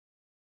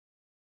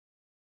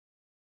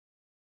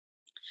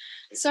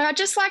So I'd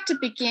just like to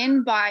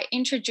begin by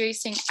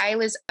introducing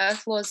AELA's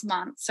Earth Laws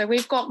Month. So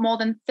we've got more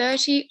than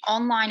 30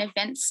 online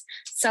events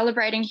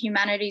celebrating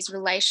humanity's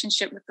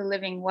relationship with the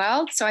living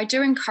world. So I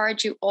do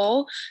encourage you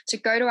all to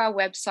go to our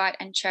website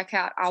and check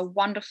out our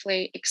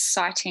wonderfully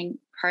exciting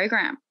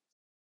program.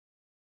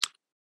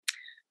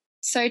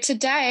 So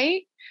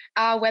today,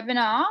 our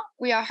webinar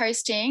we are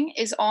hosting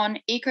is on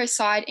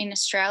ecocide in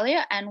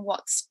Australia and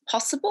what's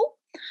possible.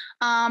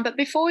 But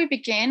before we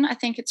begin, I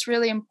think it's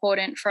really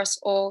important for us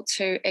all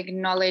to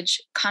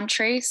acknowledge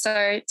country.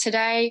 So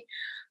today,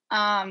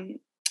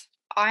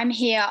 I'm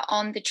here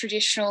on the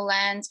traditional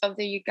lands of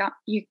the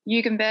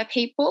Yugambeh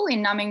people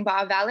in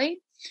Numingbah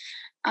Valley.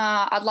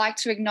 I'd like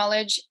to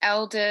acknowledge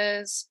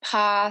elders,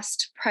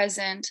 past,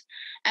 present,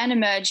 and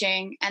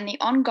emerging, and the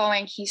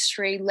ongoing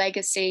history,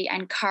 legacy,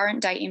 and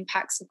current day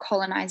impacts of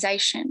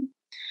colonisation.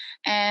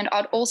 And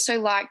I'd also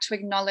like to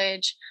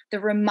acknowledge the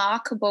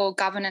remarkable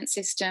governance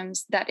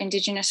systems that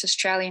Indigenous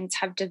Australians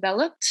have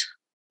developed.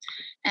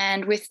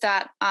 And with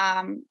that,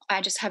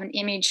 I just have an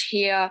image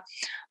here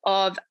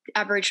of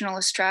Aboriginal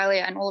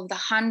Australia and all of the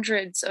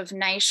hundreds of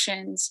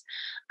nations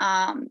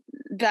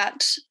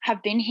that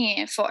have been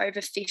here for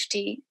over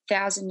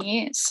 50,000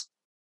 years.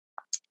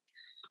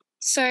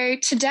 So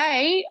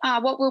today,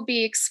 what we'll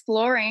be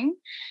exploring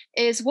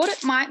is what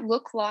it might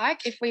look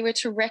like if we were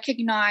to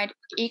recognise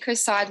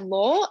ecocide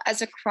law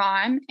as a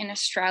crime in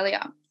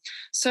Australia.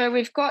 So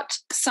we've got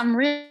some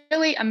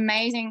really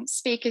amazing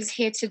speakers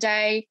here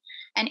today,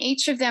 and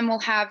each of them will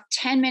have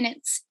 10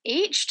 minutes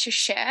each to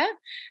share,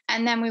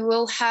 and then we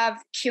will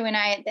have Q&A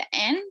at the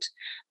end.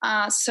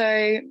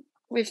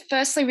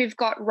 Firstly, we've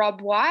got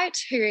Rob White,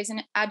 who is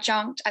an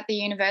adjunct at the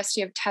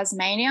University of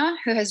Tasmania,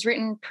 who has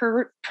written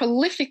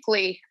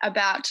prolifically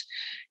about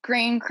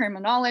green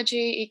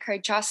criminology,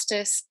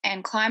 eco-justice,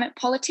 and climate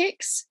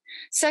politics.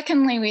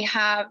 Secondly, we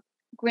have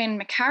Gwynn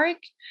MacCarrick,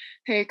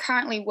 who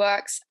currently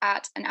works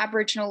at an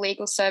Aboriginal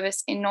legal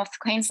service in North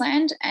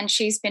Queensland, and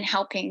she's been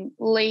helping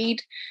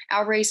lead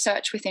our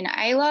research within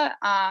AELA,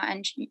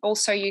 and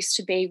also used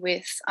to be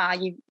with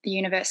the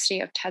University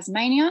of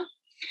Tasmania.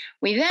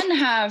 We then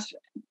have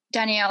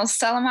Danielle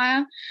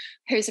Celermajer,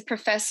 who's a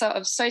professor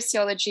of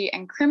sociology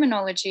and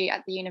criminology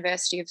at the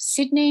University of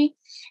Sydney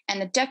and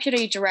the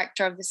deputy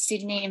director of the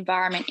Sydney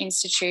Environment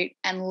Institute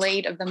and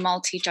lead of the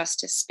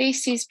Multi-Justice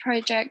Species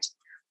Project.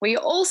 We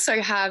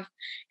also have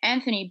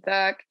Anthony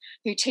Burke,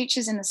 who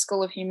teaches in the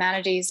School of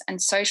Humanities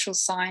and Social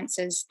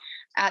Sciences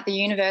at the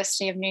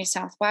University of New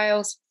South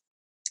Wales.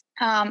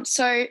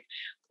 So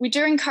we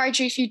do encourage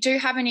you, if you do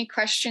have any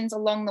questions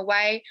along the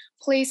way,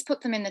 please put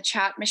them in the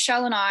chat.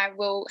 Michelle and I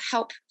will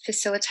help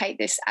facilitate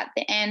this at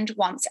the end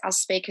once our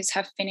speakers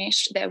have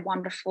finished their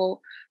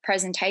wonderful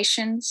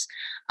presentations.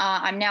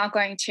 I'm now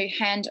going to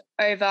hand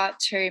over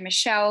to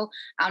Michelle,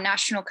 our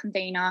national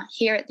convener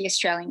here at the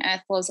Australian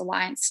Earth Laws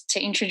Alliance,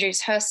 to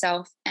introduce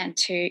herself and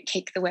to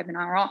kick the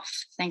webinar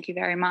off. Thank you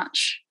very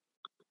much.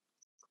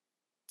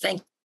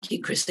 Thank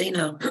you,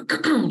 Christina.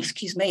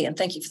 Excuse me, and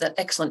thank you for that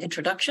excellent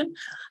introduction.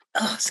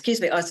 Oh, excuse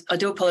me, I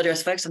do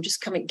apologise, folks. I'm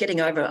just getting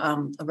over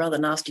a rather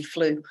nasty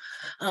flu.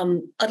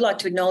 I'd like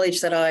to acknowledge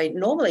that I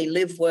normally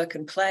live, work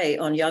and play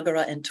on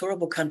Yagara and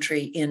Turrbal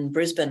country in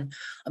Brisbane.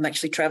 I'm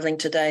actually travelling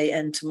today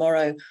and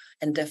tomorrow,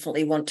 and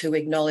definitely want to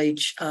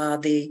acknowledge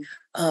the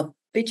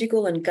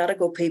Bidjigal and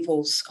Gadigal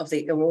peoples of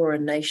the Aurora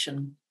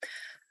Nation.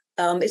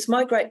 It's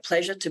my great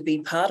pleasure to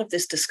be part of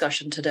this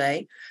discussion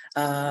today.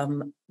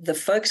 The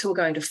folks who are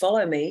going to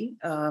follow me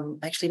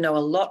actually know a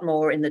lot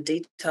more in the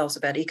details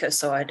about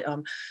ecocide.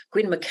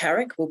 Gwynn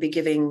MacCarrick will be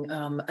giving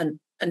an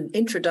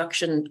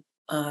introduction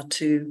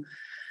to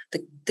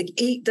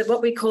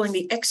what we're calling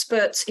the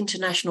Experts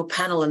International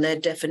Panel and their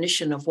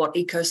definition of what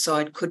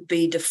ecocide could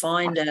be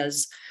defined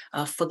as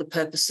for the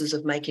purposes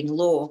of making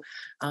law.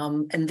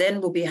 And then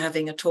we'll be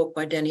having a talk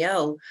by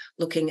Danielle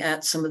looking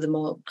at some of the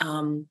more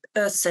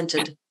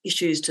earth-centred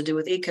issues to do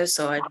with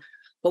ecocide.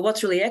 But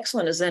what's really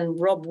excellent is then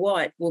Rob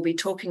White will be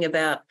talking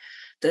about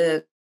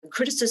the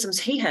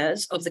criticisms he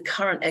has of the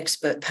current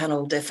expert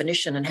panel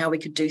definition and how we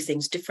could do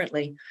things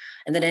differently.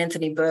 And then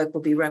Anthony Burke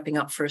will be wrapping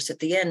up for us at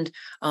the end,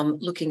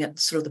 looking at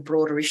sort of the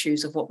broader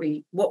issues of what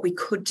we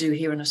could do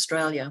here in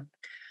Australia.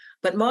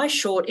 But my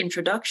short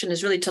introduction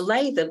is really to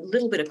lay the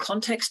little bit of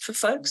context for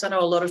folks. I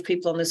know a lot of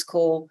people on this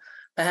call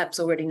perhaps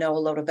already know a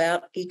lot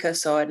about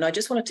ecocide, and I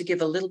just wanted to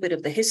give a little bit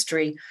of the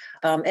history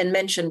and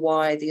mention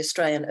why the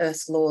Australian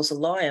Earth Laws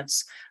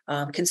Alliance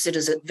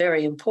considers it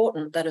very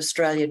important that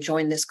Australia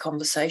join this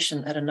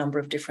conversation at a number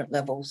of different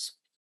levels.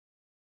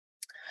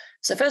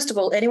 So first of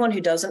all, anyone who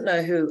doesn't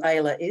know who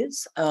AELA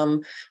is,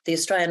 the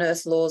Australian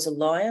Earth Laws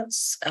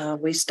Alliance,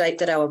 we state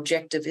that our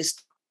objective is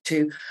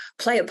to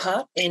play a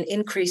part in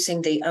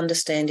increasing the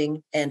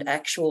understanding and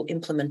actual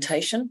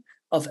implementation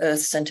of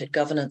earth-centred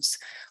governance.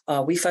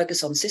 We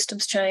focus on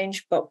systems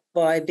change, but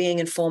by being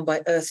informed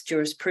by earth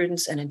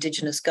jurisprudence and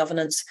Indigenous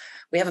governance,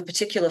 we have a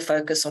particular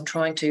focus on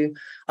trying to,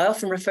 I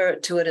often refer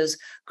to it as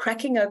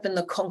cracking open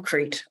the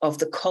concrete of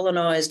the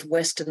colonised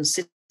Western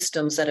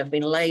systems that have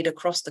been laid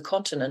across the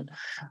continent,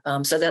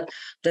 so that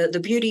the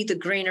beauty, the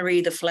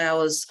greenery, the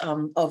flowers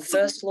of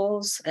first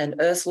laws and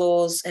earth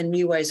laws and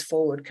new ways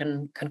forward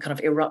can kind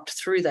of erupt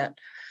through that.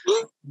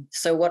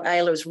 So what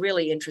AELA is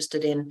really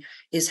interested in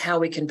is how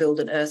we can build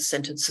an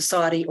earth-centred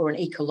society or an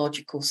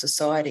ecological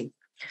society.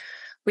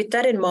 With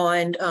that in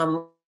mind,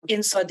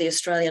 inside the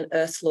Australian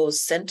Earth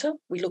Laws Centre,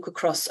 we look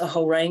across a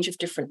whole range of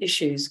different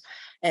issues.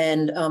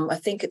 And I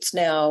think it's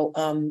now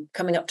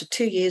coming up to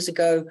 2 years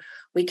ago,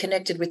 we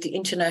connected with the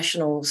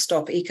International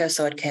Stop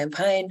Ecocide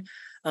campaign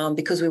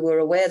because we were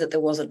aware that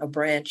there wasn't a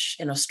branch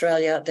in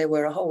Australia. There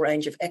were a whole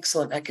range of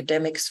excellent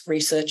academics,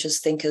 researchers,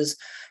 thinkers,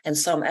 and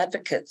some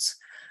advocates.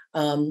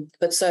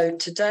 But so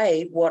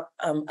today, what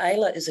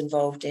AELA is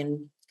involved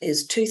in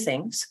is two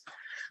things.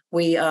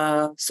 We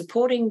are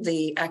supporting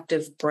the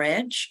active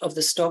branch of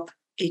the Stop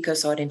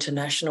Ecocide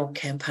International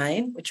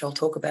campaign, which I'll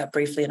talk about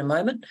briefly in a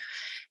moment,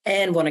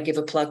 and want to give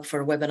a plug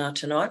for a webinar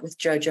tonight with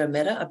Jojo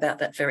Mehta about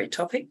that very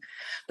topic.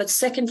 But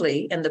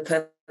secondly, and the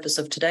purpose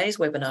of today's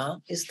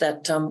webinar is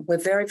that we're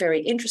very,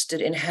 very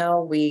interested in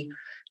how we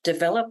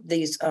develop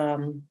these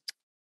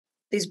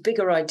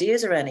bigger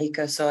ideas around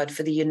ecocide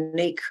for the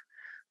unique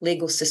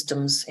legal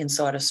systems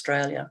inside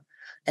Australia.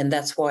 And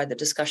that's why the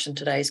discussion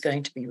today is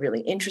going to be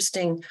really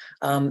interesting.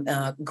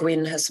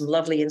 Gwynn has some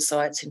lovely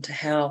insights into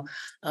how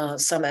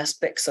some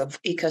aspects of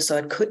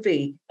ecocide could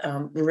be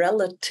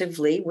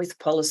relatively, with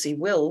policy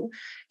will,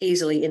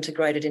 easily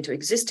integrated into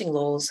existing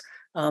laws,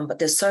 but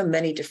there's so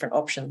many different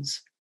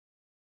options.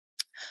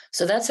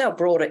 So that's our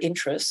broader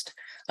interest.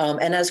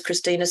 And as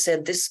Christina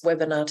said, this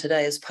webinar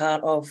today is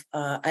part of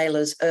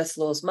AELA's Earth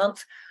Laws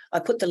Month. I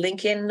put the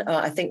link in.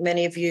 I think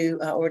many of you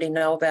already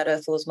know about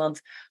Earth Laws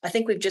Month. I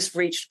think we've just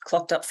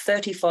clocked up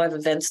 35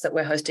 events that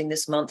we're hosting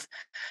this month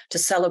to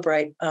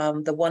celebrate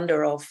the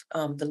wonder of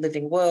the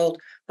living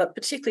world, but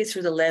particularly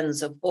through the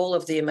lens of all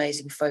of the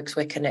amazing folks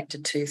we're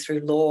connected to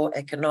through law,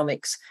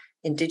 economics,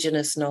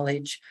 Indigenous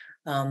knowledge,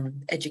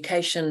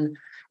 education,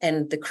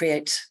 and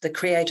the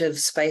creative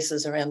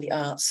spaces around the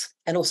arts,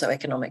 and also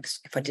economics,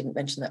 if I didn't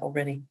mention that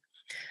already.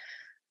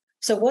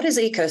 So what is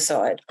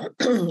ecocide?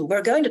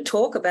 We're going to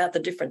talk about the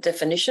different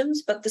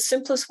definitions, but the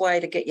simplest way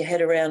to get your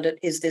head around it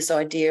is this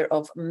idea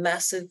of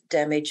massive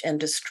damage and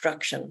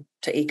destruction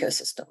to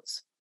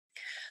ecosystems.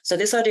 So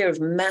this idea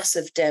of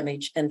massive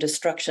damage and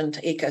destruction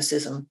to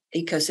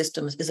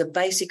ecosystems is a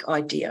basic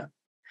idea.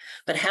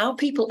 But how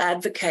people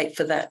advocate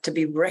for that to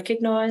be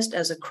recognised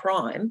as a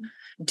crime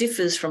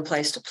differs from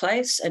place to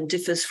place and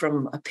differs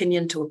from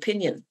opinion to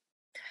opinion.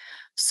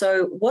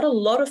 So what a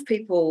lot of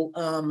people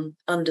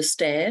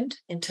understand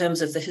in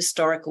terms of the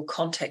historical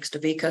context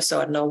of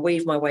ecocide, and I'll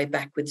weave my way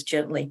backwards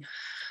gently,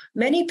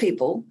 many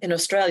people in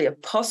Australia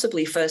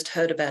possibly first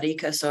heard about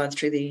ecocide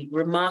through the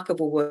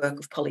remarkable work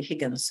of Polly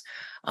Higgins,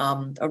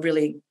 a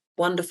really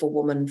wonderful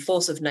woman,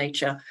 force of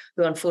nature,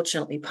 who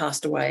unfortunately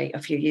passed away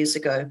a few years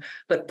ago.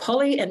 But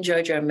Polly and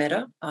Jojo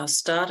Mehta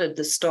started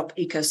the Stop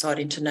Ecocide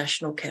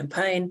International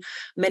campaign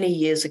many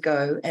years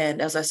ago.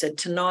 And as I said,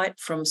 tonight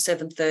from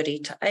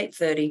 7:30 to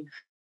 8:30,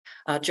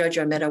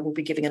 Jojo Mehta will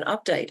be giving an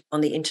update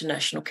on the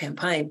international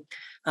campaign.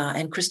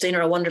 And Christina,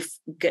 I wonder if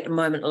we get a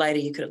moment later,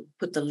 you could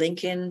put the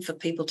link in for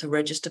people to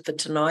register for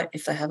tonight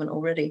if they haven't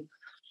already.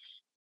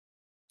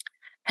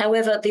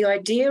 However, the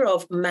idea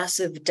of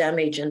massive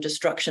damage and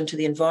destruction to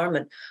the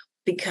environment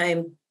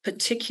became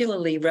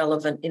particularly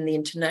relevant in the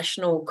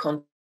international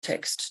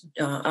context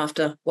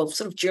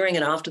during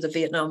and after the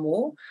Vietnam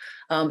War.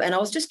 And I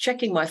was just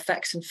checking my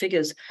facts and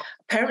figures.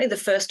 Apparently, the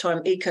first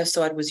time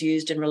ecocide was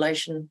used in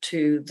relation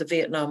to the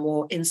Vietnam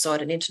War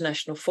inside an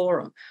international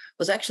forum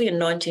was actually in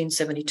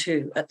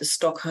 1972 at the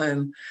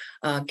Stockholm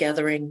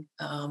gathering,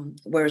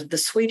 where the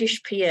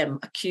Swedish PM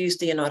accused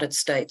the United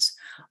States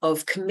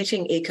of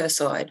committing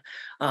ecocide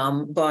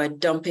by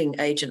dumping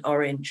Agent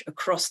Orange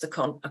across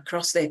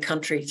their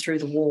country through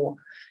the war.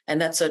 And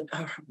that's a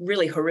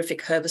really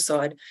horrific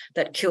herbicide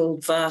that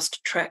killed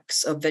vast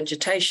tracts of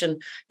vegetation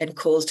and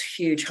caused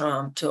huge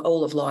harm to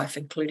all of life,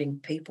 including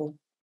people.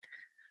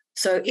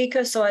 So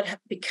ecocide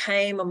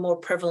became a more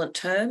prevalent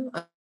term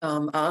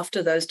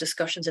after those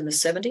discussions in the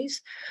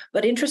 70s.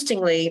 But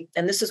interestingly,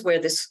 and this is where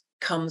this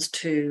comes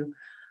to,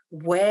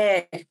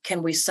 where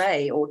can we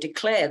say or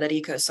declare that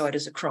ecocide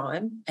is a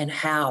crime, and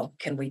how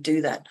can we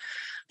do that?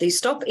 The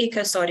Stop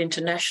Ecocide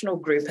International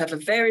group have a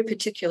very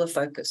particular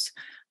focus.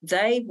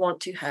 They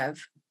want to have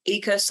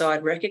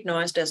ecocide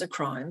recognised as a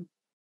crime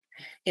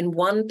in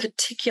one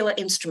particular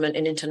instrument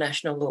in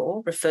international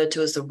law referred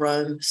to as the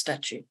Rome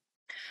Statute.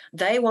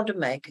 They want to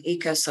make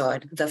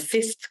ecocide the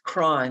fifth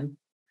crime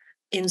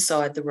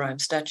inside the Rome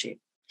Statute.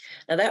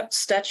 Now, that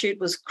statute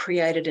was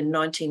created in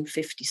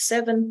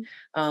 1957,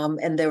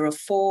 and there are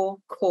four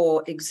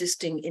core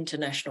existing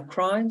international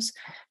crimes: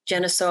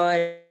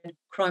 genocide,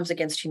 crimes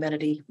against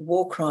humanity,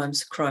 war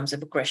crimes, crimes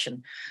of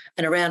aggression.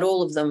 And around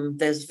all of them,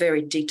 there's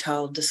very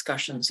detailed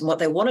discussions. And what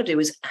they want to do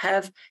is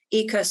have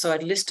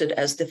ecocide listed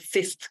as the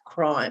fifth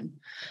crime.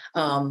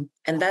 And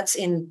that's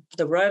in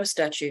the Rome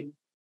Statute,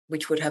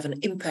 which would have an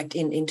impact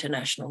in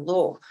international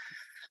law.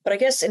 But I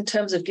guess in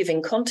terms of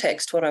giving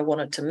context, what I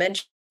wanted to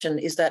mention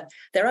is that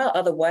there are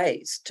other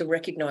ways to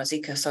recognise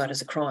ecocide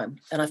as a crime.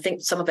 And I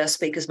think some of our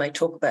speakers may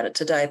talk about it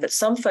today, but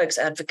some folks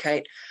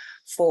advocate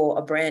for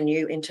a brand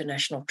new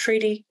international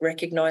treaty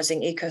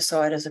recognising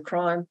ecocide as a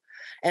crime,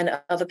 and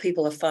other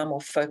people are far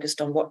more focused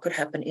on what could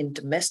happen in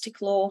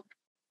domestic law.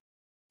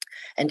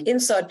 And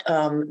inside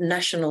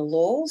national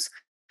laws,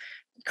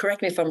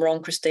 correct me if I'm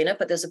wrong, Christina,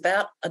 but there's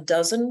about a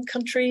dozen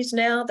countries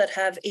now that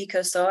have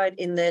ecocide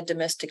in their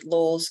domestic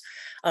laws.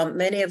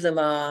 Many of them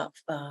are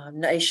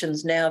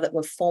nations now that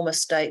were former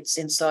states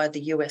inside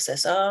the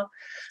USSR.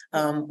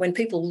 When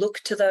people look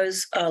to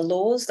those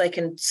laws, they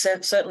can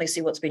certainly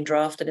see what's been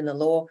drafted in the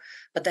law,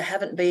 but there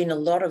haven't been a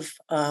lot of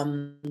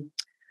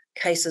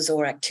cases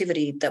or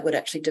activity that would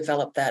actually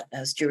develop that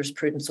as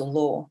jurisprudence or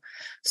law.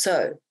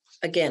 So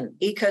again,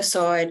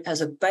 ecocide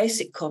as a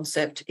basic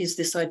concept is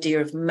this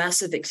idea of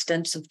massive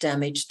extensive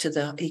damage to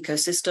the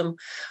ecosystem.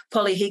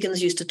 Polly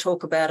Higgins used to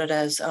talk about it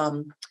as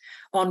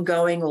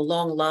ongoing or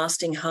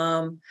long-lasting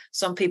harm.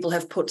 Some people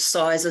have put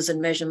sizes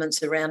and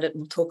measurements around it,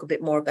 and we'll talk a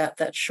bit more about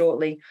that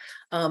shortly.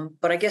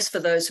 But I guess for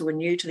those who are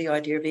new to the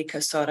idea of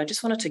ecocide, I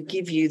just wanted to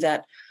give you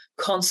that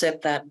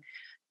concept that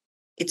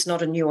it's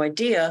not a new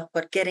idea,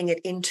 but getting it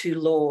into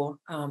law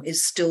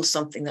is still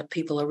something that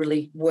people are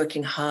really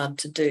working hard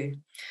to do.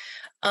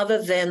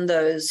 Other than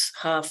those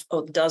half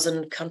or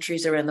dozen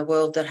countries around the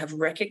world that have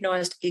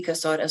recognised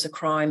ecocide as a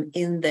crime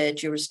in their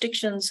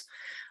jurisdictions,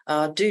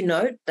 do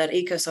note that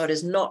ecocide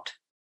is not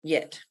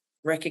yet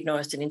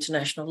recognised in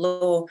international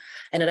law,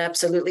 and it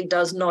absolutely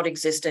does not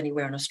exist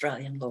anywhere in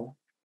Australian law.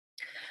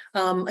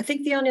 I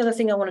think the only other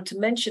thing I wanted to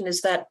mention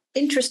is that,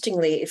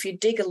 interestingly, if you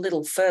dig a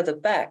little further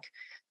back,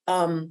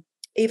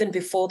 even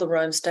before the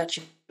Rome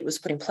Statute was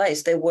put in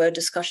place, there were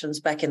discussions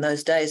back in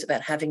those days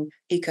about having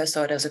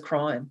ecocide as a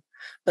crime,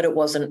 but it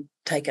wasn't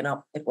taken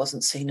up. It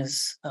wasn't seen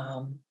as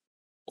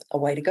a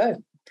way to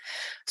go.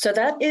 So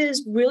that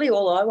is really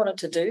all I wanted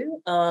to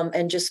do,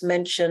 and just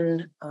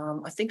mention,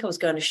 I think I was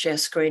going to share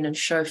screen and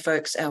show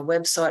folks our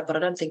website, but I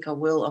don't think I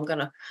will.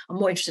 I'm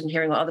more interested in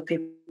hearing what other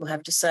people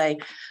have to say.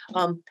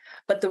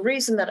 But the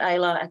reason that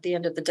AELA at the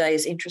end of the day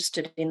is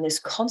interested in this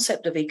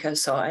concept of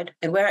ecocide,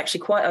 and we're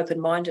actually quite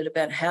open-minded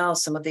about how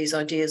some of these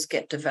ideas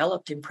get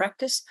developed in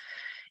practice,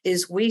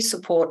 is we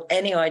support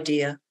any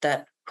idea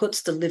that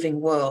puts the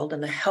living world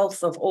and the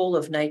health of all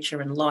of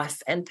nature and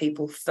life and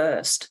people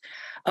first,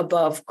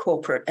 above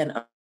corporate and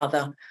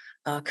other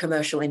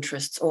commercial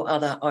interests or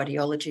other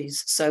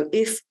ideologies. So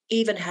if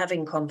even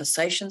having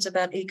conversations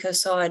about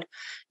ecocide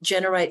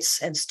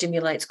generates and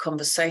stimulates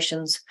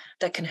conversations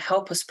that can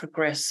help us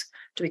progress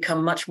to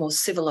become much more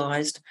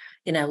civilised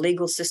in our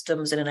legal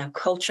systems and in our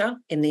culture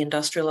in the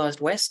industrialised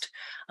West,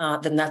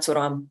 then that's what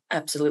I'm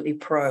absolutely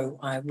pro.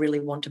 I really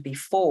want to be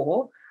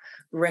for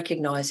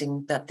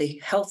recognising that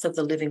the health of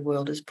the living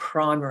world is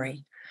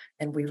primary,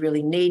 and we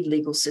really need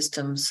legal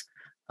systems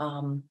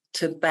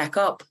to back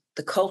up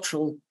the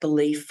cultural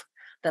belief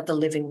that the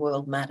living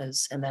world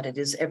matters and that it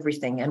is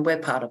everything, and we're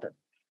part of it.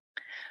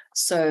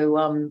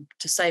 So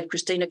to save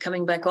Christina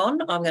coming back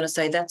on, I'm going to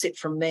say that's it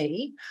from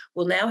me.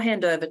 We'll now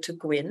hand over to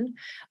Gwynn.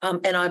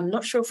 And I'm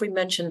not sure if we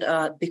mentioned,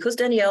 because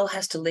Danielle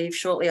has to leave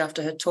shortly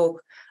after her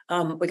talk,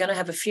 we're going to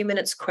have a few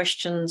minutes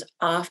questions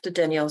after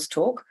Danielle's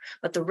talk,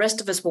 but the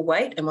rest of us will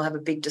wait and we'll have a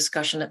big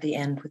discussion at the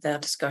end with our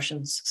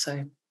discussions.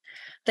 So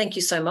thank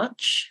you so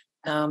much.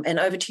 And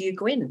over to you,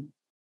 Gwynn.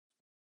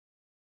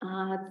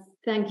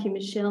 Thank you,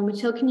 Michelle.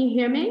 Michelle, can you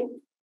hear me?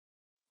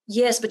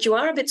 Yes, but you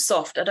are a bit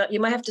soft. You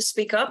may have to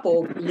speak up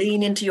or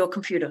lean into your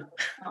computer.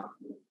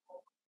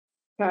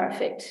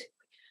 Perfect.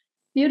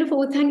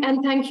 Beautiful.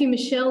 Thank you,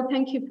 Michelle.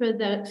 Thank you for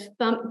that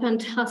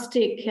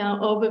fantastic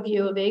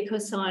overview of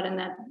Ecocide and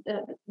that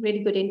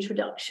really good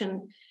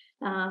introduction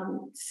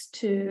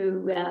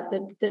to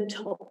the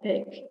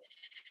topic.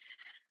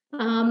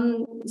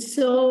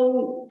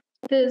 So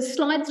the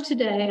slides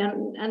today,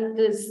 and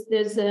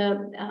there's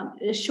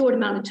a short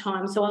amount of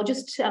time, so I'll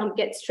just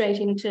get straight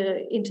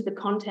into the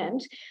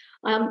content.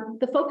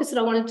 The focus that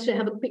I wanted to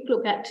have a quick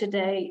look at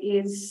today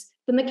is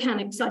the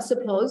mechanics, I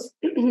suppose,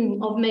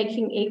 of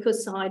making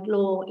ecocide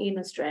law in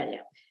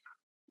Australia.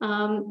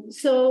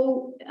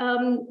 So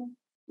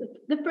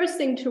the first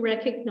thing to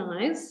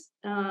recognise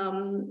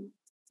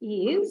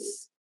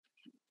is,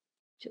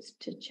 just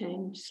to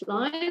change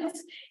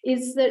slides,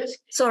 is that...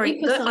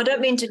 Sorry, I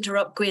don't mean to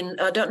interrupt, Gwynn.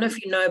 I don't know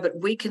if you know, but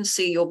we can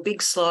see your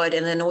big slide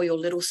and then all your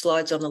little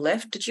slides on the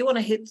left. Did you want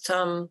to hit...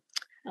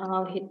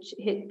 I'll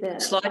hit the...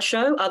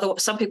 slideshow?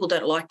 Some people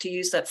don't like to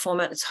use that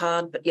format. It's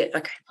hard, but yeah,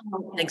 okay.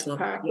 Thanks a lot.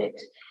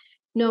 Perfect. Yeah.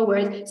 No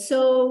worries.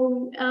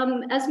 So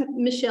as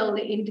Michelle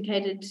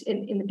indicated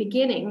in the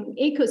beginning,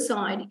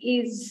 ecocide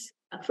is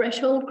a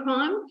threshold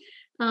crime.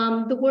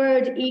 The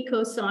word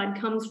ecocide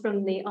comes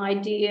from the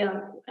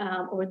idea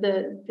or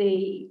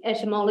the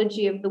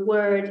etymology of the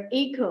word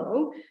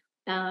eco,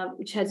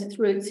 which has its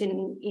roots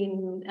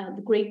in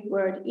the Greek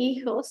word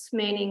echos,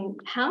 meaning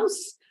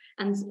house,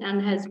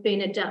 and has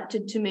been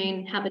adapted to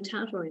mean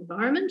habitat or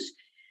environment.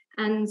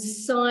 and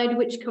cide,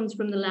 which comes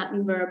from the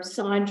Latin verb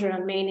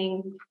cidere,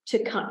 meaning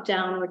to cut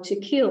down or to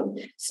kill.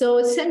 So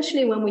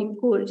essentially, when we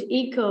put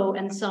eco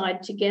and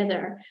cide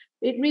together,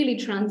 it really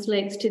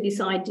translates to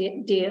this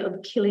idea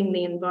of killing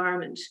the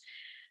environment.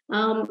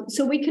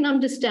 So we can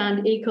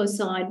understand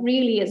ecocide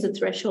really as a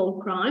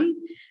threshold crime,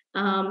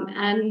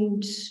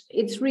 and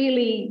it's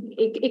really,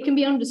 it can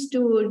be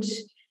understood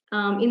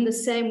in the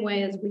same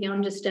way as we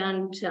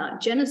understand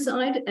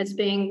genocide as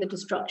being the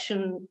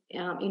destruction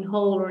in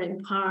whole or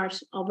in part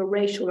of a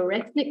racial or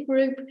ethnic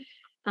group.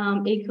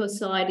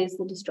 Ecocide is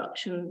the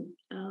destruction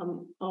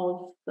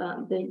of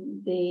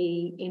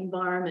the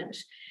environment.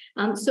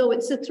 So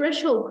it's a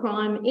threshold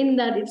crime in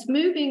that it's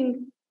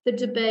moving the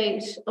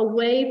debate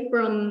away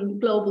from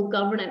global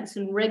governance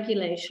and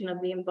regulation of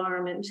the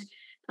environment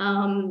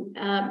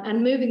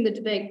and moving the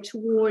debate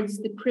towards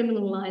the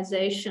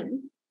criminalization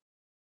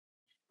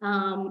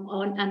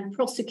and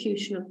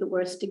prosecution of the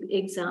worst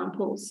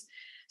examples.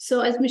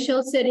 So as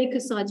Michelle said,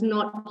 ecocide's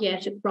not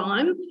yet a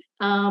crime,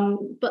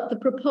 but the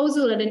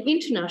proposal at an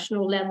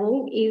international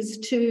level is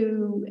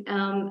to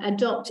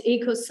adopt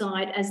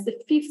ecocide as the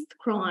 5th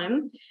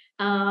crime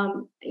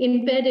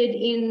embedded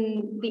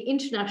in the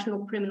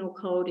International Criminal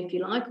Code, if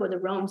you like, or the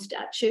Rome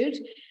Statute.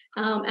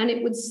 And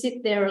it would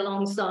sit there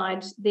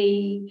alongside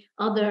the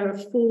other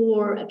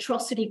 4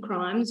 atrocity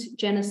crimes: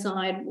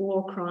 genocide,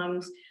 war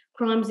crimes,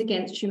 crimes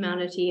against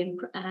humanity,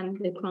 and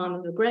the crime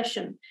of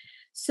aggression.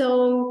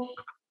 So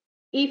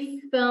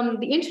if the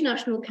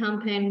international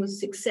campaign was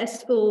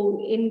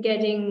successful in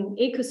getting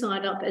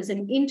ecocide up as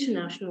an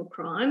international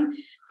crime,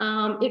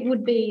 it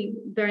would be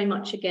very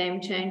much a game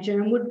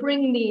changer and would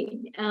bring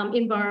the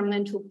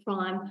environmental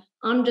crime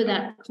under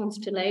that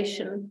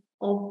constellation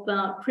of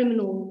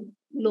criminal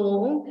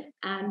law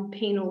and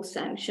penal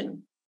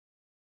sanction.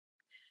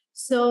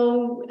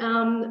 So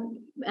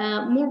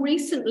more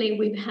recently,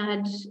 we've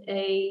had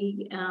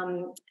a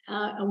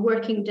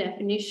working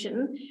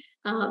definition.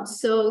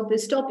 So the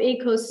Stop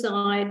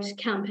Ecocide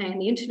campaign,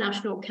 the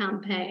international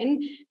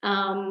campaign,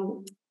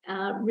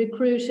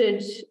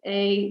 recruited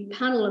a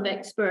panel of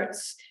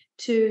experts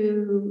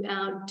to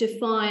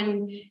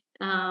define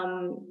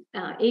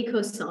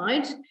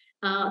ecocide.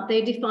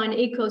 They define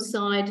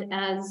ecocide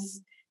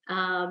as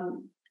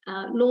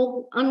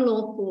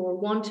unlawful or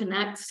wanton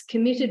acts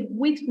committed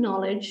with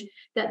knowledge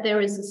that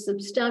there is a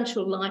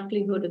substantial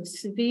likelihood of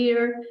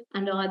severe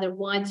and either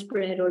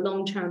widespread or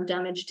long-term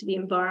damage to the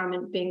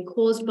environment being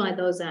caused by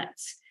those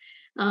acts.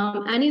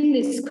 And in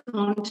this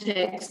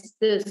context,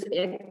 this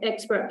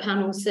expert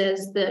panel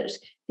says that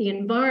the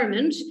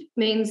environment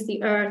means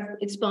the Earth,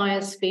 its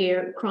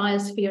biosphere,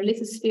 cryosphere,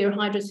 lithosphere,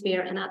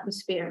 hydrosphere, and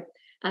atmosphere,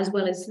 as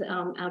well as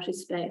outer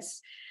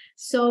space.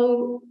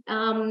 So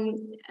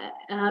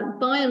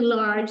by and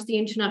large, the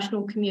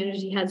international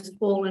community has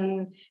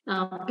fallen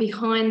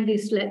behind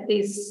this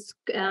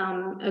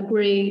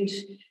agreed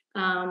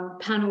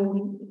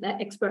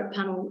expert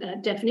panel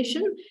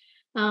definition.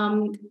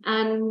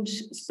 And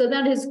so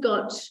that has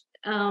got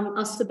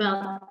us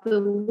about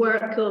the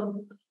work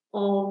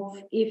of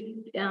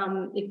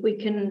if we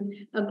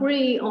can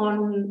agree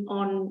on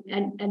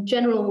a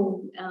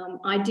general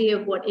idea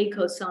of what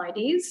ecocide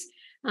is,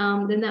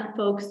 then that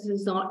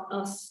focuses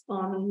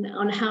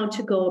on how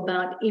to go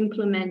about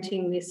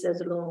implementing this as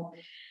a law.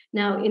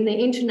 Now, in the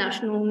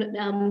international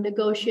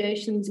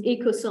negotiations,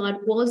 ecocide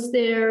was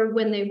there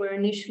when they were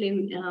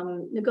initially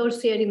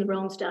negotiating the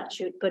Rome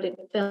Statute, but it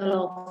fell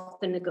off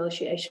the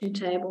negotiation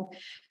table.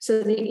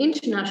 So the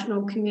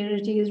international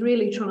community is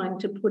really trying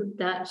to put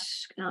that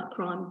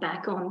crime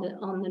back on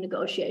the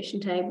negotiation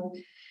table.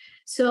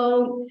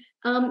 So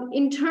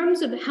in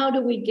terms of how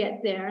do we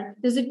get there,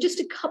 there's just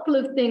a couple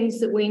of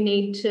things that we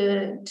need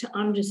to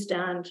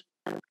understand.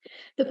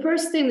 The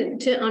first thing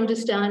to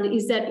understand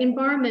is that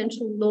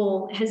environmental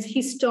law has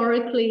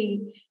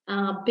historically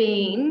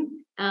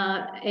been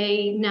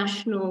a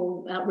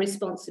national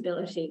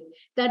responsibility.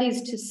 That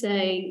is to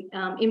say,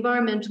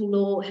 environmental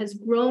law has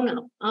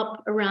grown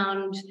up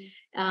around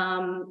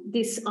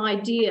this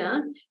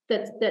idea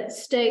that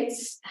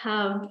states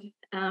have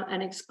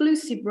an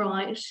exclusive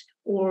right,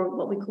 or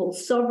what we call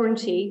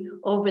sovereignty,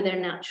 over their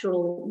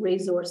natural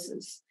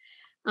resources.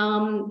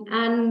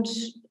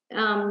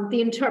 The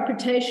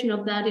interpretation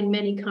of that in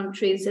many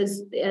countries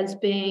as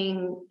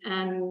being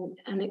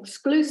an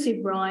exclusive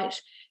right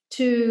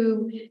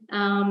to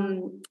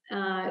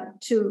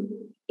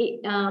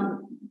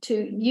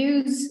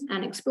use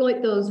and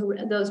exploit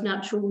those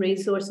natural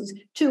resources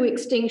to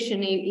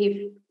extinction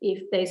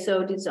if they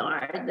so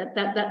desire.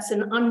 That's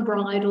an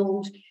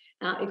unbridled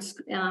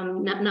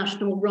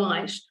national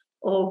right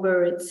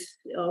over its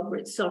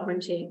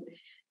sovereignty.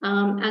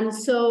 And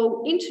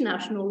so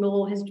international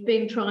law has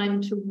been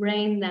trying to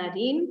rein that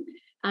in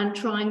and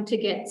trying to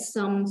get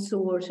some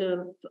sort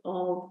of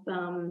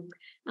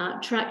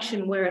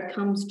traction where it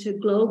comes to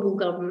global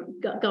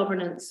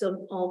governance of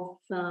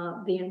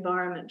the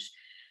environment.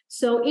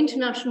 So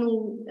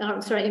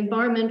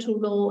environmental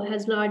law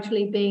has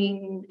largely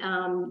been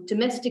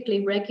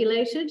domestically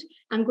regulated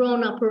and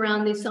grown up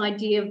around this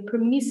idea of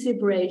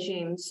permissive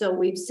regimes. So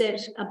we've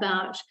set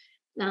about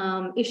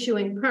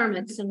issuing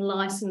permits and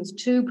license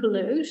to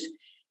pollute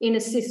in a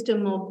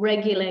system of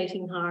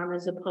regulating harm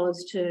as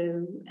opposed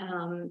to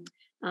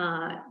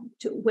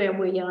where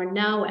we are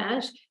now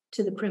at,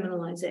 to the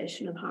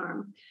criminalisation of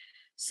harm.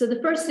 So the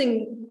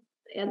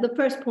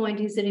first point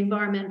is that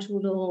environmental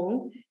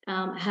law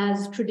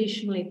has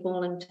traditionally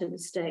fallen to the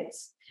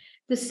states.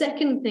 The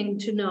second thing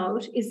to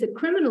note is that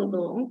criminal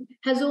law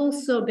has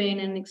also been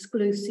an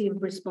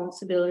exclusive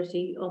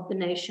responsibility of the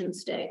nation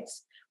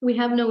states. We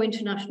have no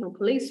international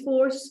police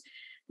force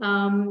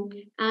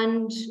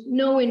and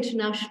no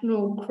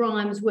international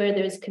crimes where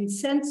there's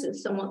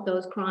consensus on what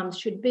those crimes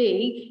should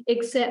be,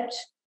 except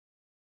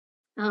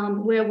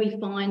where we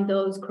find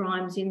those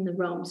crimes in the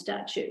Rome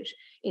Statute,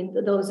 in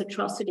those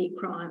atrocity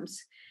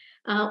crimes,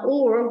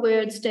 or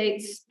where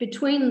states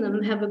between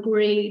them have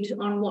agreed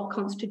on what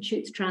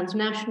constitutes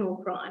transnational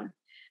crime.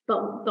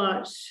 But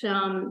by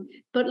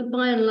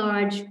and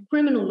large,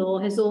 criminal law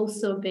has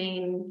also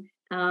been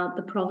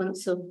the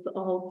province of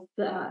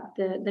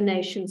the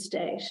nation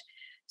state.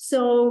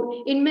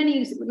 So in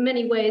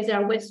many ways,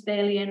 our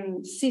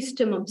Westphalian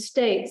system of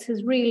states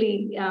has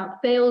really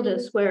failed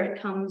us where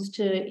it comes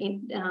to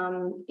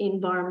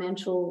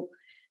environmental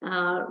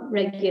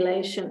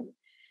regulation.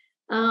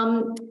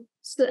 And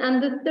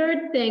the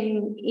third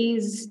thing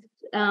is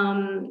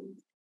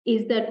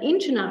that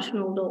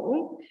international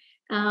law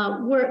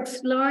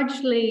works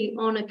largely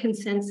on a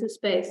consensus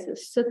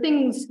basis. So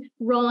things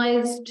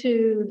rise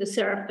to the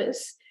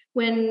surface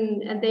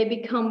when they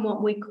become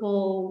what we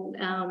call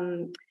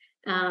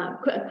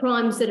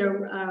crimes that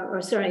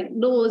are,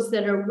 laws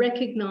that are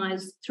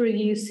recognised through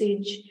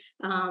usage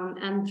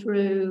and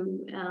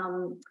through,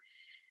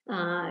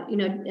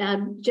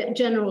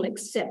 general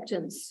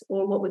acceptance,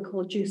 or what we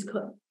call jus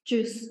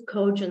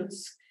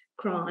cogens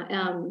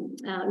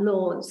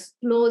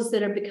laws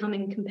that are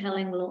becoming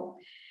compelling law.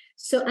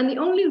 So, and the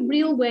only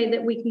real way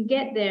that we can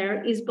get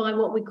there is by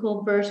what we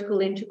call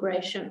vertical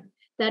integration.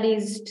 That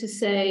is to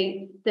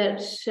say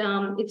that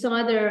it's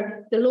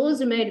either the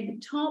laws are made at the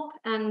top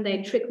and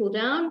they trickle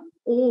down,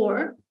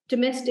 or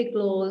domestic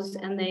laws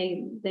and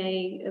they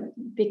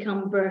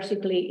become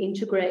vertically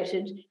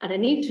integrated at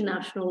an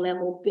international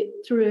level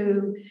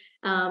through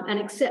an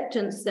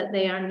acceptance that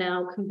they are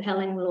now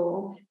compelling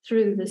law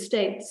through the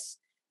states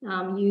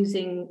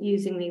using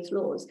these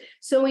laws.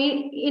 So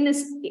in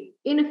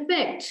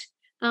effect,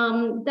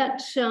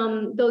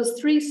 those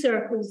three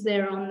circles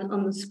there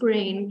on the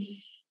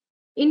screen.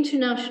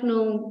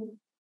 International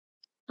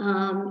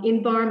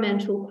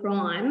environmental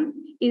crime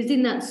is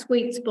in that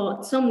sweet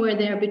spot somewhere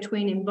there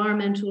between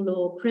environmental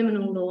law,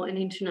 criminal law, and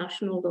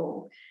international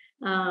law.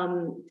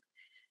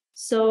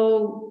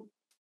 So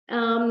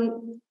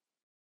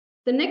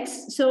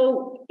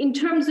in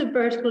terms of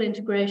vertical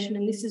integration,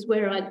 and this is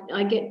where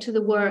I get to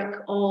the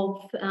work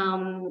of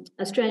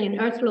Australian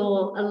Earth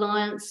Law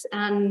Alliance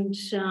and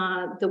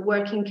the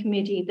working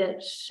committee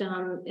that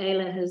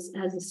AELA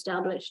has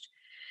established.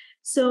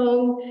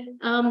 So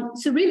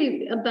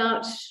really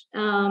about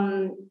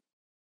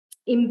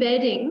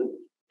embedding,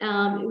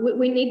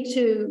 we need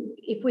to,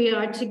 if we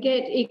are to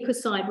get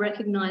ecocide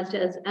recognised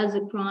as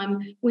a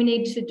crime, we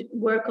need to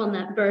work on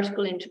that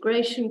vertical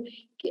integration,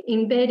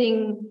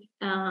 embedding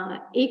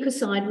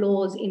ecocide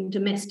laws in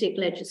domestic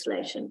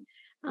legislation.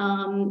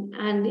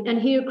 And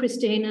here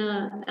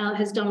Christina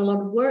has done a lot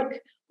of work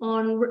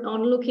on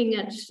looking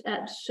at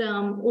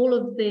all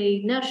of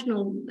the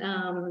national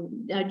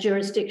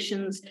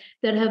jurisdictions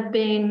that have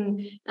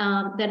been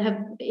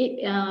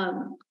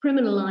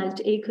criminalised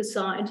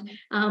ecocide,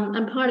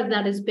 and part of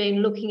that has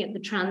been looking at the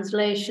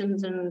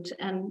translations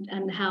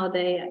and how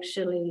they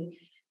actually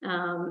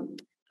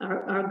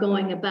are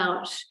going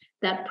about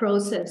that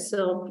process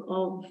of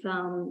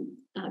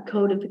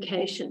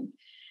codification.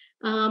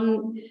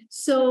 And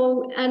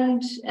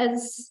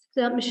as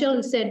Michelle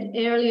has said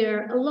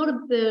earlier, a lot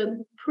of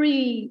the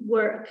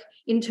pre-work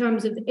in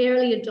terms of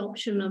early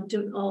adoption of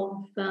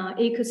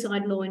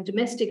ecocide law in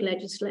domestic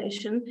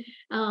legislation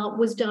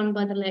was done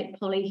by the late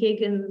Polly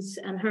Higgins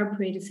and her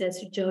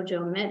predecessor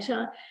Jojo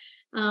Mehta.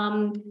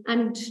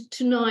 And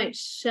tonight,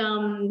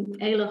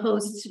 AELA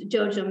hosts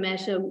Jojo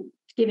Mehta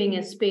giving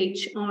a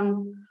speech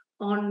on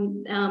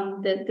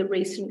the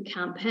recent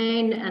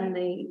campaign and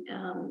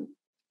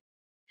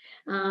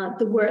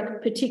the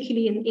work,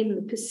 particularly in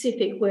the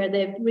Pacific, where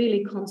they've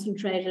really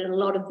concentrated a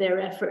lot of their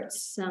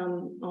efforts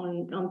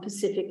on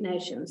Pacific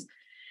nations.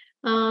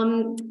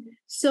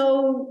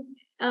 So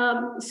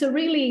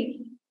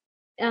really,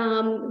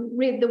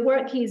 the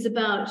work is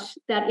about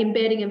that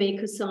embedding of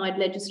ecocide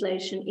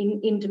legislation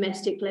in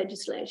domestic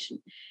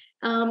legislation.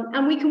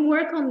 And we can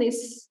work on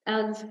this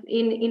as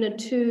in a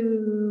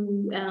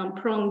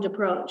two-pronged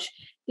approach.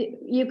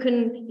 You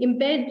can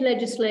embed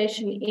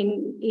legislation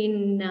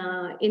in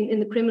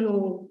the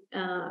criminal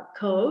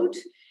code.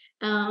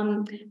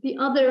 The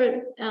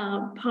other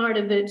part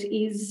of it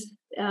is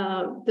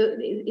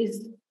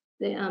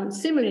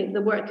similarly,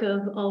 the work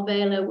of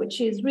AELA, which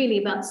is really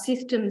about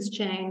systems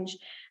change,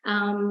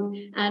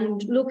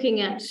 and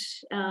looking at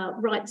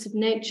rights of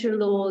nature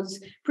laws,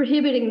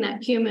 prohibiting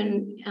that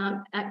human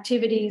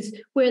activities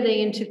where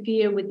they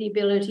interfere with the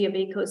ability of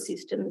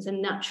ecosystems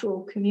and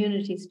natural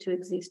communities to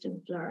exist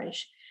and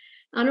flourish.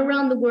 And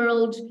around the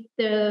world,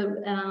 the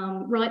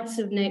rights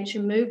of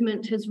nature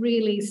movement has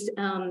really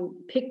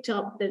picked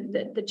up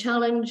the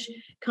challenge.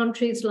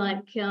 Countries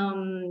like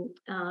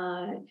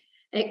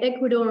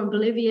Ecuador and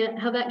Bolivia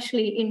have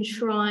actually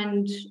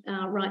enshrined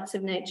rights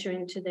of nature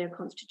into their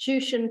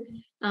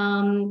constitution.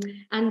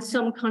 And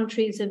some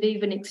countries have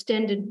even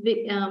extended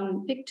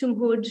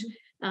victimhood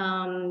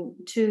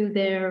to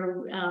their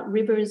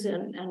rivers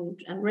and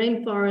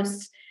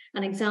rainforests.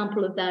 An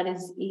example of that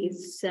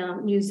is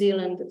New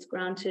Zealand, that's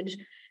granted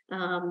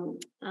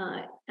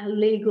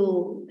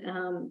legal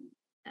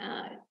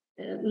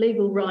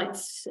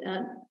rights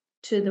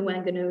to the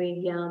Wanganui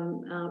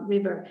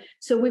River.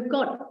 So we've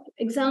got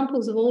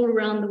examples of all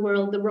around the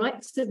world, the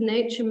rights of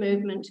nature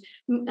movement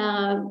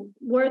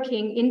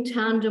working in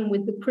tandem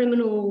with the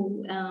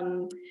criminal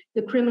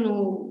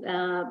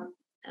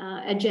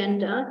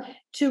agenda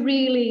to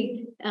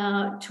really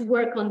to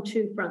work on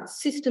two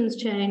fronts: systems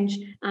change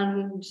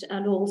and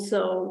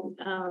also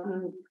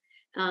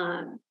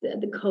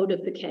the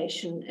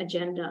codification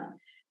agenda.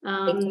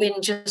 It's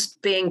been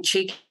just being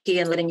cheeky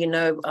and letting you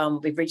know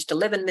we've reached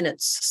 11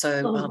 minutes.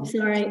 So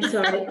sorry.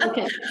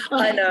 Okay.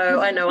 I know.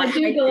 I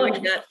hate doing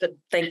on. that, but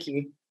thank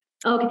you.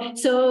 Okay,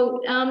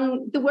 so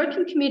the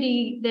working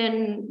committee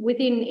then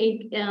within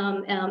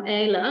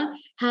AELA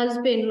has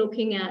been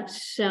looking at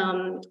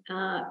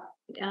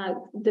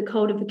the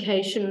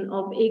codification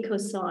of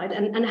ecocide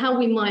and how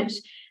we might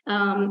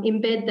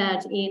embed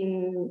that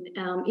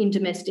in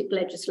domestic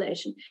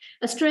legislation.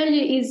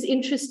 Australia is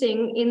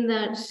interesting in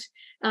that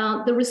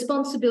the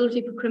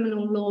responsibility for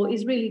criminal law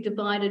is really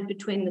divided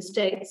between the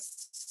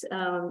states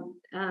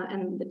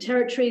and the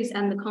territories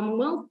and the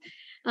Commonwealth.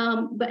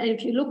 But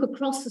if you look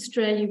across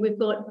Australia, we've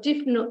got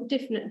different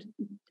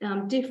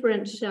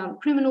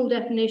criminal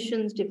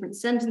definitions, different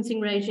sentencing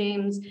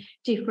regimes,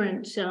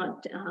 different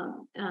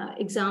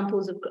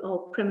examples of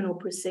criminal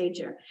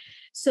procedure.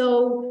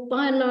 So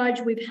by and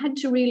large, we've had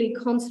to really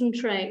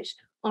concentrate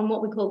on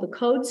what we call the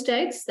code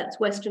states. That's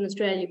Western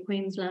Australia,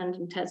 Queensland,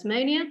 and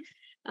Tasmania,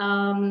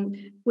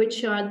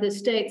 which are the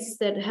states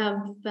that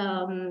have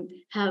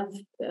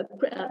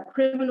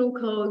criminal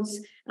codes.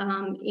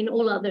 In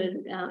all other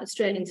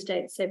Australian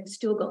states, they've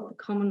still got the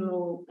common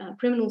law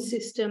criminal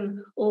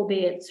system,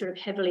 albeit sort of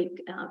heavily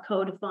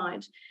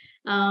codified.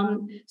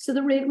 So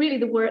really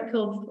the work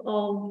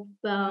of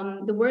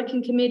the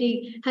working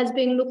committee has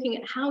been looking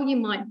at how you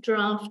might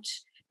draft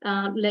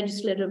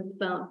legislative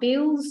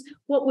bills.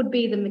 What would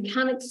be the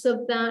mechanics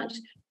of that?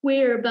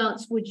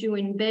 Whereabouts would you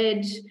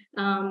embed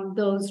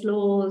those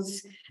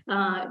laws?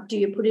 Do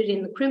you put it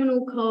in the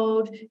criminal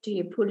code? Do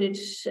you put it?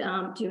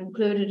 Do you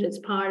include it as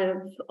part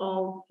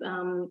of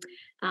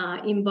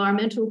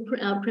environmental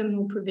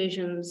criminal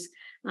provisions?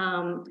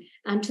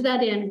 And to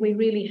that end, we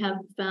really have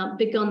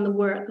begun the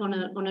work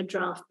on a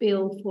draft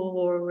bill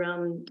for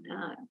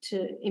to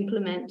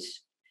implement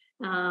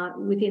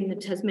within the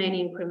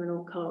Tasmanian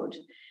Criminal Code.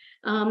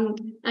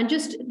 And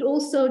just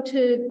also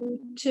to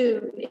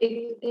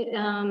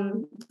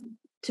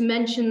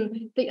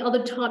mention the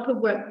other type of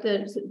work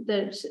that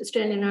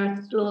Australian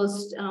Earth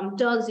Laws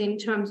does in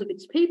terms of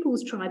its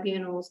people's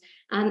tribunals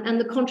and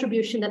the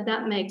contribution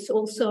that makes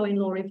also in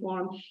law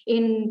reform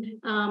in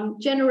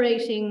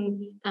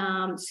generating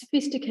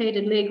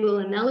sophisticated legal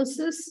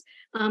analysis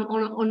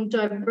on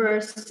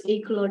diverse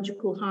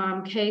ecological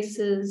harm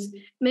cases,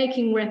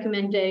 making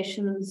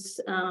recommendations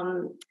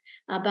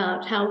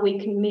about how we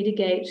can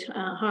mitigate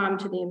harm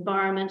to the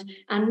environment,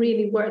 and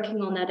really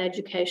working on that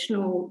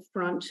educational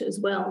front as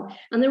well.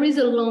 And there is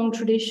a long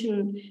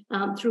tradition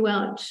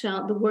throughout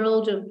the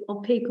world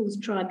of people's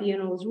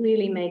tribunals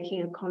really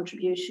making a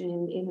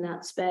contribution in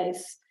that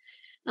space.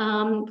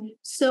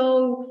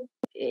 So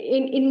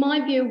in my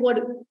view,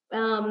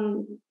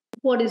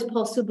 what is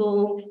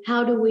possible?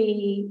 How do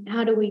we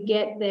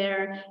get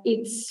there?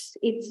 It's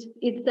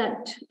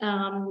that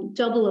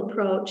double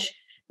approach.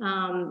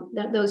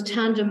 That those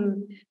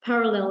tandem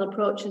parallel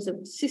approaches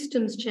of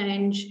systems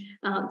change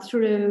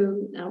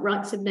through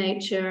rights of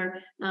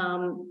nature,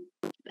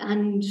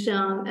 and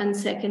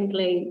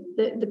secondly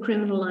the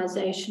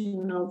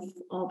criminalisation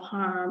of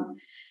harm,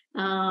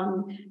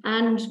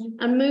 and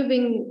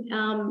moving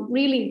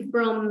really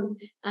from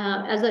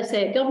as I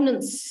say, a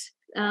governance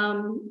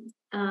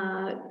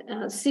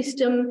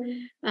system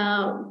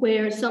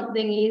where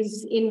something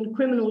is in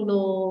criminal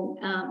law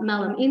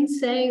malum in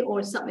se,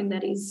 or something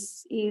that is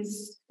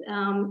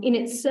in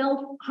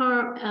itself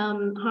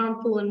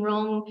harmful and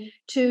wrong,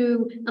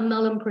 to a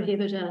malum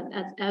prohibita,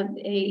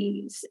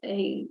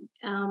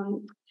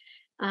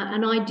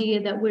 an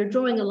idea that we're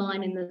drawing a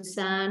line in the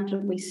sand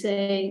and we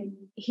say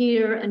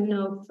here and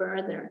no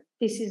further.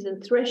 this is a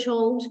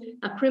threshold,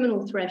 a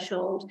criminal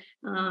threshold.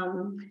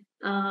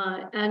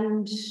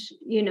 And,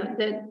 you know,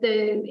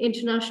 the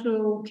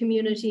international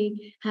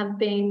community have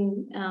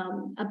been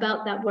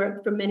about that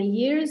work for many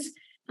years.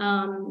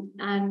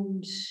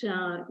 And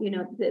you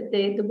know,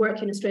 the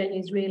work in Australia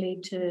is really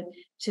to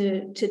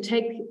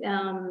take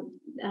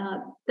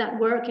that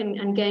work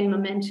and gain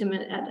momentum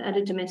at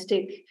a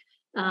domestic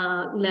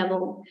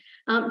level.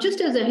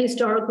 Just as a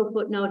historical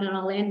footnote, and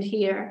I'll end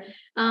here,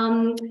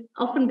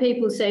 often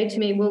people say to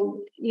me, well,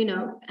 you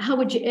know, how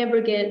would you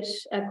ever get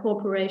a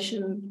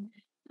corporation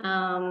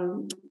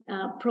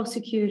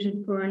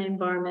prosecuted for an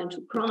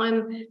environmental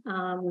crime?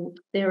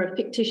 They're a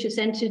fictitious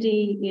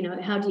entity. You know,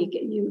 how do you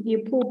get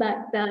you pull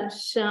back that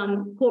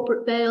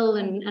corporate veil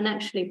and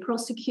actually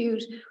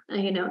prosecute?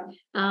 You know,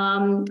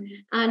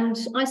 and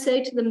I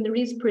say to them, there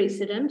is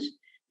precedent.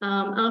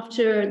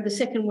 After the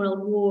Second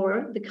World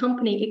War, the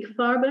company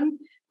Ecfarben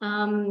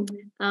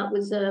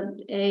was a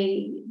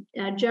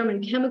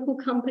German chemical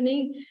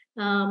company,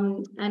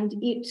 and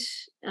it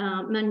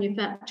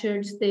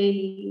manufactured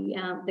the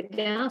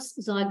gas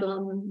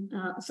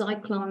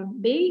Zyklon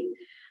B,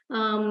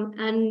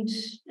 and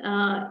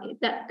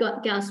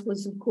that gas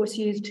was, of course,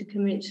 used to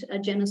commit a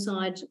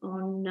genocide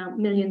on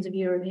millions of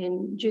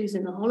European Jews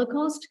in the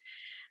Holocaust.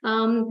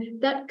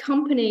 That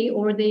company,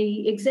 or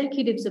the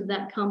executives of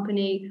that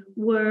company,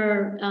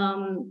 were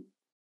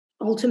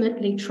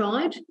ultimately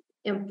tried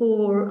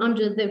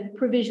under the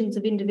provisions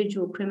of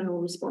individual criminal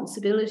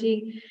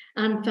responsibility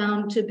and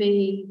found to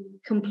be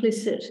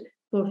complicit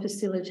for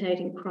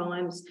facilitating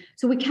crimes.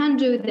 So we can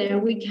do there.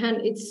 We can.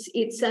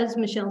 It's as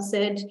Michelle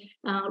said,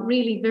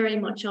 really very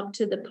much up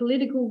to the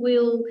political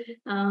will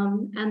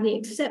and the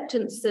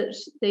acceptance that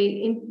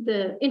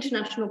the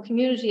international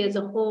community as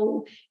a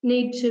whole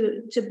need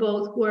to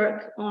both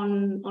work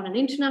on an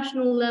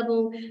international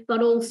level,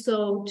 but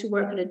also to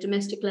work at a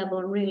domestic level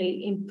and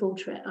really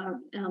infiltrate,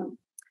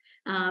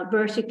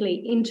 vertically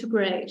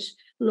integrate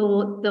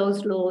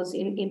those laws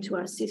into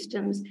our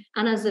systems,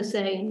 and as I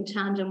say, in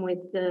tandem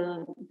with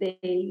the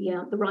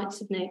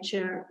rights of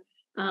nature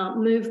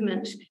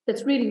movement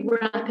that's really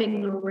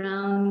wrapping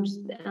around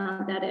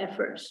that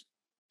effort.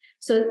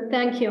 So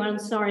thank you. I'm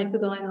sorry for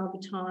going over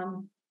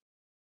time.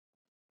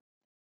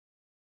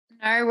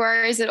 No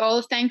worries at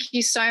all. Thank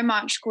you so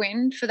much,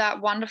 Gwynn, for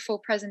that wonderful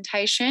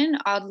presentation.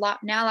 I'd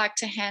now like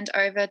to hand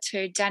over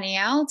to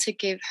Danielle to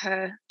give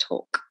her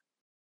talk.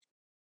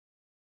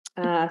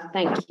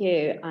 Thank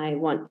you. I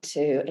want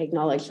to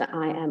acknowledge that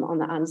I am on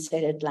the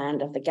unceded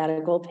land of the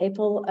Gadigal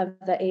people of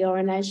the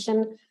Eora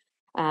Nation,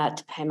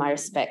 to pay my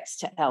respects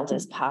to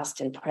elders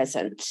past and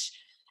present.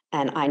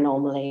 And I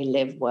normally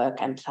live, work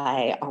and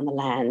play on the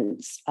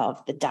lands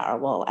of the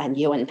Dharawal and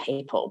Yuin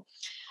people.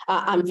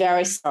 I'm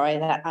very sorry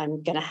that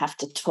I'm going to have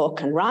to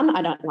talk and run.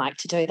 I don't like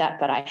to do that,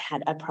 but I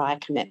had a prior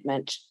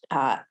commitment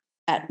at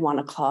 1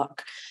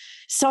 o'clock.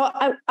 So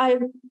I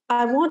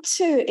want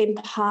to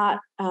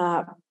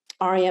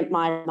orient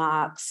my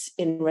remarks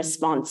in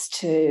response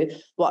to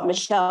what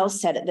Michelle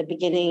said at the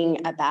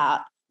beginning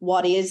about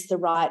what is the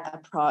right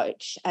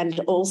approach, and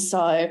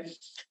also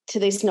to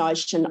this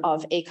notion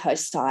of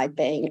ecocide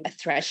being a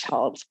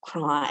threshold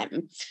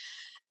crime.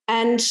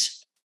 And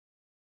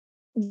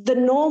the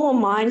normal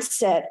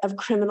mindset of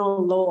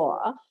criminal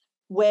law,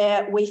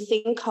 where we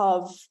think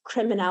of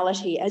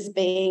criminality as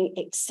being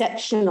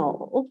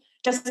exceptional,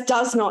 just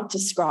does not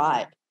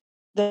describe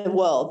the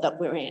world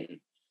that we're in.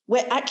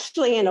 We're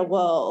actually in a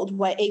world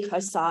where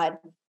ecocide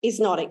is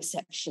not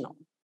exceptional.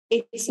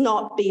 It's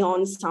not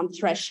beyond some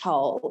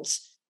threshold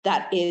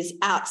that is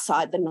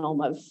outside the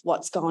norm of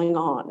what's going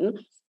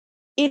on.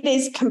 It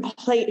is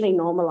completely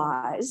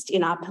normalised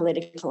in our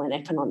political and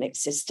economic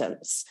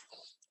systems.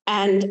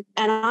 And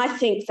I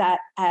think that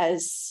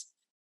as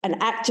an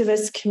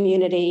activist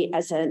community,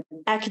 as an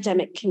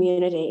academic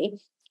community,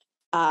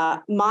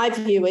 my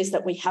view is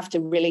that we have to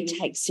really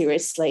take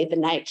seriously the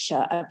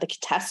nature of the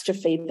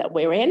catastrophe that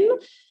we're in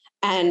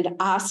and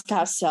ask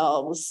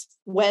ourselves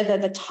whether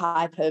the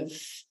type of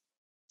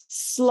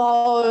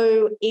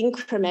slow,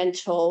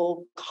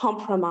 incremental,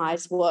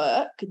 compromise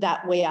work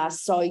that we are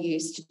so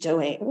used to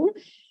doing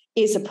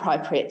is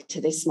appropriate to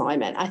this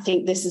moment. I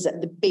think this is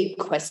the big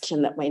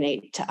question that we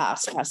need to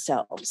ask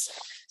ourselves.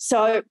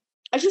 So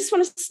I just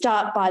want to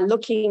start by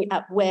looking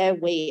at where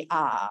we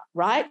are,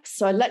 right?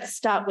 So let's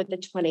start with the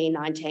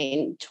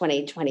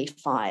 2019-2020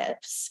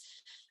 fires,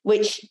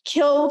 which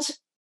killed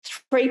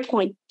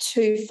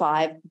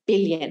 3.25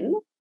 billion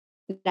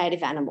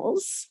native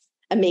animals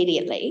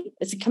immediately.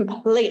 It's a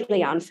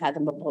completely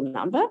unfathomable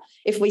number.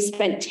 If we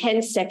spent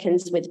 10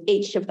 seconds with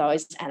each of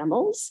those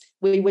animals,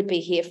 we would be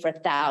here for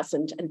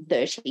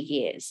 1,030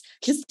 years,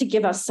 just to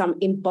give us some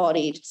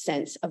embodied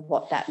sense of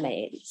what that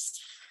means.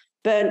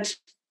 Burnt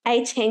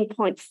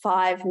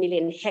 18.5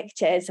 million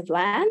hectares of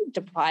land,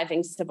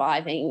 depriving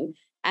surviving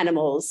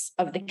animals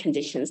of the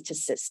conditions to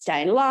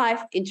sustain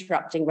life,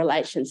 interrupting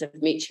relations of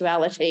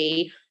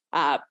mutuality,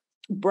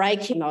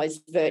 breaking those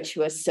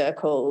virtuous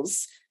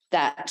circles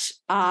that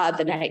are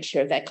the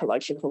nature of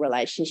ecological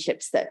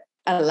relationships that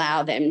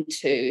allow them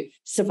to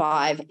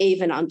survive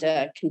even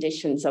under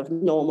conditions of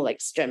normal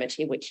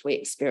extremity, which we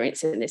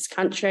experience in this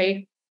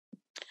country.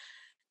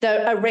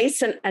 A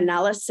recent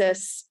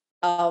analysis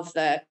of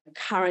the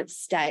current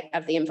state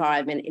of the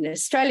environment in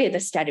Australia, the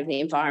State of the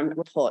Environment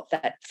report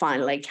that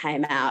finally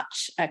came out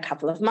a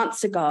couple of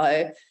months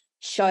ago,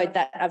 showed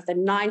that of the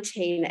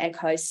 19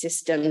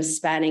 ecosystems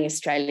spanning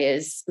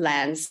Australia's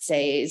land,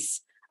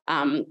 seas,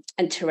 and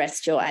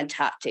terrestrial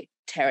Antarctic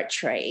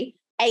territory,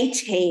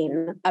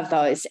 18 of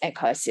those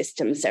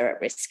ecosystems are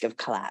at risk of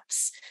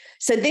collapse.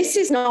 So this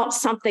is not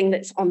something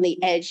that's on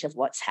the edge of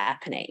what's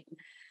happening.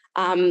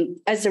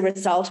 As a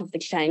result of the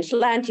changed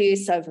land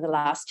use over the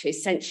last 2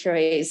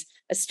 centuries,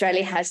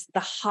 Australia has the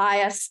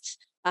highest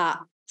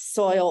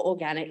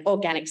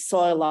organic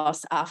soil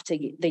loss after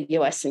the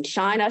US and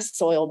China,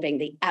 soil being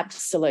the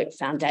absolute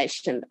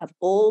foundation of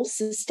all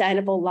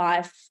sustainable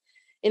life.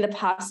 In the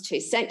past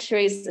 2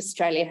 centuries,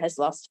 Australia has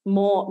lost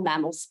more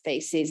mammal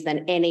species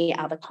than any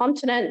other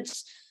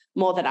continent.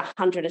 More than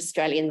 100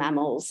 Australian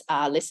mammals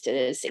are listed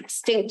as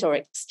extinct or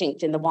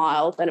extinct in the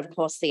wild. And of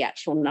course, the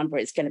actual number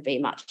is going to be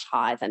much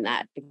higher than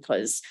that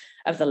because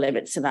of the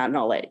limits of our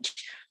knowledge.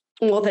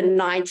 More than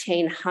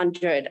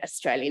 1,900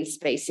 Australian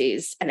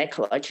species and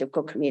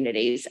ecological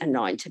communities are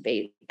known to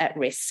be at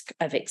risk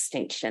of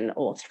extinction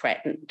or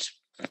threatened.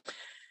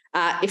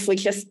 If we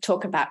just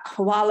talk about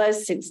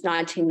koalas, since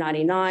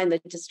 1999, the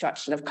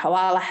destruction of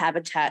koala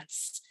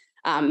habitats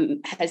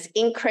has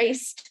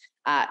increased.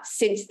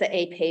 Since the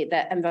EP,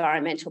 the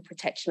Environmental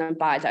Protection and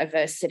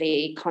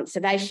Biodiversity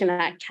Conservation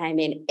Act came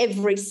in,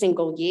 every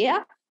single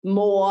year,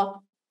 more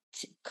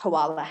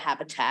koala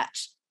habitat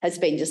has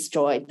been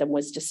destroyed than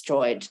was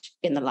destroyed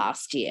in the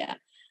last year.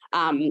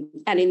 And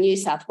in New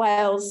South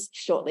Wales,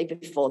 shortly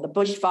before the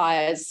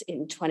bushfires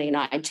in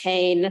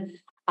 2019,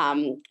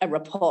 a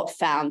report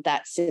found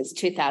that since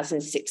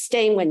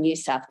 2016, when New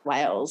South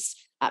Wales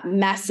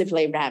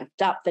massively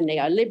ramped up the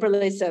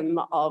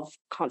neoliberalism of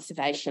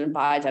conservation and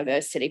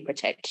biodiversity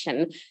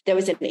protection, there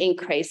was an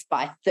increase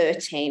by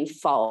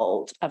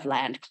 13-fold of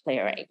land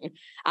clearing.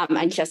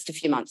 And just a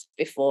few months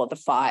before the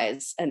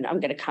fires, and I'm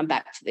going to come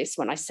back to this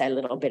when I say a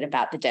little bit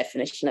about the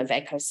definition of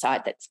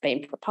ecocide that's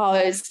been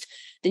proposed,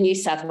 the New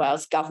South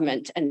Wales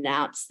government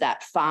announced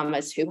that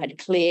farmers who had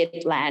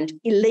cleared land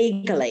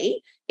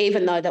illegally,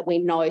 even though that we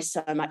know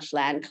so much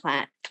land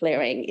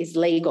clearing is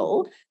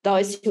legal,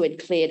 those who had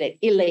cleared it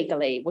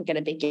illegally were going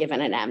to be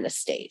given an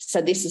amnesty.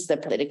 So this is the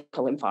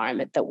political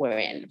environment that we're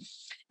in.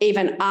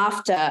 Even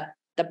after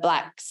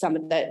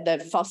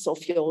the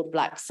fossil-fueled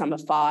Black Summer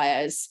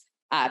fires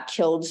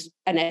killed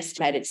an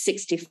estimated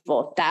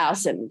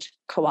 64,000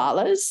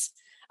 koalas,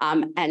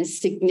 and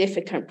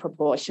significant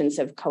proportions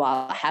of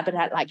koala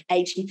habitat, like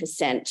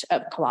 80%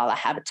 of koala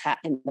habitat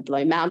in the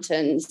Blue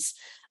Mountains.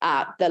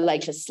 The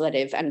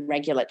legislative and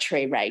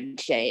regulatory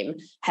regime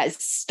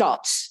has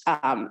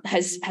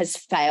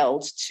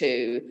failed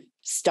to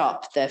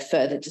stop the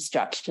further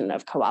destruction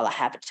of koala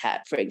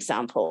habitat, for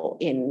example,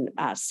 in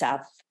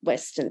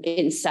southwestern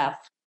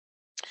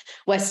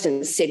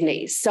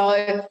Sydney.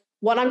 So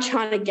what I'm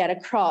trying to get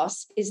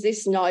across is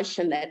this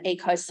notion that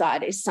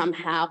ecocide is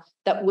somehow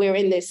that we're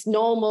in this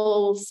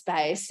normal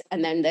space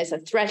and then there's a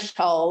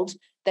threshold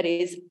that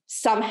is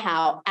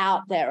somehow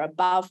out there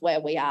above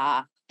where we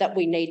are, that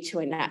we need to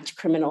enact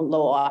criminal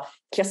law,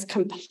 just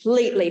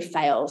completely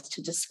fails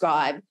to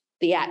describe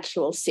the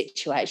actual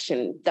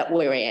situation that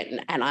we're in.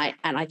 And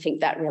I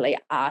think that really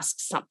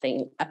asks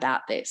something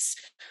about this.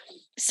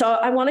 So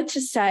I wanted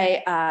to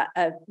say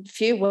a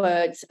few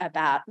words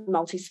about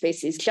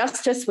multi-species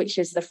justice, which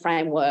is the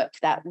framework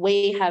that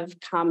we have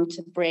come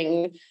to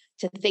bring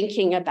to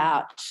thinking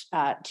about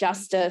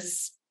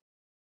justice.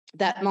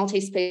 That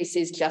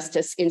multi-species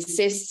justice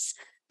insists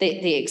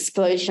that the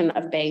exclusion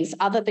of beings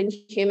other than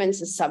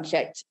humans as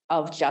subject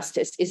of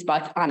justice is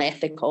both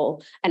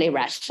unethical and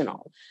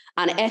irrational.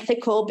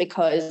 Unethical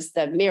because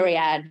the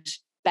myriad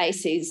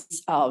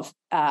bases of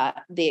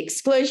the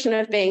exclusion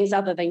of beings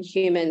other than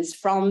humans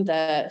from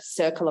the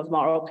circle of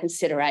moral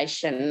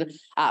consideration,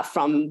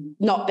 from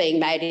not being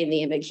made in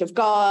the image of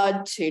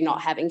God, to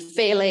not having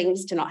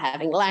feelings, to not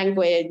having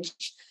language,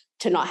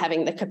 to not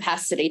having the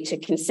capacity to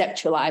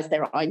conceptualize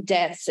their own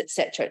deaths, et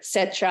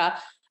cetera,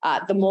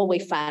 the more we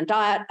find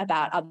out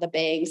about other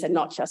beings and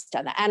not just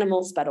other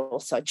animals, but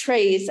also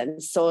trees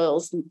and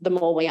soils, the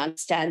more we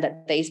understand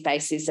that these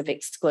bases of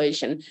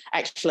exclusion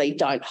actually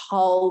don't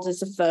hold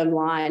as a firm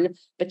line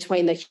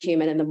between the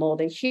human and the more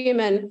than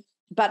human,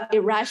 but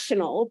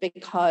irrational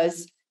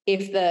because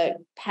if the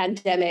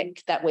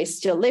pandemic that we're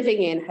still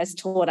living in has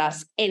taught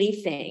us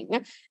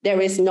anything,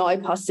 there is no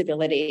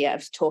possibility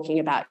of talking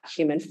about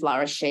human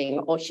flourishing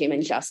or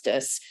human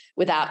justice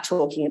without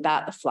talking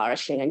about the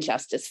flourishing and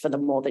justice for the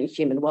more than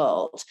human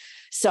world.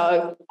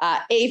 So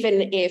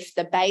even if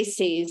the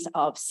bases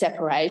of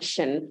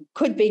separation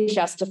could be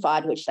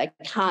justified, which they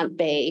can't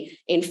be,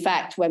 in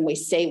fact, when we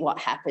see what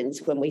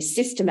happens when we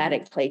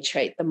systematically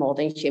treat the more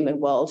than human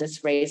world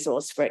as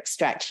resource for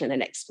extraction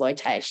and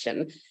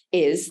exploitation,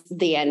 is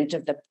the end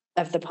of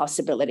the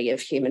possibility of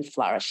human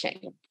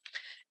flourishing.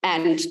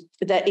 And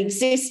the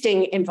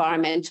existing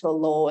environmental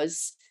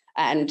laws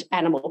and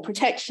animal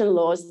protection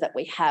laws that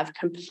we have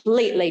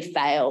completely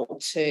fail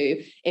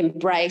to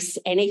embrace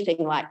anything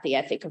like the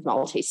ethic of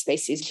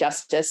multi-species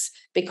justice,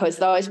 because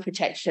those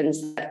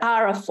protections that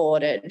are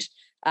afforded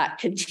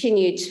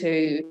continue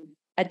to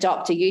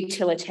adopt a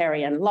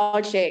utilitarian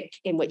logic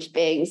in which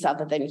beings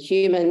other than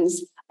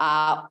humans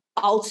are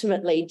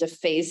ultimately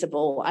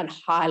defeasible and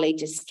highly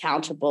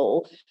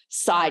discountable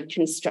side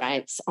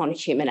constraints on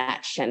human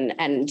action.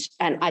 And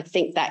I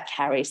think that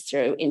carries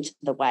through into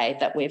the way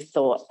that we've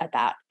thought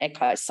about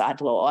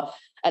ecocide law,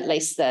 at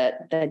least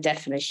the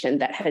definition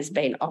that has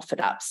been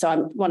offered up. So I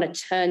want to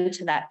turn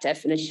to that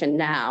definition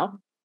now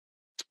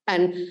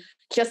and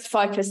just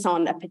focus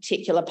on a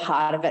particular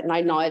part of it. And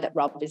I know that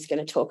Rob is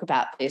going to talk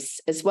about this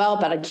as well,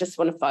 but I just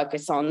want to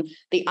focus on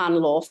the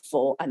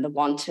unlawful and the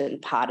wanton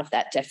part of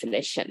that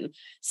definition.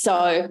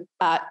 So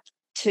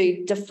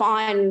to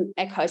define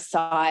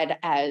ecocide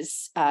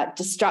as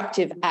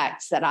destructive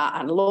acts that are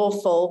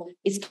unlawful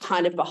is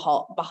kind of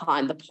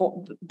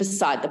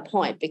beside the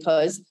point,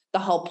 because the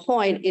whole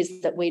point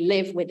is that we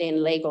live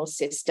within legal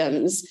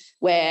systems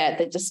where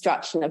the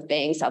destruction of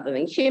beings other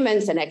than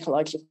humans and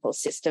ecological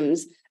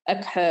systems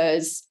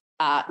occurs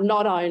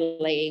not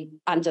only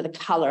under the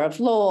colour of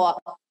law,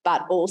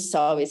 but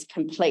also is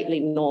completely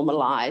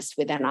normalised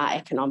within our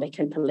economic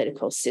and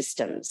political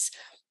systems.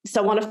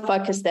 So I want to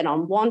focus then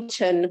on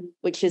wanton,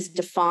 which is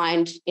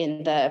defined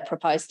in the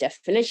proposed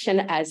definition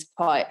as,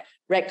 quote,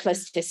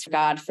 reckless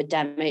disregard for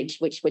damage,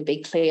 which would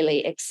be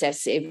clearly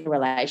excessive in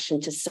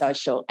relation to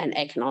social and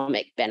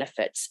economic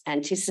benefits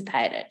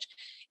anticipated.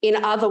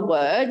 In other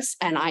words,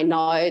 and I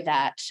know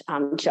that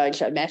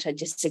Jojo Mehta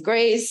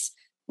disagrees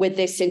with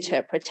this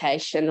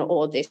interpretation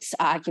or this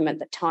argument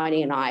that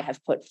Tony and I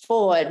have put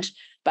forward,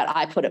 but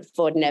I put it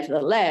forward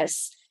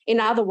nevertheless. In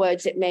other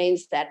words, it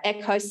means that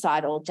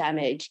ecocidal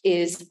damage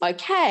is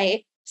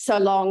okay so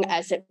long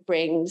as it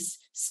brings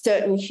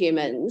certain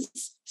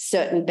humans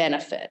certain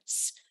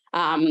benefits.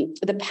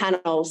 The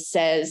panel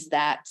says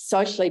that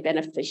socially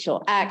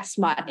beneficial acts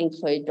might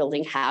include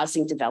building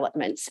housing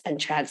developments and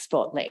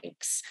transport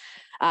links.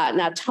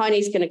 Now,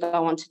 Tony's going to go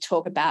on to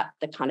talk about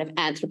the kind of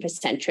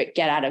anthropocentric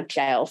get out of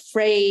jail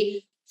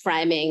free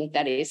framing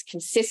that is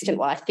consistent.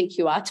 Well, I think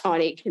you are,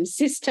 Tony,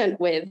 consistent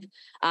with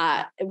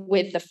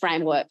the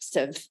frameworks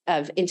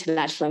of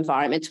international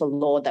environmental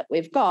law that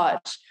we've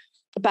got.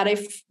 But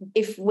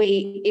if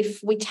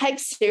we take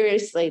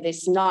seriously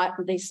this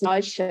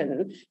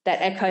notion that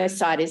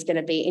ecocide is going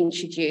to be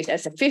introduced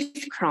as a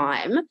fifth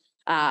crime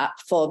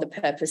for the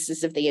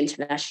purposes of the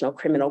International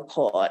Criminal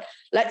Court,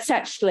 let's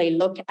actually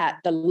look at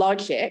the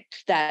logic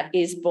that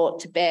is brought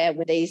to bear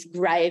with these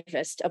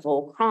gravest of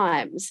all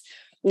crimes.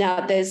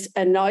 Now, there's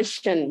a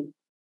notion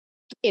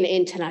in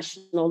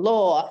international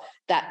law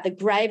that the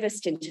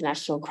gravest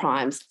international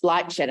crimes,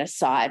 like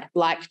genocide,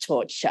 like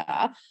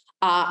torture,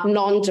 are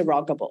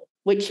non-derogable,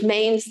 which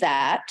means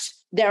that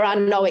there are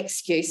no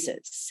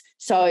excuses.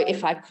 So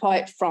if I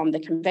quote from the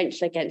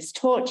Convention Against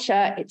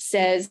Torture, it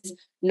says,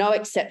 no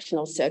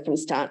exceptional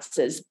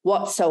circumstances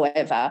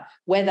whatsoever,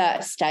 whether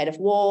a state of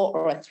war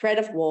or a threat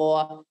of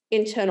war,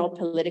 internal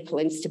political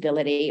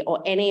instability,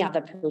 or any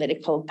other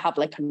political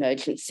public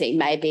emergency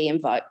may be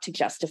invoked to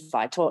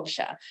justify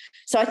torture.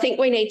 So I think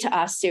we need to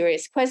ask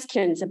serious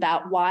questions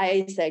about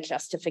why is there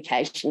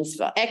justifications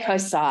for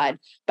ecocide,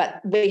 but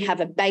we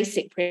have a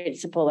basic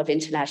principle of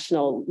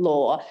international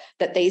law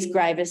that these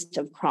gravest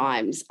of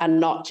crimes are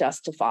not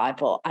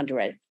justifiable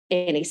under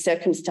any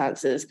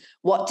circumstances.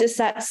 What does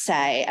that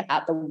say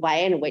about the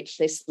way in which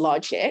this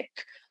logic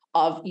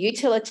of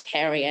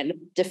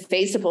utilitarian,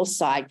 defeasible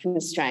side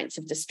constraints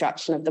of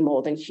destruction of the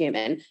more than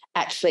human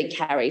actually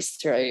carries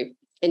through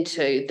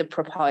into the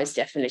proposed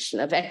definition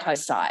of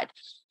ecocide?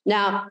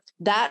 Now,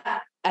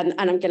 that, and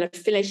I'm going to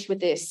finish with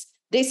this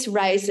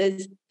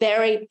raises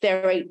very,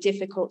 very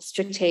difficult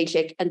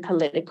strategic and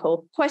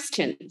political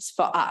questions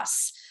for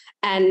us.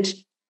 And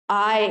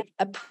I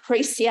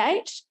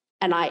appreciate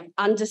and I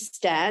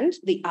understand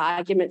the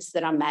arguments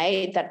that are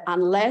made that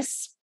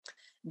unless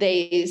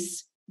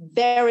these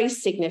very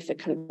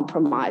significant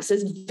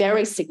compromises,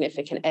 very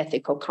significant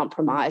ethical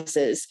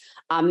compromises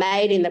are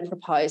made in the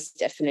proposed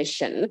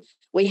definition,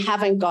 we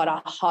haven't got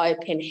a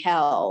hope in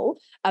hell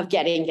of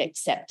getting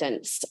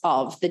acceptance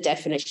of the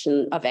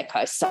definition of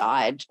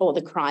ecocide or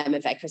the crime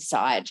of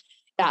ecocide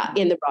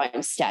in the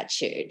Rome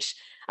Statute.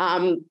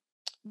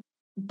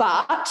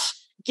 But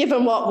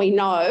given what we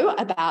know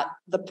about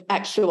the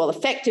actual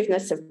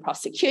effectiveness of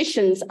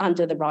prosecutions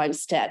under the Rome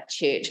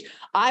Statute,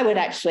 I would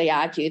actually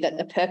argue that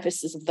the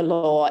purposes of the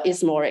law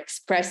is more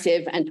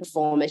expressive and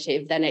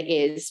performative than it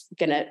is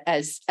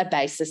as a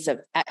basis of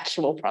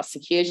actual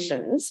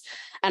prosecutions.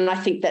 And I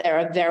think that there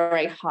are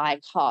very high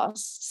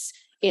costs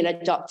in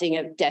adopting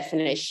a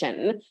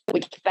definition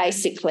which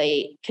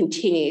basically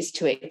continues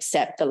to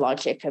accept the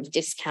logic of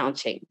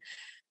discounting.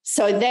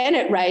 So then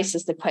it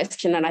raises the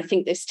question, and I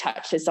think this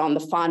touches on the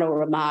final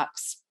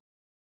remarks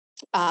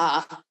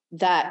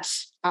that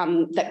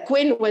that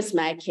Gwynn was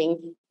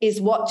making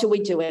is, what do we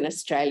do in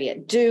Australia?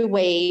 Do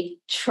we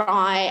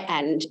try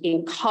and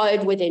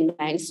encode within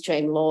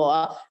mainstream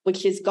law,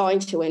 which is going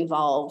to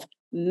involve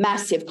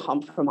massive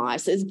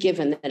compromises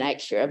given the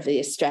nature of the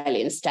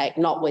Australian state,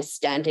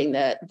 notwithstanding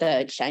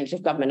the change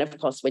of government? Of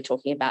course, we're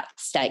talking about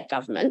state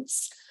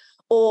governments.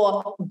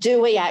 Or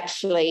do we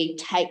actually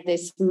take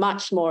this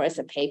much more as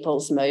a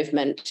people's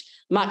movement,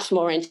 much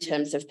more in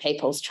terms of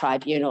people's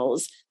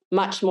tribunals,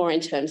 much more in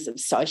terms of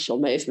social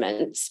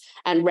movements,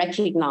 and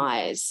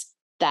recognise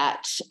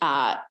that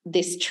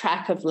this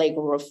track of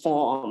legal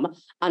reform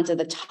under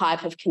the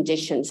type of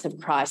conditions of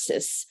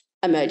crisis,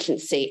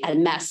 emergency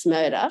and mass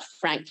murder,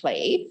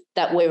 frankly,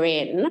 that we're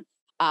in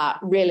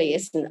really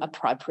isn't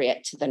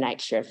appropriate to the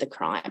nature of the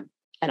crime.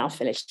 And I'll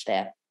finish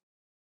there.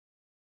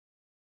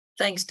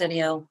 Thanks,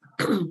 Danielle.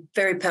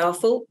 Very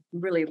powerful.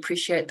 Really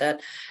appreciate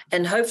that.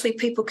 And hopefully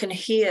people can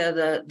hear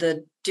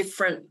the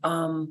different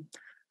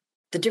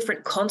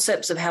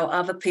concepts of how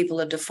other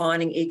people are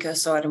defining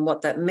ecocide and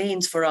what that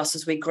means for us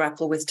as we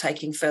grapple with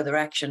taking further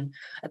action.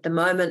 At the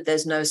moment,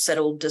 there's no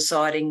settled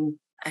deciding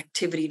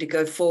activity to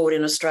go forward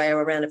in Australia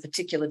around a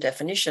particular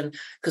definition,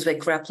 because we're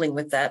grappling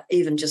with that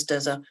even just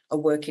as a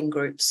working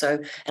group. So,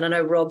 and I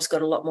know Rob's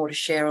got a lot more to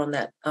share on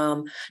that.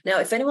 Now,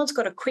 if anyone's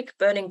got a quick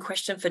burning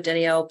question for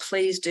Danielle,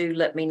 please do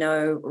let me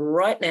know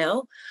right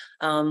now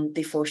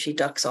before she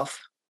ducks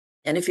off.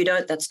 And if you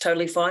don't, that's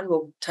totally fine.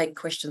 We'll take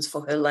questions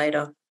for her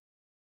later.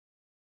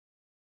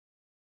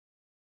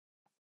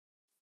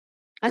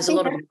 I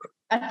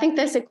think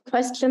there's a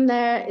question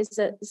there. Is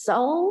it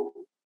Zol?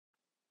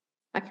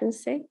 I can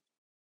see.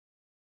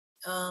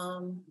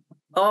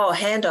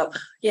 Hand up.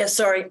 Yeah,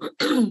 sorry.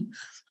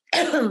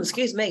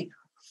 Excuse me.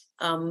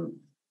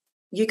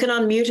 You can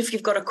unmute if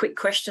you've got a quick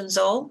question,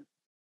 Zol.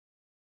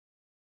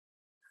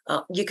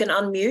 You can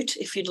unmute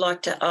if you'd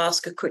like to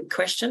ask a quick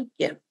question.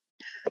 Yeah.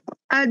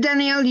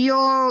 Danielle,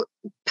 your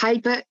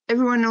paper,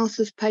 everyone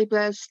else's paper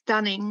is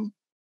stunning.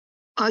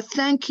 I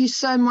thank you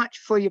so much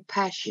for your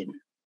passion.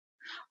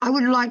 I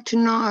would like to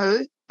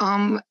know,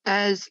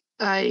 as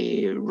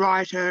a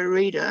writer,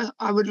 reader,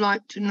 I would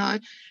like to know,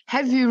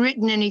 have you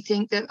written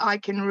anything that I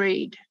can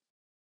read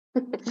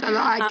so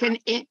that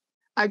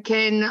I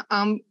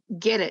can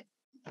get it?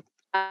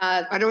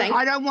 I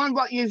don't want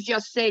what you've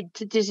just said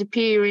to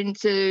disappear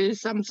into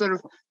some sort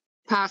of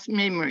past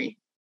memory.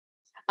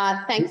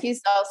 Thank you,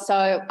 Zol.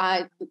 So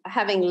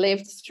having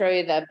lived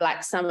through the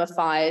Black Summer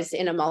fires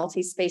in a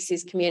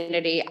multi-species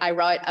community, I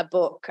wrote a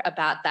book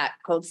about that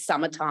called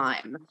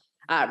Summertime,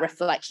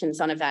 Reflections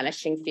on a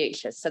Vanishing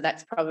Future. So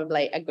that's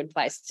probably a good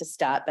place to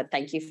start, but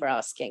thank you for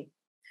asking.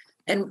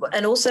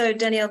 And also,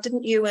 Danielle,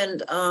 didn't you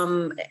and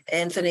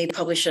Anthony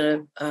publish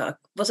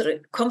was it a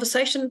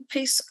conversation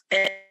piece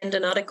and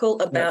an article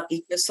about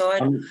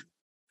ecocide?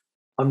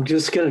 I'm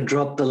just going to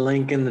drop the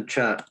link in the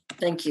chat.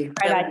 Thank you.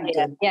 Great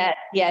idea.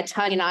 Yeah.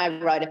 Tony and I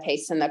wrote a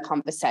piece in the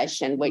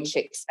conversation which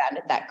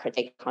expanded that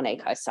critique on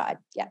ecocide.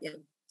 Yeah,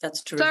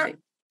 that's terrific.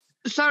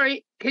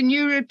 Sorry, can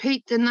you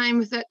repeat the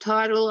name of that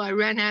title? I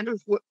ran out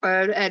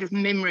of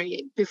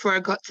memory before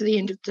I got to the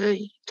end of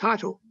the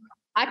title.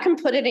 I can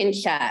put it in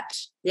chat.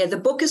 Yeah, the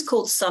book is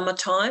called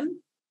Summertime.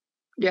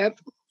 Yep.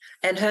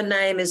 And her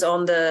name is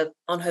on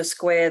her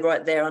square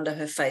right there under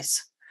her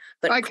face.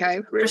 But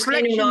okay.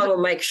 Christina and I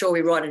will make sure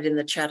we write it in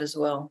the chat as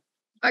well.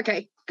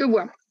 Okay, good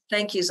one.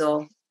 Thank you,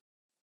 Zol.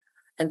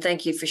 And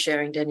thank you for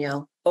sharing,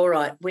 Danielle. All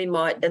right, we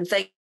might, and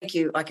thank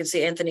you. I can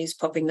see Anthony's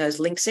popping those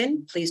links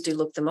in. Please do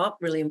look them up.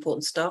 Really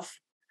important stuff.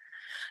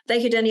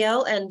 Thank you,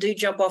 Danielle, and do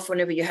jump off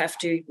whenever you have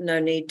to.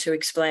 No need to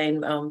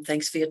explain.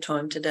 Thanks for your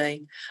time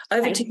today.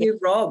 Over to you,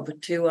 Rob,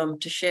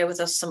 to share with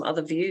us some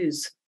other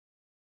views.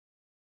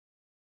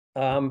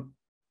 I'd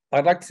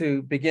like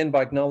to begin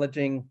by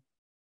acknowledging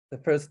the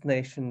First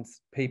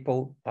Nations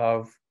people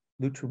of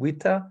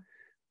Lutruwita,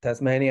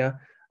 Tasmania,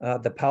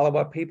 the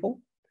Palawa people,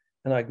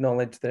 and I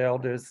acknowledge their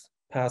elders,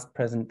 past,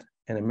 present,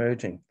 and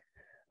emerging.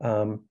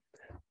 I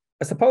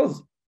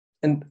suppose,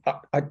 and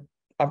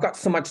I've got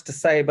so much to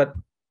say, but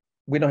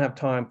we don't have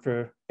time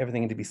for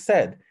everything to be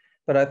said.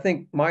 But I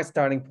think my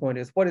starting point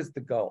is, what is the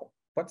goal?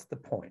 What's the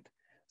point?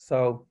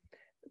 So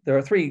there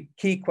are three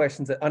key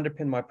questions that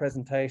underpin my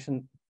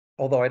presentation,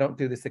 although I don't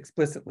do this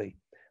explicitly.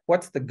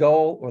 What's the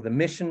goal or the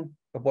mission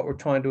of what we're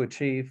trying to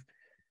achieve?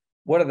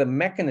 What are the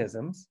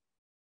mechanisms,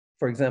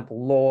 for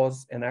example,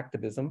 laws and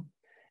activism?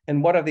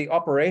 And what are the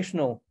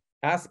operational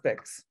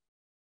aspects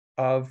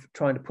of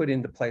trying to put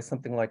into place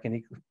something like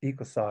an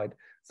ecocide?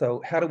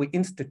 So how do we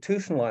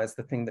institutionalize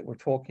the thing that we're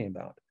talking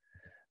about?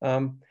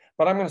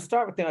 But I'm going to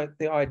start with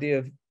the idea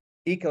of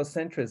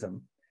ecocentrism,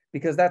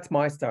 because that's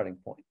my starting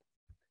point.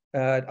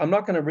 I'm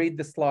not going to read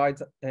the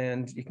slides,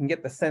 and you can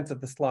get the sense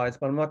of the slides,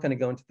 but I'm not going to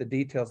go into the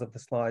details of the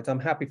slides. I'm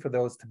happy for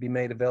those to be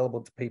made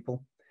available to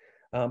people.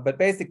 But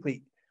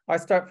basically, I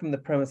start from the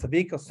premise of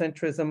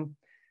ecocentrism,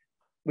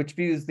 which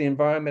views the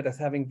environment as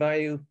having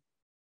value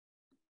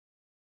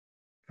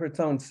for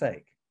its own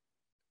sake,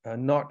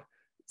 not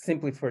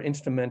simply for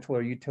instrumental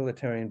or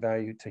utilitarian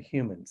value to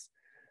humans.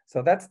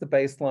 So that's the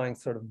baseline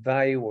sort of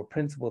value or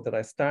principle that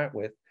I start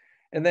with.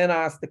 and then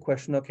ask the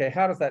question, okay,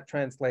 how does that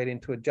translate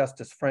into a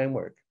justice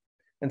framework?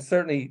 And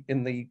certainly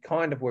in the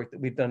kind of work that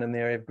we've done in the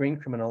area of green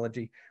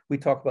criminology, we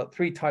talk about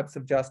 3 types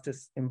of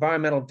justice: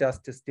 environmental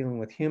justice dealing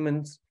with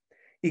humans,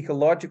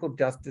 ecological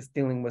justice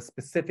dealing with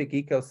specific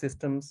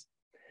ecosystems,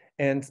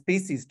 and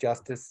species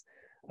justice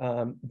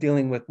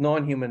dealing with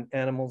non-human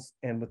animals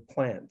and with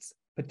plants,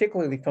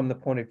 particularly from the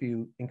point of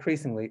view,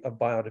 increasingly, of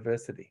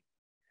biodiversity.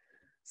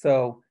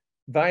 So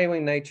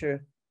valuing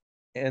nature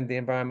and the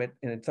environment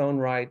in its own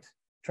right,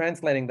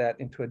 translating that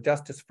into a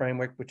justice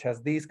framework which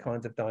has these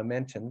kinds of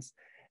dimensions,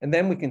 and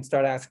then we can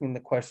start asking the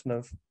question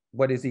of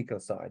what is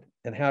ecocide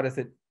and how does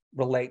it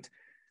relate,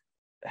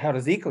 how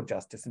does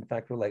eco-justice in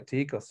fact relate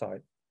to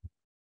ecocide?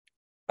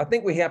 I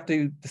think we have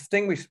to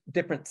distinguish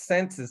different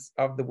senses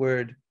of the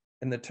word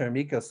and the term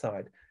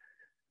ecocide.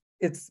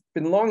 It's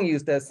been long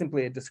used as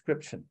simply a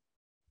description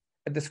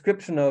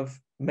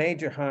of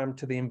major harm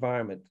to the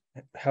environment,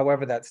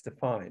 however that's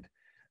defined.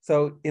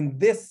 So in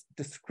this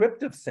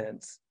descriptive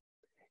sense,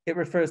 it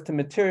refers to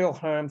material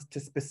harms to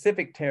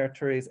specific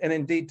territories and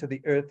indeed to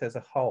the earth as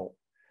a whole.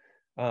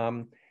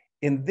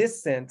 In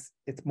this sense,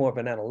 it's more of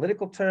an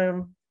analytical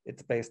term.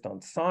 It's based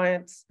on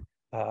science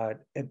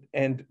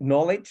and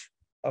knowledge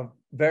of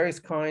various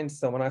kinds.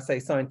 So when I say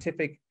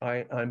scientific,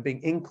 I'm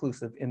being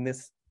inclusive in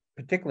this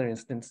particular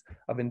instance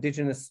of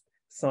indigenous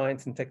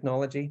science and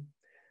technology.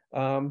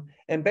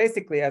 And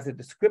basically, as a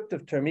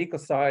descriptive term,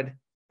 ecocide,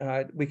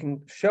 we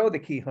can show the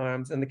key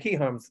harms, and the key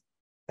harms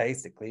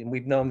basically, and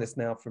we've known this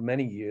now for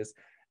many years,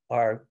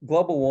 are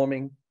global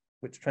warming,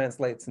 which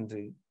translates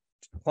into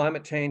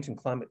climate change and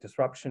climate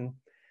disruption,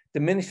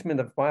 diminishment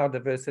of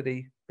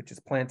biodiversity, which is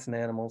plants and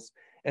animals,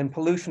 and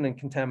pollution and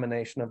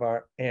contamination of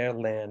our air,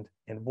 land,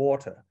 and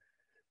water.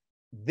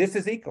 This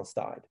is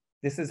ecocide.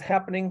 This is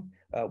happening.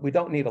 We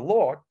don't need a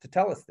law to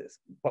tell us this,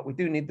 but we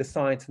do need the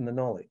science and the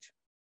knowledge.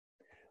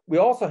 We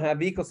also have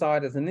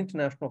ecocide as an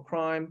international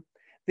crime.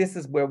 This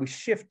is where we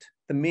shift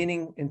the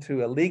meaning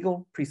into a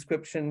legal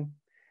prescription,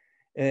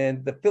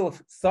 and the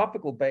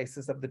philosophical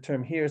basis of the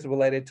term here is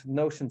related to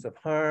notions of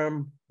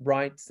harm,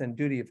 rights, and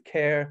duty of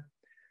care.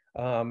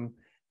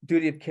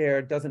 Duty of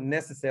care doesn't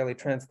necessarily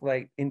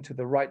translate into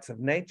the rights of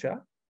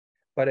nature,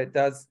 but it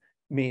does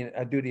mean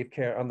a duty of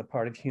care on the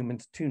part of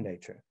humans to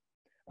nature.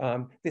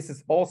 This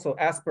is also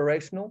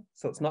aspirational,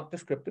 so it's not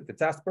descriptive,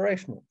 it's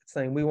aspirational. It's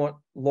saying we want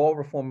law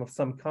reform of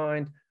some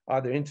kind,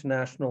 either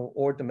international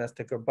or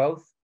domestic or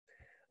both.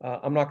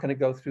 I'm not going to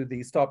go through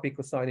the Stop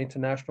Ecocide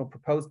International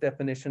proposed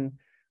definition,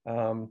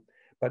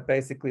 but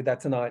basically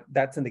that's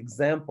an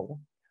example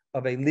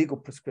of a legal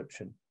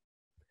prescription.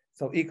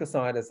 So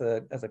ecocide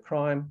as a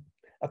crime.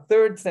 A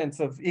third sense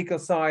of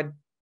ecocide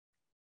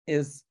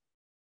is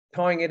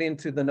tying it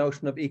into the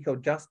notion of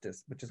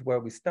eco-justice, which is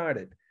where we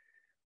started.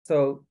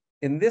 So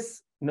in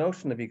this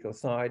notion of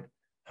ecocide,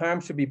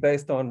 harm should be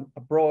based on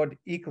a broad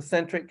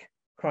ecocentric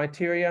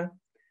criteria.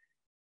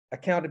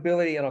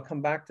 Accountability, and I'll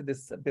come back to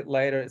this a bit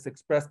later, is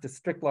expressed as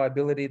strict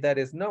liability. That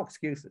is no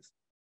excuses,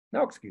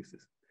 no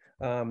excuses.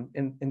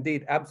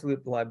 Indeed,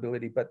 absolute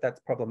liability, but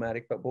that's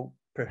problematic, but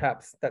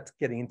perhaps that's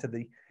getting into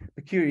the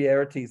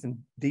peculiarities and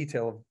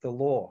detail of the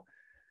law.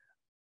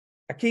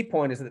 A key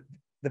point is that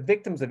the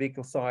victims of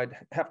ecocide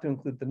have to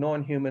include the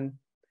non-human,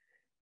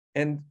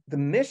 and the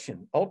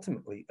mission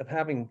ultimately of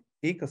having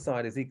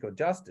ecocide as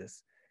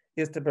eco-justice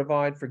is to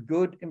provide for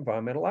good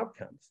environmental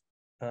outcomes.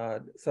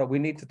 So we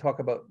need to talk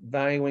about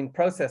valuing,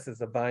 processes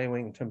of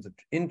valuing in terms of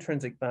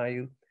intrinsic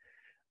value,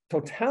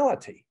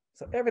 totality,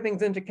 so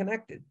everything's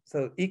interconnected,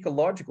 so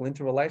ecological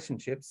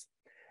interrelationships,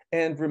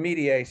 and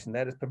remediation,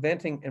 that is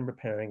preventing and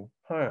repairing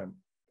harm.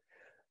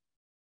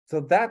 So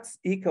that's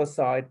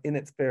ecocide in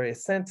its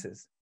various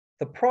senses.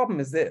 The problem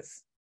is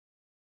this,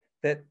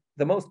 that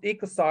the most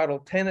ecocidal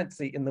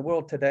tendency in the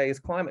world today is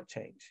climate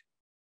change.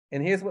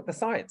 And here's what the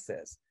science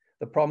says.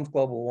 The problem's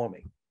global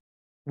warming.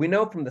 We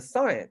know from the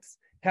science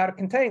how to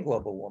contain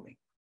global warming.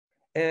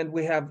 And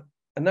we have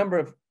a number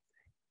of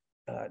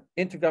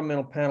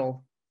intergovernmental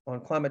panel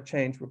on climate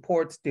change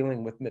reports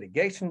dealing with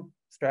mitigation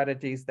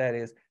strategies, that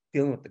is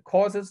dealing with the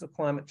causes of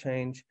climate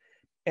change,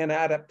 and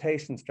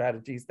adaptation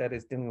strategies, that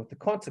is dealing with the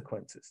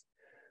consequences.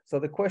 So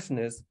the question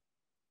is,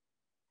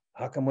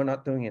 how come we're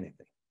not doing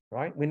anything,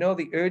 right? We know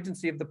the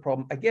urgency of the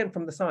problem, again,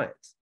 from the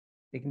science.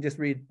 You can just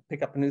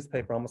pick up a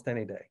newspaper almost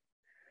any day.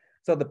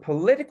 So the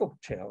political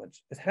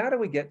challenge is, how do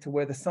we get to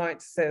where the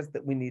science says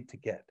that we need to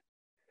get?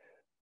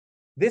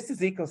 This is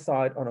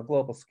ecocide on a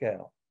global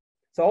scale.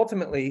 So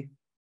ultimately,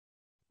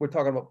 we're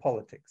talking about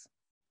politics.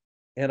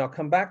 And I'll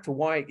come back to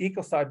why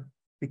ecocide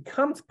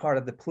becomes part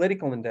of the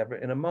political endeavor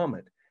in a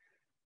moment.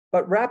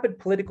 But rapid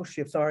political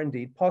shifts are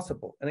indeed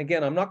possible. And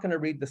again, I'm not going to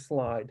read the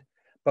slide,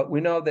 but we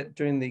know that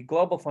during the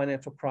global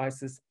financial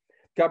crisis,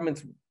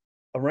 governments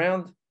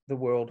around the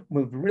world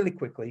moved really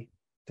quickly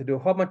to do a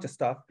whole bunch of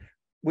stuff,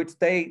 which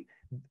they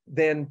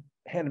then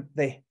had,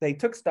 they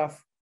took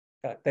stuff,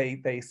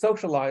 they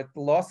socialized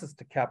the losses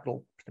to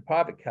capital, to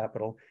private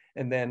capital,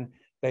 and then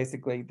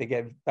basically they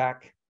gave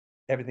back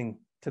everything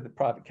to the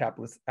private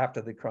capitalists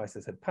after the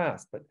crisis had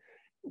passed. But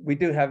we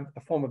do have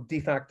a form of de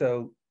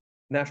facto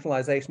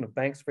nationalization of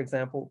banks, for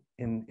example,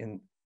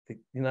 in the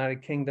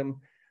United Kingdom.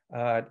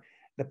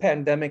 The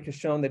pandemic has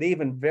shown that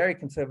even very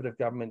conservative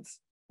governments,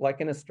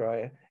 like in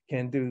Australia,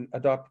 can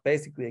adopt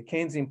basically a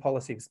Keynesian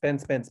policy of spend,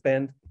 spend,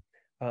 spend.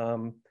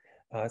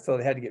 So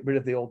they had to get rid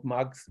of the old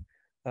mugs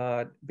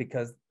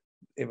because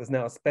it was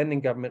now a spending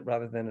government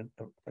rather than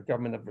a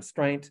government of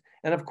restraint.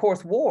 And of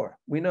course, war.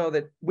 We know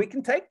that we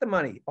can take the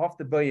money off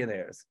the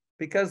billionaires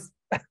because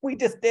we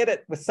just did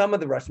it with some of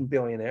the Russian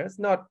billionaires.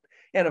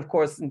 And of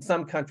course, in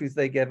some countries,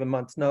 they gave a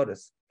month's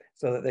notice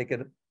so that they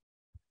could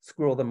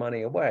squirrel the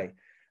money away.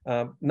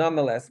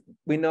 Nonetheless,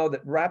 we know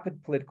that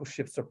rapid political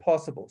shifts are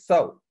possible.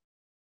 So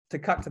to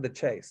cut to the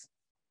chase,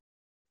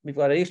 we've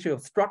got an issue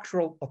of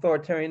structural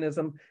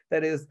authoritarianism.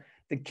 That is,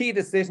 the key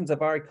decisions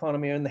of our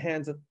economy are in the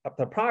hands of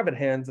the private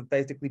hands of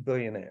basically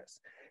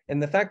billionaires.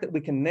 And the fact that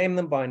we can name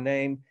them by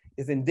name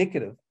is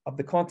indicative of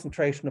the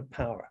concentration of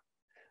power.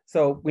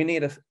 So we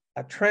need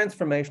a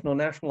transformational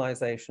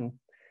nationalization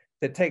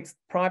that takes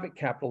private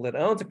capital that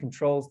owns and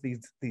controls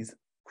these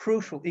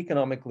crucial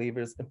economic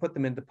levers and put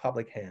them into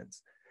public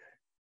hands.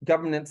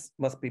 Governance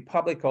must be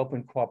public,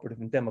 open, cooperative,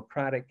 and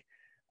democratic,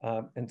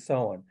 and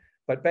so on.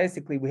 But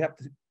basically, we have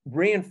to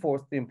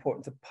reinforce the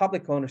importance of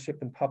public ownership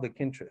and public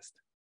interest.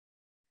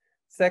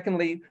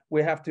 Secondly,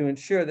 we have to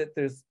ensure that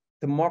there's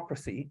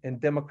democracy and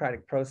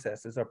democratic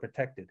processes are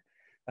protected.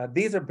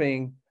 These are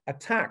being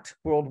attacked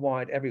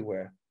worldwide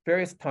everywhere.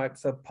 Various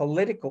types of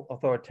political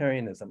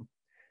authoritarianism.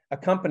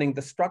 Accompanying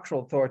the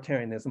structural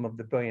authoritarianism of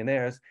the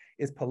billionaires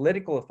is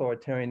political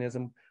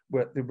authoritarianism,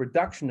 where the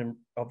reduction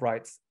of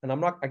rights, and I'm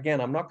not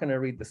going to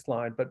read the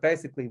slide, but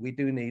basically we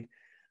do need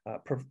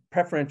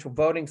preferential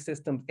voting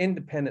systems,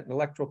 independent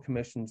electoral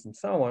commissions, and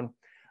so on.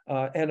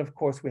 And of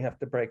course, we have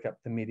to break up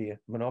the media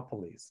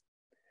monopolies.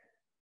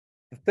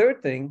 The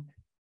third thing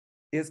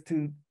is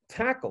to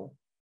tackle,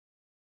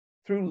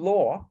 through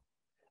law,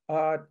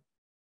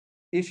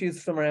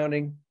 issues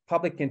surrounding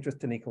public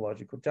interest and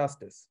ecological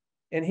justice.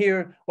 And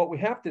here, what we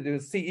have to do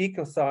is see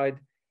Ecocide,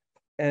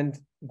 and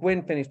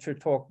Gwynn finished her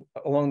talk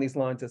along these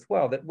lines as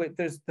well, that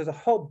there's a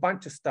whole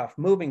bunch of stuff,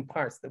 moving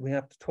parts that we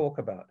have to talk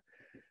about.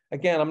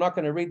 Again, I'm not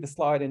going to read the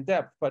slide in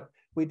depth, but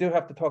we do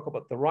have to talk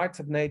about the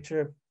rights of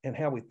nature and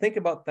how we think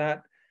about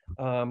that.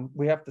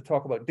 We have to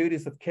talk about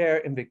duties of care.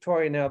 In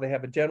Victoria now, they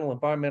have a general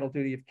environmental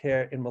duty of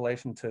care in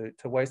relation to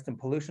waste and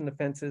pollution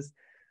offences.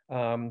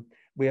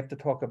 We have to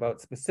talk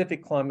about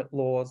specific climate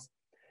laws.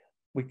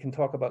 We can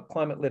talk about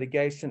climate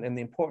litigation and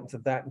the importance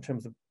of that in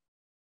terms of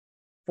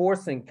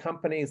forcing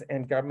companies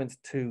and governments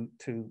to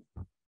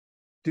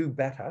do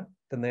better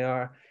than they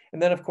are. And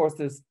then, of course,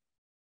 there's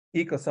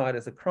ecocide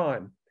as a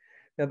crime.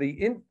 Now,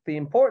 the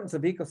importance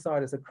of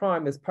ecocide as a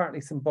crime is partly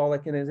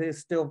symbolic, and it is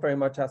still very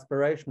much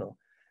aspirational.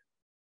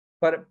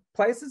 But it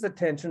places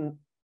attention,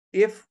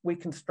 if we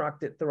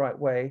construct it the right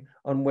way,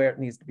 on where it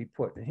needs to be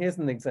put. And here's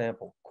an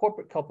example: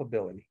 corporate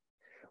culpability.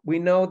 We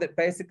know that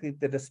basically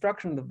the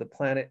destruction of the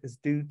planet is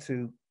due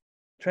to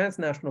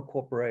transnational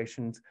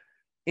corporations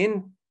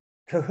in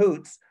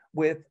cahoots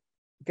with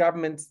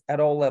governments at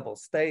all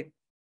levels, state,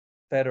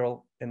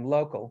 federal, and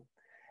local.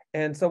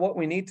 And so what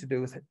we need to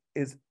do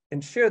is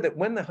ensure that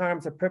when the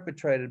harms are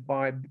perpetrated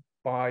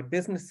by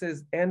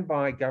businesses and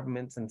by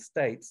governments and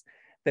states,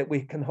 that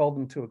we can hold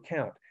them to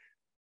account.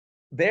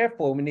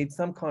 Therefore, we need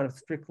some kind of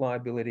strict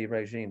liability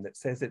regime that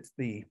says it's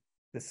the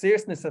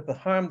seriousness of the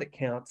harm that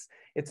counts.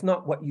 It's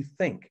not what you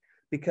think,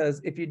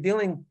 because if you're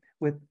dealing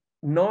with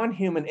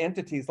non-human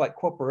entities like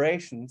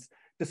corporations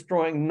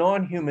destroying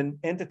non-human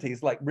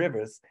entities like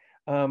rivers,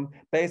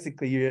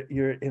 basically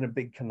you're in a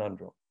big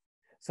conundrum.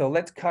 So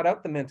let's cut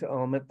out the mental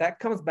element. That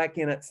comes back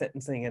in at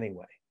sentencing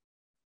anyway.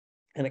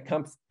 And it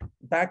comes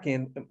back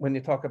in when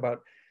you talk about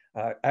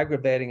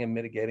aggravating and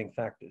mitigating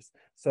factors.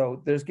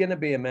 So there's going to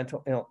be a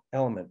mental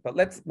element, but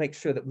let's make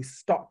sure that we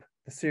stop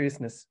the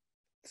seriousness,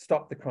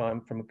 stop the crime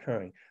from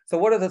occurring. So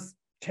what are the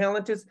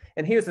challenges?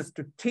 And here's a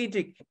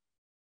strategic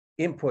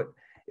input.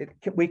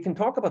 We can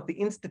talk about the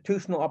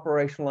institutional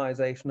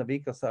operationalization of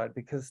ecocide,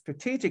 because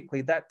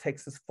strategically that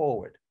takes us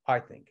forward, I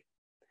think.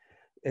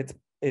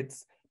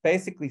 It's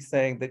basically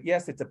saying that,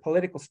 yes, it's a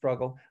political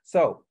struggle.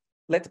 So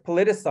let's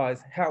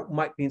politicize how it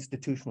might be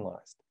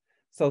institutionalized.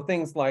 So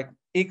things like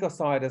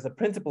ecocide as a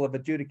principle of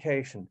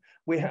adjudication.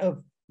 We have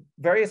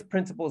various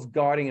principles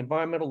guarding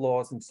environmental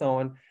laws and so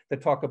on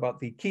that talk about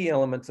the key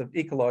elements of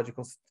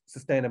ecological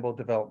sustainable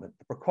development.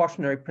 The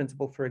precautionary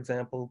principle, for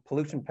example,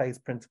 pollution pays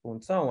principle,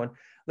 and so on.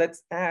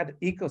 Let's add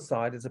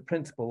ecocide as a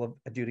principle of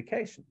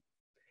adjudication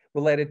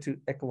related to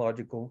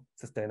ecological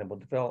sustainable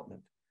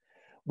development.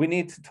 We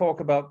need to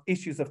talk about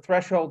issues of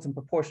thresholds and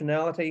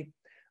proportionality.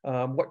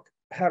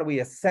 How do we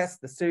assess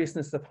the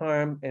seriousness of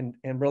harm and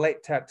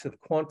relate that to the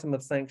quantum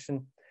of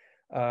sanction?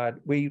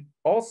 We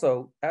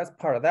also, as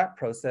part of that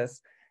process,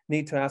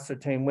 need to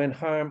ascertain when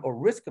harm or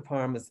risk of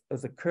harm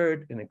has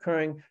occurred and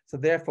occurring. So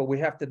therefore, we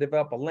have to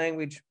develop a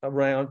language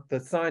around the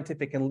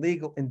scientific and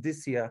legal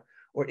indicia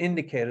or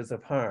indicators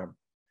of harm.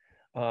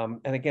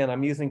 And again,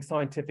 I'm using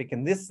scientific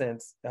in this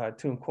sense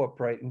to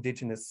incorporate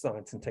indigenous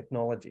science and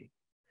technology.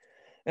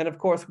 And of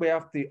course, we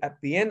have to, at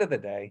the end of the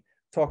day,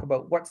 talk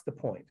about what's the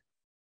point.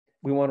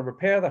 We want to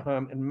repair the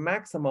harm and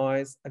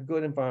maximize a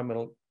good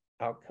environmental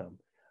outcome.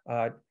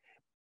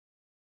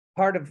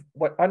 Part of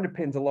what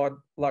underpins a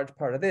large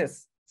part of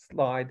this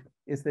slide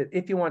is that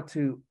if you want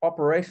to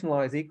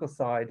operationalize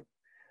ecocide,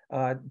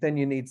 then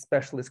you need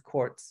specialist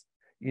courts.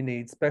 You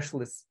need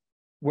specialists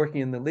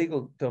working in the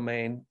legal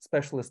domain,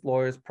 specialist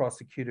lawyers,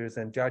 prosecutors,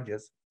 and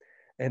judges,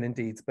 and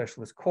indeed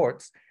specialist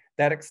courts.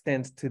 That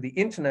extends to the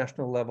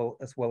international level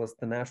as well as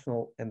the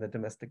national and the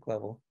domestic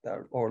level,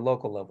 or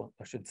local level,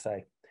 I should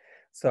say.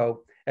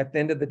 So at the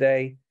end of the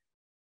day,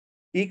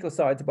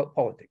 ecocide's about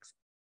politics.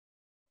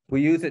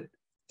 We use it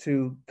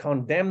to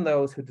condemn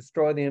those who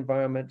destroy the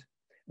environment.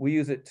 We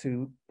use it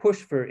to push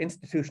for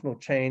institutional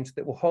change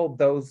that will hold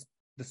those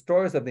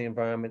destroyers of the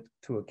environment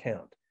to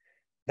account.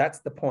 That's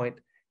the point,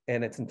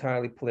 and it's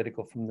entirely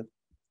political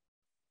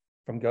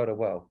from go to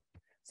woe.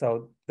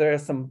 So there are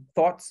some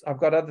thoughts. I've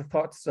got other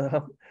thoughts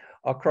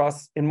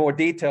across in more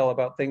detail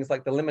about things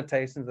like the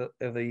limitations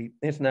of the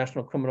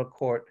International Criminal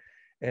Court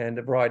and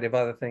a variety of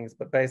other things.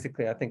 But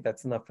basically, I think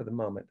that's enough for the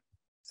moment.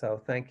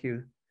 So thank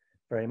you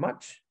very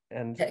much.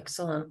 And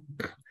excellent.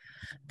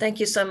 Thank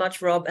you so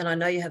much, Rob. And I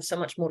know you have so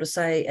much more to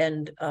say.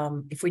 And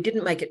if we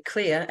didn't make it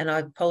clear, and I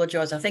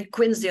apologize, I think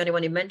Gwynn's the only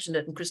one who mentioned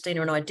it, and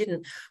Christina and I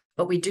didn't,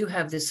 but we do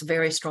have this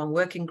very strong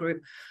working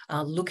group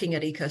looking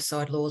at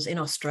ecocide laws in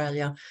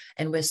Australia.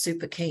 And we're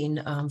super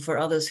keen for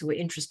others who are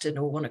interested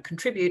or want to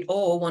contribute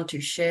or want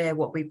to share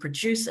what we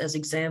produce as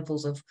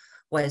examples of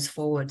ways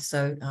forward.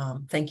 So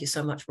thank you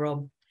so much,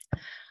 Rob.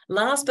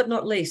 Last but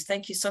not least,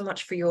 thank you so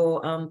much for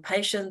your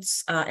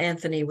patience.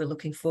 Anthony, we're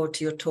looking forward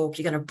to your talk.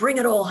 You're going to bring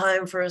it all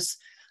home for us.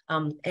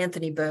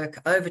 Anthony Burke,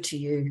 over to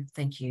you.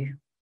 Thank you.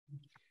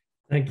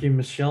 Thank you,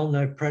 Michelle.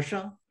 No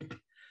pressure.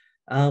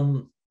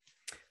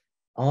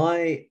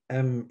 I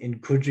am in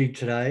Coogee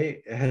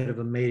today ahead of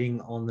a meeting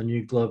on the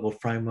new global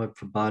framework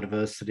for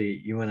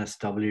biodiversity,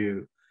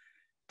 UNSW,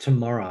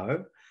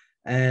 tomorrow.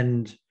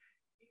 And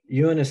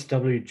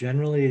UNSW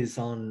generally is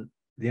on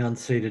the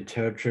unceded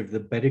territory of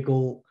the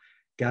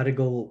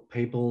Gadigal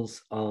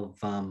peoples of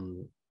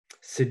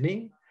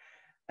Sydney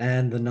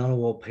and the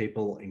Ngunnawal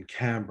people in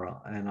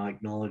Canberra. And I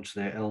acknowledge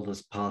their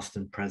elders past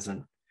and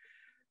present,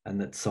 and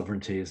that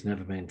sovereignty has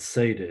never been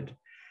ceded.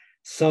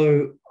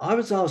 So I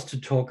was asked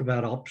to talk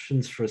about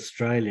options for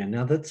Australia.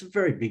 Now, that's a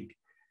very big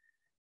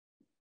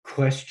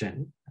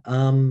question,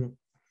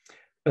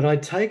 but I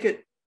take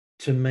it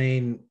to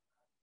mean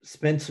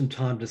spend some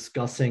time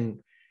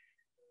discussing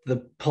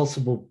the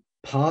possible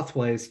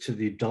pathways to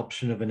the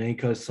adoption of an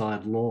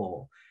ecocide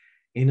law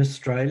in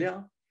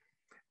Australia.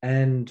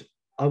 And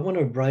I want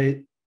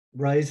to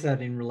raise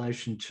that in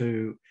relation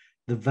to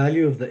the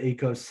value of the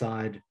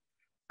ecocide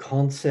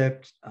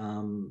concept,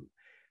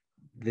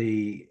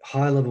 the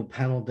high-level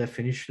panel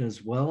definition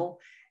as well,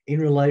 in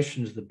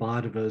relation to the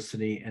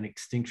biodiversity and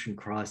extinction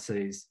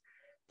crises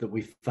that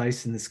we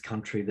face in this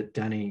country that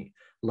Danny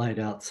laid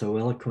out so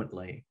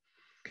eloquently.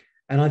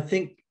 And I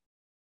think,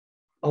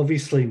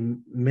 obviously,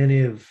 many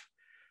of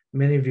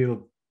you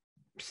have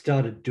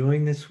started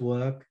doing this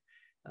work,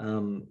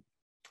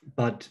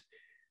 but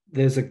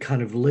there's a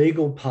kind of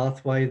legal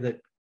pathway that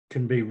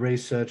can be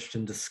researched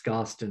and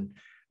discussed and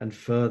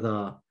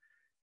further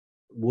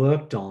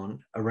worked on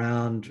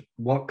around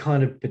what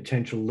kind of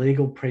potential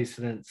legal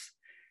precedents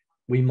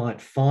we might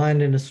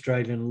find in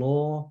Australian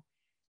law,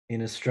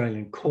 in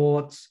Australian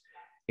courts,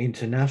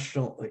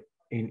 international,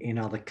 in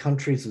other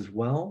countries as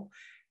well,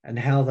 and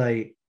how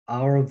they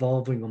are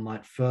evolving or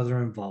might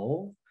further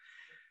evolve.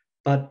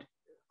 But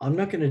I'm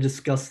not going to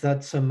discuss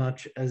that so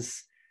much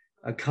as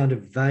a kind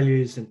of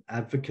values and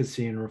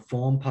advocacy and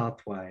reform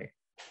pathway.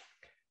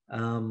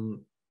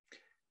 And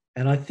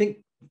I think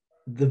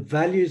the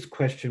values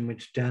question,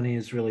 which Danny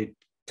has really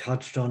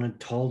touched on and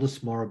told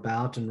us more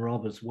about, and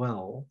Rob as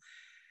well,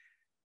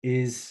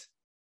 is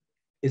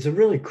a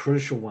really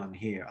crucial one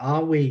here.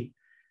 Are we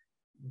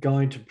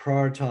going to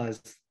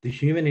prioritize the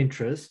human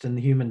interest and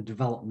the human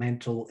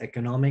developmental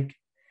economic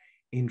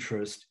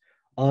interest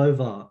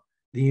over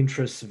the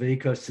interests of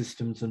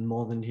ecosystems and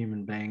more than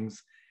human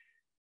beings?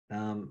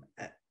 And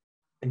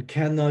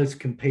can those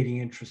competing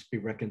interests be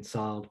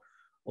reconciled?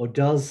 Or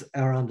does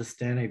our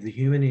understanding of the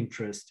human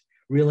interest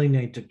really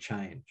need to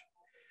change?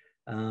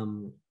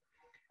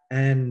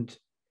 And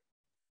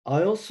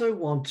I also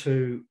want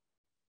to,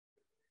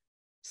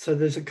 so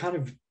there's a kind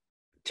of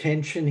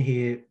tension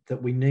here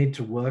that we need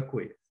to work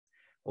with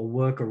or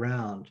work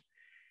around.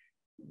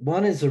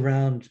 One is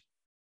around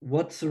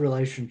what's the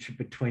relationship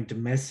between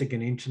domestic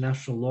and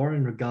international law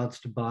in regards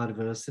to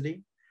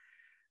biodiversity,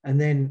 and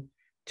then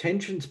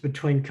tensions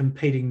between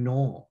competing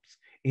norms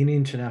in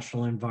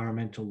international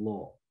environmental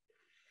law.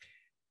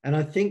 And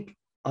I think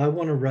I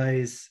want to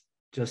raise,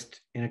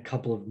 just in a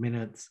couple of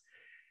minutes,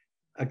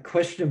 a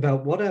question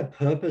about what our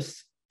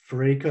purpose for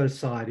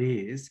ecocide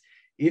is,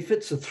 if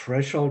it's a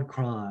threshold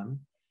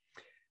crime,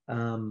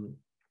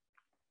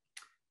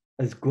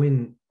 as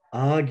Gwynn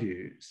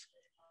argues,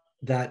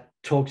 that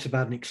talks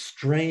about an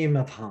extreme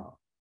of harm.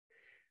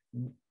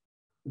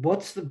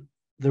 What's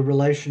the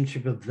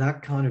relationship of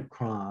that kind of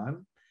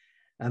crime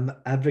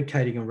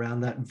advocating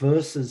around that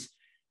versus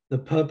the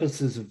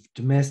purposes of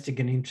domestic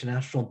and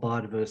international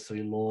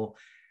biodiversity law,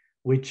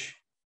 which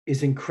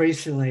is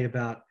increasingly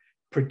about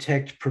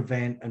protect,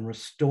 prevent, and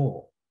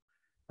restore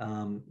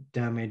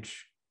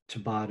damage to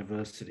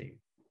biodiversity.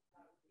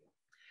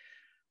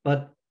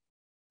 But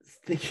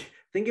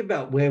think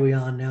about where we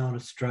are now in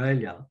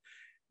Australia.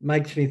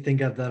 Makes me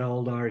think of that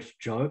old Irish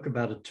joke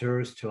about a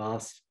tourist who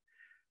asked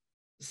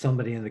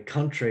somebody in the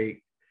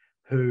country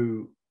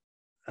who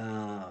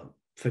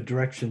for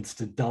directions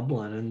to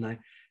Dublin, and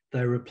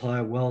they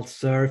reply, "Well,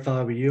 sir, if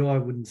I were you, I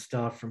wouldn't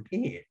start from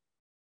here."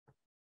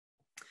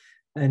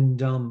 And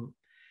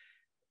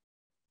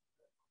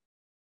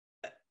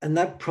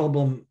that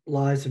problem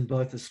lies in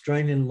both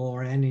Australian law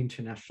and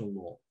international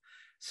law.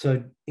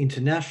 So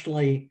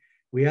internationally,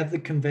 we have the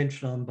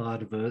Convention on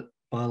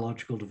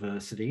Biological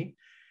Diversity.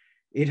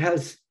 It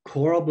has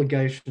core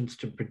obligations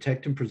to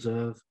protect and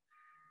preserve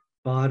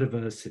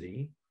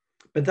biodiversity,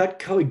 but that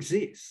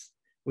coexists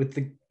with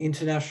the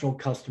international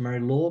customary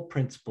law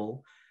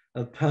principle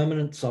of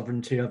permanent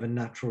sovereignty over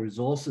natural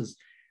resources,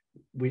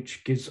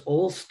 which gives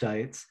all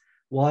states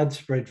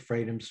widespread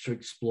freedoms to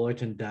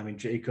exploit and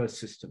damage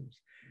ecosystems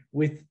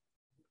with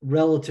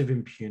relative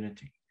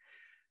impunity.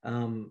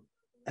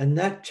 And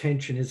that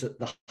tension is at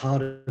the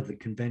heart of the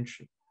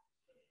convention.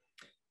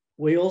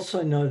 We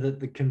also know that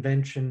the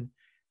convention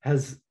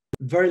has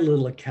very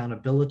little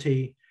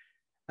accountability,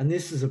 and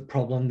this is a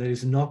problem that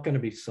is not going to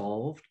be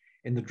solved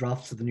in the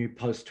drafts of the new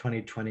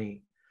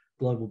post-2020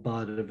 global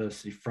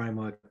biodiversity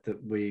framework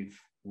that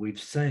we've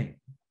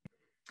seen.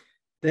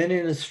 Then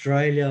in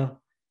Australia,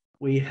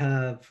 we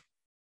have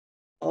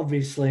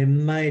obviously a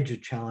major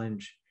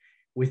challenge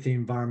with the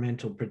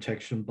Environmental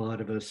Protection and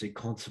Biodiversity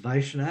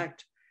Conservation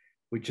Act,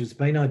 which has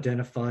been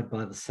identified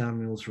by the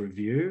Samuels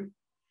Review.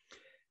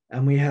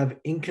 And we have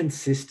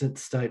inconsistent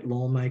state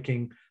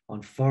lawmaking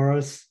on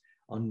forests,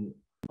 on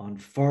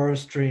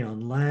forestry,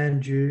 on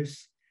land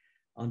use,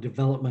 on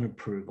development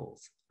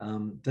approvals,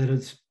 that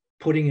is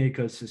putting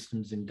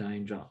ecosystems in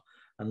danger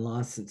and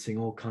licensing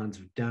all kinds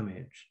of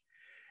damage.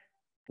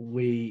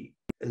 We,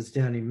 as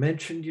Danny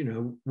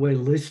mentioned, we're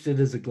listed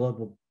as a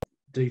global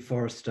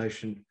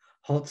deforestation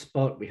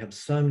hotspot. We have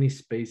so many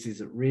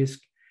species at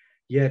risk,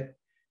 yet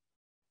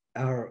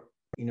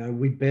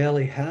we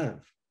barely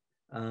have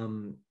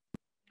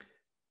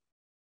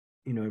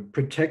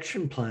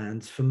protection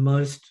plans for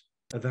most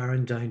of our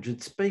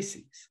endangered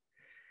species.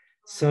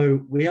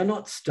 So we are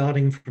not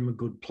starting from a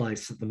good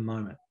place at the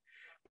moment.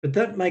 But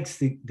that makes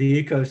the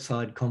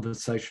ecocide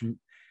conversation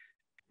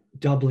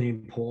doubly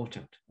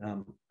important.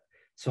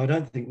 So I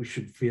don't think we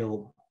should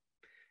feel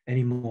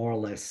any more or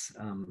less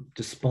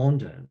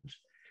despondent,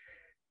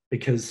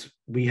 because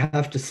we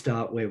have to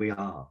start where we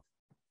are.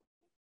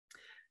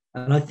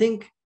 And I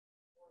think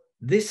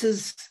this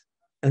is,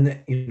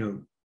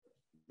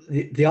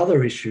 the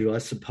other issue, I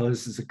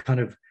suppose, is a kind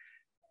of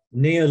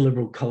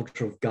neoliberal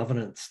culture of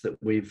governance that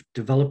we've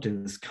developed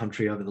in this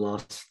country over the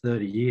last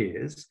 30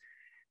 years,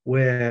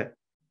 where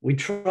we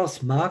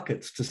trust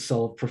markets to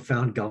solve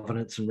profound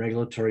governance and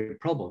regulatory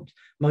problems.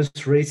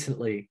 Most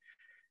recently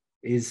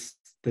is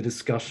the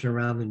discussion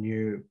around the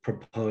new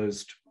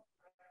proposed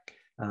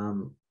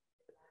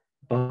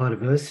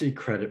biodiversity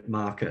credit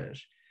market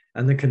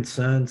and the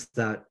concerns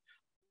that,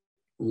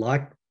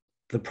 like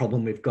the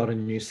problem we've got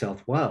in New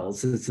South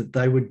Wales, is that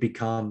they would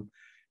become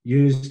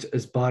used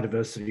as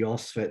biodiversity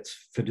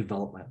offsets for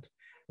development.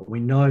 And we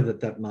know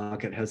that that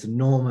market has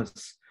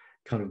enormous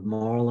kind of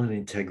moral and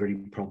integrity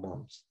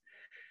problems.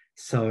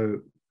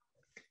 So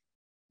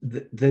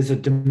there's a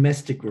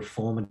domestic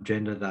reform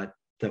agenda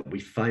that we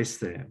face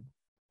there.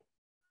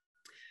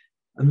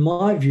 And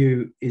my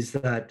view is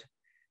that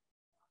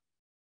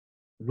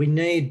we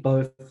need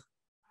both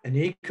an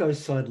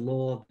ecocide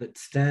law that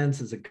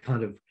stands as a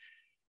kind of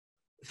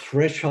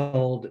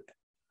threshold,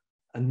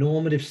 a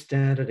normative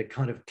standard, a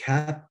kind of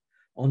cap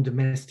on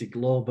domestic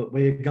law, but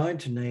we're going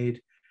to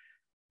need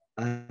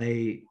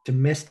a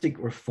domestic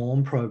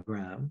reform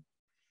program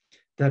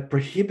that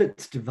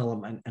prohibits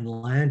development and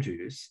land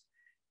use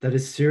that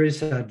has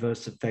serious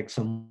adverse effects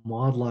on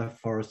wildlife,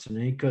 forests, and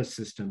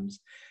ecosystems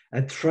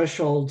at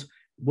thresholds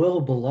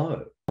well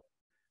below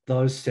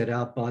those set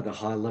out by the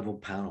high-level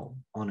panel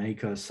on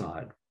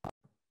ecocide.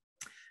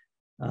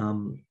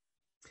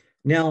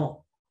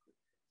 Now,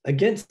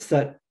 against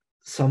that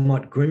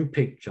somewhat grim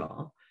picture,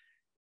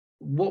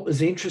 what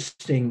was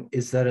interesting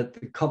is that at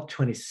the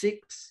COP26,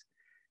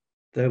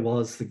 there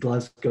was the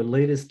Glasgow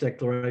Leaders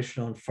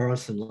Declaration on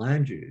Forests and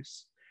Land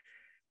Use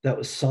that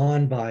was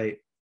signed by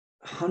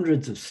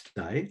hundreds of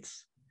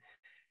states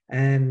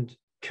and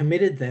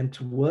committed them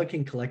to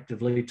working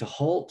collectively to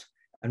halt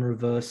and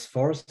reverse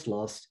forest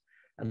loss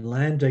and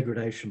land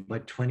degradation by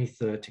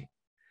 2030,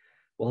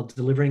 while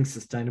delivering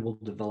sustainable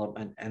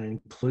development and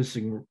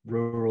inclusive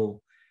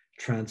rural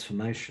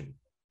transformation.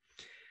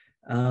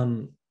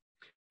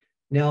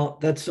 Now,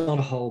 that's not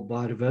a whole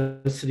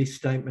biodiversity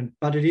statement,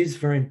 but it is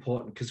very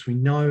important because we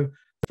know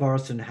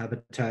forests and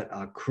habitat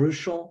are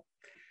crucial,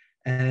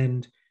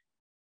 and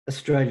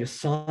Australia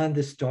signed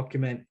this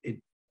document.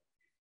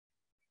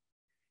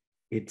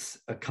 It's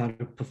a kind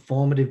of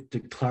performative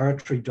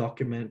declaratory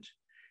document.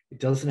 It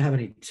doesn't have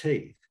any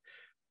teeth,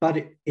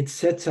 but it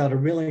sets out a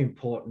really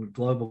important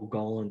global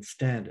goal and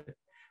standard.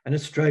 And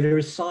Australia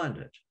has signed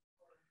it.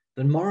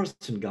 The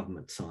Morrison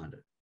government signed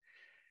it.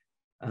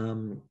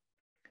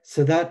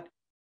 So that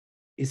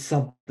is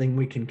something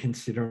we can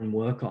consider and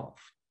work off.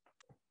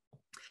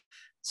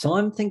 So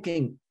I'm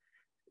thinking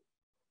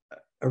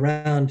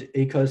around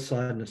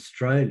Ecocide in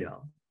Australia,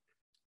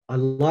 I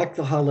like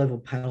the high-level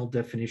panel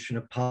definition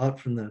apart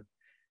from the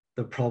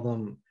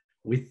problem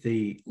with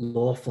the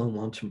lawful and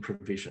wanton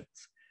provisions.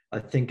 I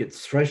think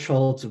its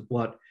thresholds of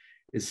what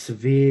is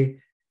severe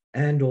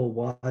and or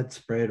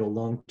widespread or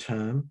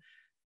long-term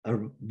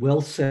are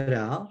well set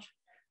out,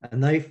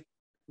 and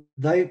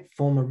they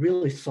form a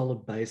really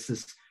solid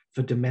basis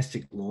for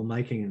domestic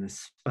lawmaking in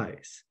this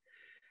space.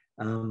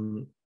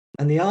 And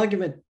the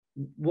argument,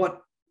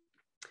 what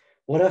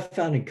I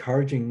found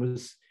encouraging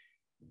was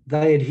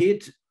they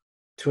adhered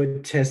to a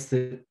test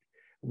that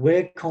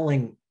we're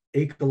calling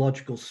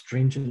ecological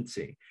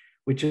stringency,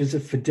 which is a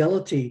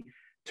fidelity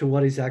to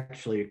what is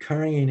actually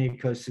occurring in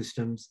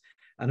ecosystems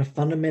and a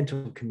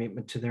fundamental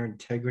commitment to their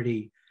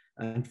integrity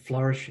and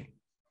flourishing.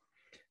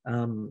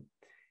 In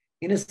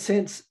a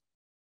sense,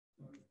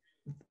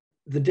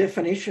 the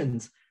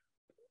definitions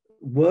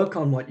work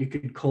on what you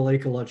could call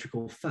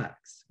ecological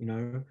facts. You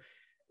know,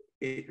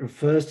 it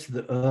refers to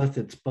the earth,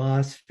 its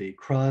biosphere,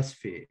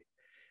 cryosphere,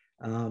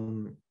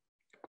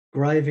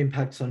 grave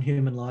impacts on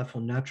human life,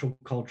 on natural,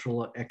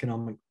 cultural, or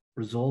economic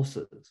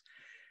resources.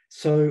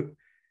 So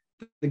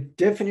the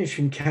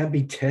definition can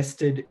be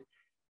tested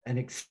and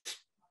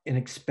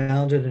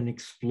expounded and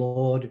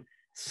explored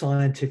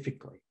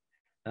scientifically.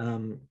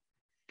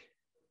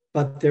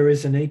 But there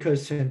is an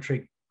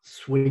ecocentric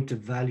suite of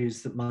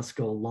values that must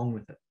go along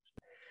with it.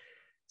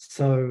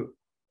 So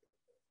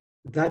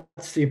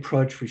that's the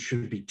approach we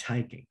should be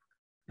taking.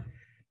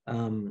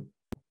 The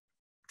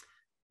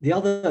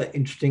other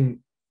interesting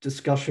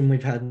discussion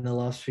we've had in the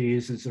last few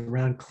years is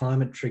around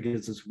climate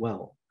triggers as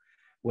well,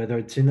 whether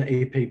it's in the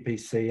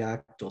EPPC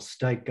Act or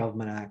state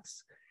government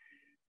acts.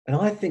 And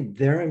I think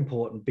they're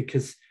important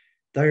because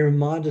they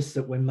remind us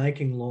that we're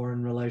making law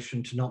in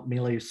relation to not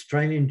merely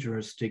Australian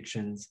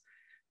jurisdictions,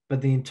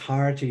 but the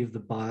entirety of the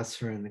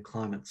biosphere and the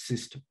climate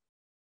system.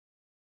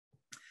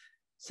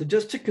 So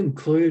just to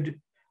conclude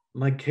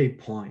my key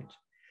point,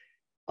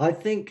 I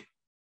think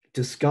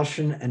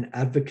discussion and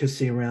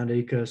advocacy around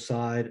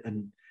ecocide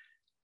and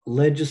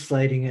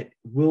legislating it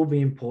will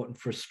be important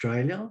for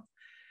Australia,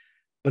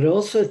 but I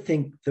also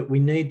think that we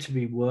need to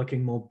be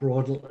working more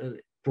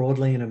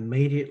broadly and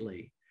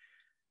immediately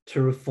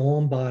to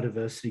reform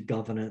biodiversity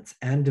governance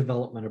and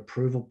development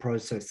approval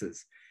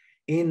processes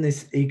in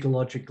this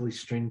ecologically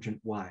stringent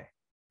way.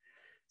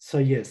 So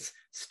yes,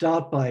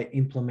 start by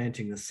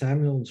implementing the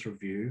Samuels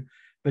Review,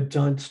 but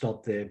don't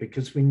stop there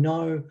because we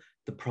know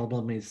the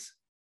problem is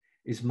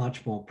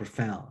much more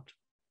profound.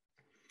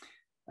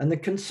 And the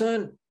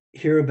concern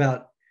here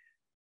about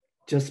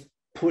just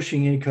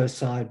pushing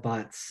ecocide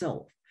by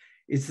itself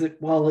is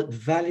that while it's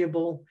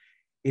valuable,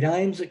 it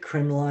aims at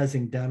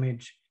criminalising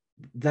damage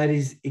that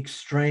is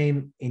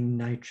extreme in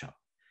nature.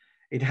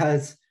 It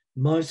has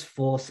most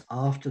force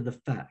after the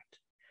fact.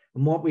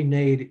 And what we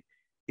need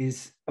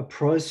is a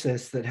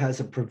process that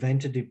has a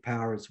preventative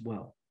power as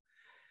well.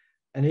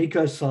 An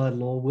ecocide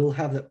law will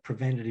have that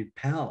preventative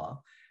power,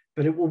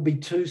 but it will be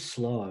too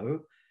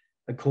slow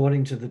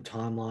according to the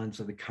timelines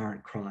of the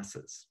current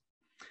crisis.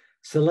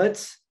 So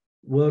let's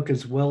work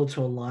as well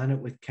to align it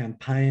with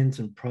campaigns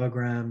and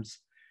programs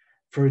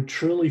for a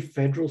truly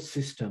federal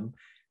system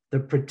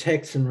that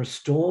protects and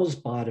restores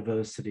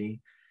biodiversity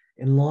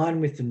in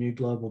line with the new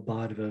global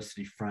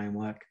biodiversity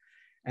framework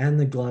and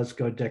the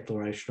Glasgow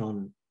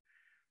Declaration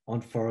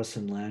on forests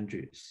and land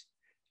use.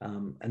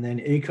 And then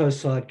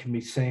ecocide can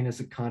be seen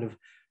as a kind of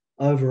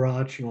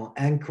overarching or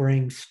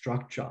anchoring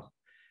structure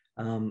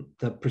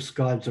that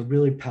prescribes a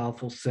really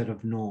powerful set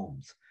of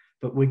norms.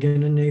 But we're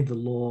going to need the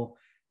law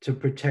to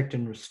protect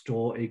and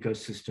restore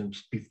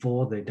ecosystems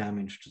before they're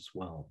damaged as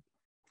well.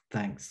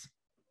 Thanks.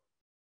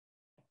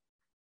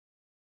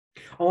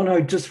 Oh no,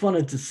 just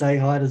wanted to say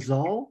hi to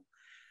Zol.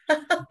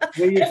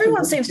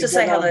 Everyone seems to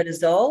say hello to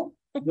Zol.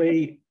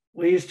 We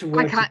used to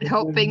work. I can't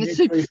help being a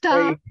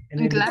superstar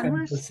and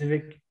glamorous.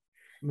 Pacific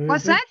movement.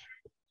 What's that?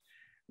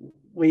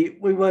 We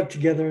worked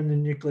together in the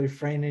Nuclear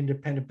Free and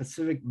Independent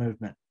Pacific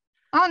movement.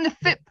 On the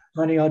FIP.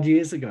 20 odd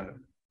years ago.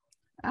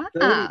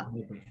 Ah.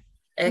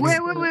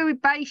 Where were we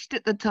based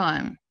at the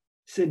time?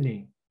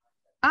 Sydney.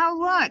 Oh,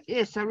 right.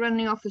 Yes, I run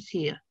the office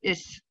here.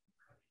 Yes.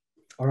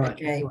 All right.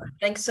 Okay. Anyway.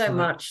 Thanks so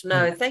much.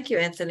 No, thank you,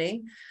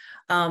 Anthony.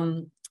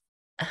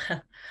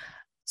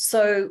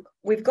 So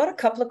we've got a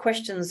couple of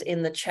questions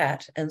in the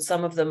chat, and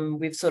some of them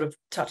we've sort of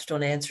touched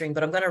on answering,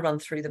 but I'm going to run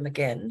through them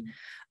again.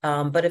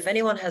 But if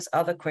anyone has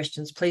other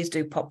questions, please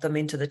do pop them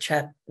into the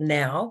chat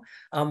now.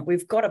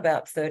 We've got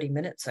about 30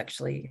 minutes,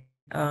 actually.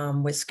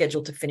 We're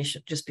scheduled to finish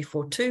it just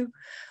before 2.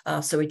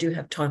 So we do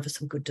have time for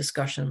some good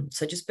discussion.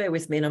 So just bear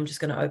with me, and I'm just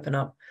going to open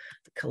up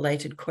the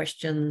collated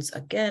questions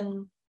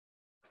again.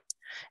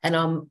 And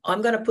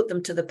I'm going to put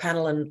them to the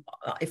panel, and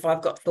if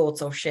I've got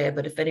thoughts, I'll share.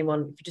 But if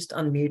you just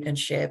unmute and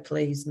share,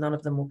 please. None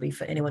of them will be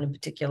for anyone in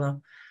particular.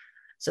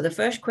 So the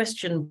first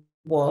question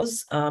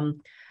was,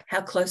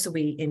 how close are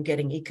we in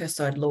getting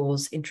ecocide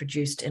laws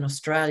introduced in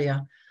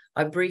Australia?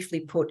 I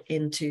briefly put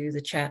into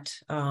the chat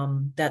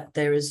that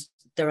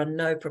there are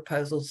no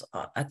proposals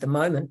at the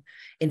moment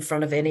in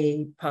front of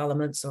any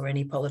parliaments or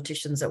any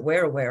politicians that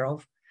we're aware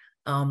of.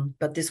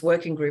 But this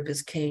working group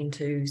is keen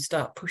to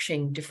start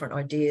pushing different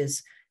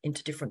ideas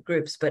into different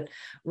groups. But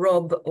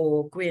Rob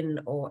or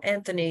Gwynn or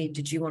Anthony,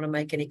 did you want to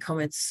make any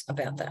comments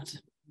about that?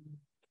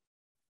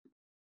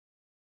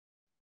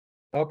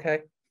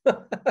 Okay.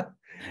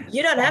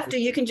 You don't have to.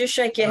 You can just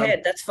shake your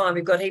head. That's fine.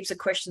 We've got heaps of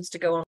questions to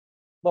go on.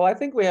 Well, I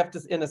think we have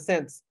to, in a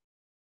sense,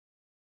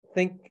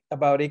 think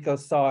about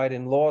ecocide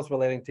and laws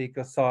relating to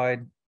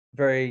ecocide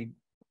very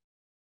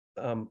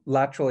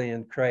laterally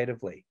and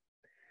creatively.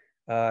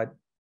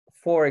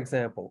 For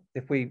example,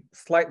 if we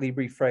slightly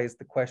rephrase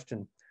the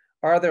question,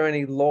 are there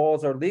any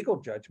laws or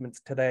legal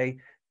judgments today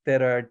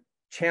that are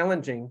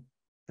challenging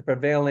the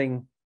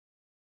prevailing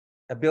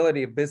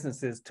ability of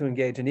businesses to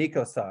engage in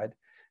ecocide?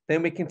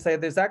 Then we can say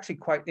there's actually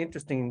quite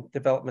interesting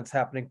developments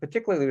happening,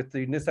 particularly with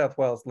the New South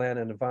Wales Land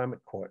and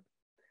Environment Court.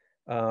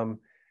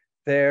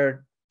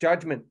 Their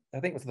judgment,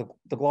 I think it was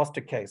the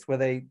Gloucester case, where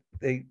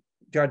they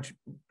judge,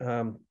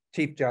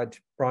 Chief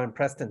Judge Brian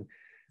Preston,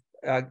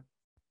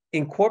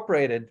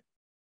 incorporated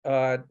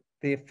the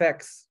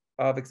effects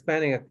of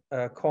expanding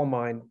a coal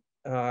mine,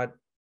 the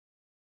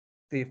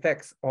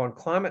effects on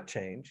climate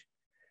change,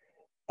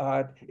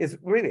 is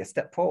really a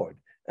step forward.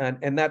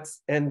 And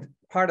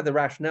part of the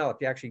rationale, if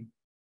you actually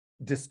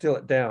distill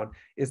it down,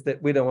 is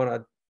that we don't want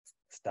to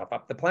stuff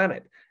up the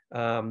planet.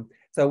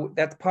 So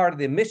that's part of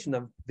the mission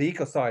of the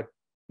ecocide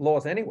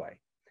laws anyway,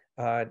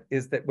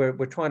 is that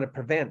we're trying to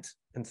prevent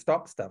and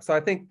stop stuff. So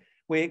I think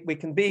we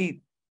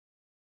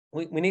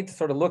need to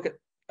sort of look at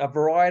a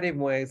variety of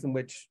ways in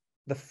which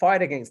the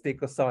fight against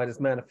ecocide is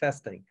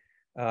manifesting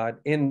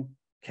in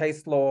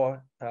case law,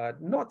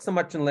 not so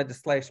much in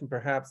legislation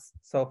perhaps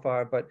so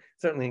far, but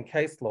certainly in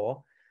case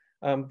law.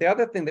 The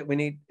other thing that we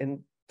need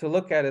to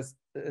look at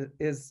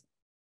is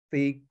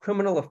the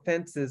criminal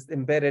offenses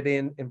embedded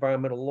in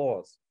environmental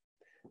laws.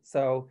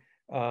 So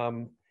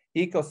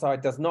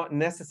ecocide does not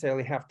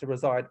necessarily have to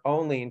reside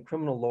only in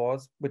criminal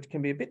laws, which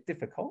can be a bit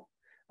difficult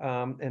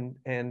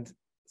and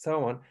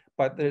so on.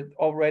 But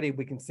already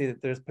we can see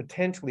that there's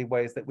potentially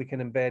ways that we can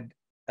embed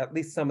at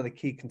least some of the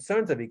key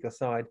concerns of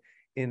ecocide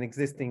in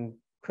existing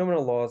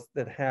criminal laws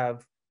that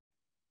have,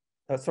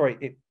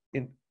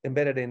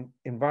 embedded in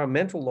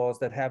environmental laws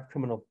that have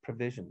criminal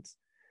provisions.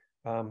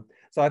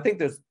 So I think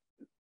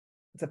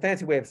it's a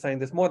fancy way of saying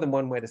there's more than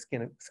one way to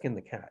skin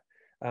the cat.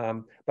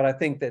 But I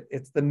think that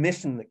it's the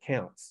mission that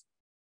counts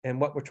and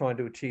what we're trying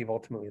to achieve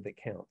ultimately that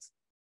counts.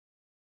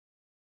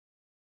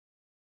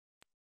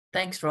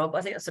 Thanks, Rob.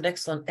 I think that's an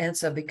excellent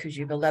answer because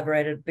you've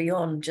elaborated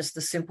beyond just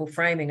the simple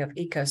framing of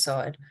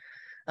ecocide.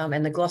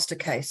 And the Gloucester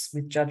case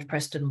with Judge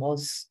Preston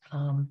was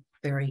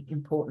very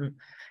important.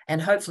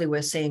 And hopefully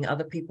we're seeing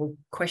other people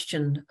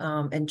question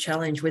and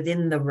challenge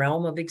within the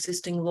realm of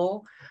existing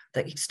law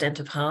the extent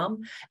of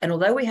harm. And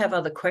although we have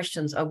other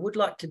questions, I would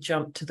like to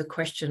jump to the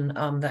question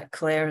that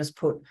Claire has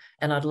put,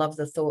 and I'd love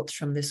the thoughts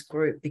from this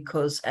group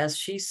because, as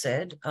she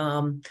said,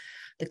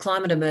 the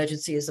climate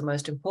emergency is the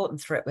most important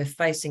threat we're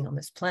facing on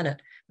this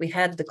planet. We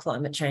had the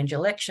climate change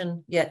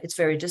election, yet it's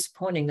very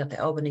disappointing that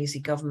the Albanese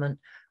government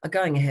are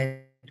going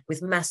ahead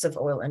with massive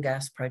oil and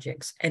gas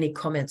projects. Any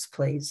comments,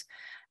 please?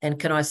 And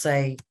can I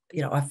say,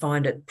 I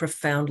find it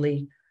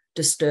profoundly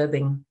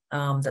disturbing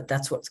that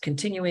that's what's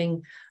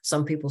continuing.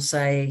 Some people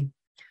say,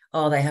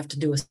 oh, they have to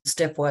do a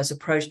stepwise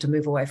approach to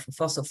move away from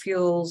fossil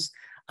fuels.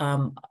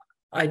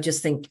 I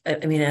just think,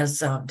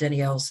 as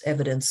Danielle's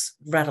evidence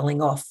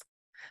rattling off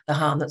the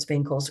harm that's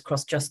being caused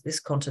across just this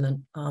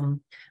continent,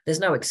 there's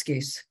no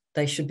excuse.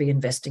 They should be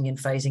investing in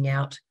phasing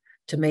out.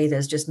 To me,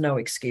 there's just no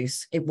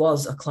excuse. It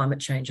was a climate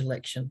change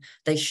election.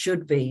 They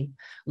should be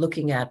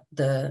looking at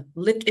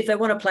if they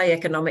want to play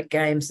economic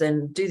games,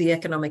 then do the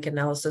economic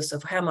analysis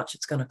of how much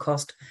it's going to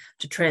cost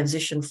to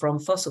transition from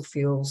fossil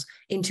fuels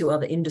into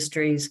other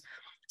industries.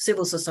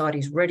 Civil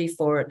society's ready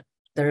for it.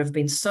 There have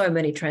been so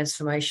many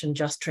transformation,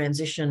 just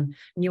transition,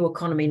 new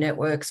economy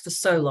networks for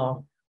so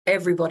long.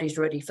 Everybody's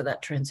ready for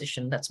that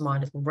transition. That's my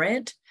little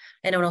rant.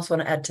 Anyone else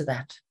want to add to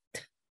that?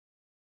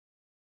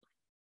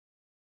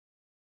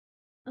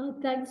 Oh,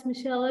 thanks,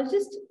 Michelle. I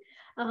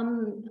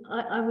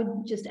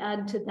would just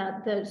add to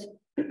that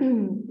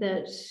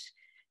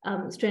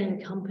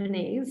Australian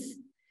companies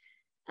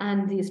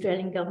and the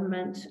Australian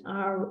government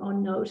are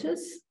on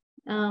notice,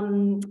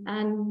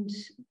 and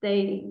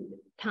they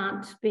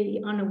can't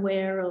be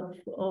unaware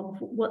of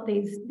what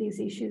these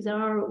issues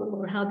are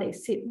or how they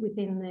sit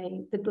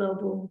within the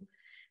global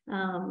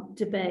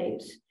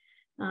debate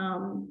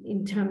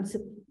in terms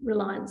of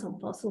reliance on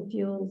fossil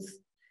fuels,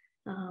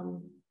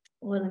 oil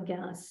and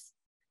gas.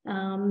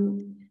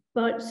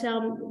 But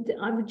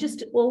I would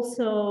just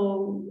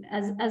also,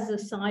 as a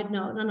side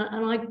note,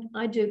 and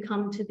I do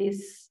come to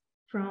this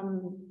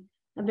from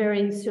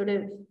very sort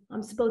of,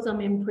 I suppose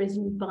I'm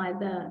imprisoned by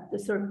the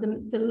sort of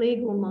the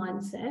legal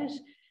mindset.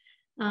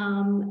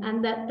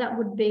 And that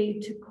would be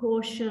to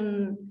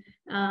caution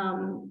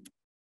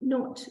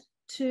not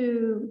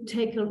to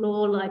take a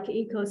law like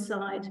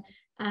Ecocide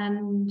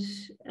and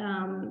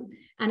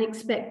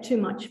expect too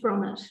much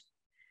from it.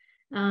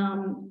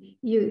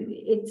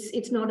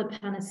 It's not a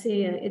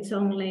panacea. It's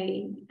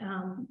only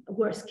a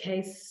worst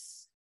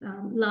case,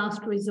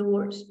 last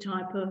resort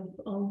type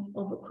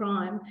of a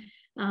crime.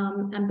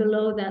 And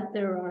below that,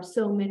 there are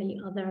so many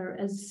other,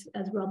 as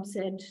Rob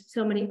said,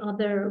 so many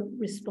other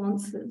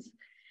responses,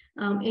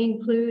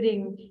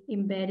 including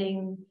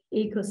embedding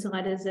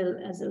Ecocide as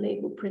a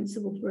legal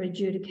principle for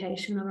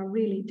adjudication. And I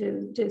really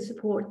do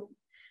support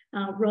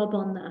Rob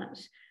on that.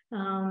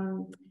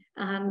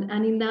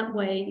 And in that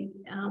way,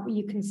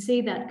 you can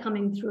see that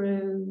coming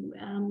through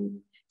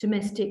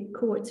domestic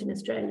courts in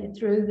Australia,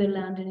 through the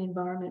Land and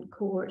Environment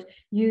Court,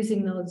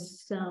 using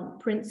those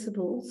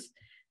principles,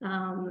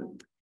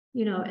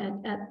 you know,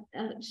 in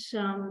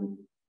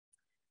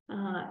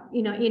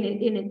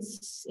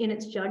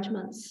its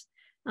judgments.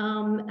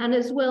 And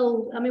as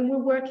well, I mean, we're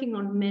working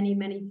on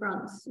many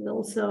fronts.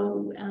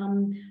 Also,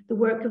 the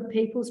work of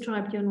people's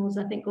tribunals,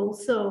 I think,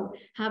 also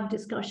have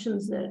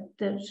discussions that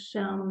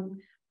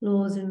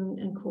laws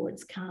and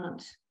courts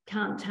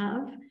can't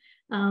have,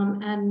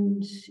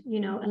 and you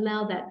know,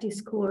 allow that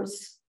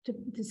discourse, to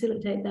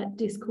facilitate that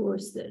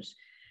discourse. That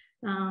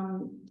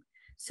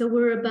so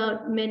we're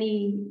about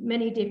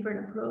many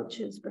different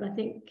approaches, but I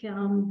think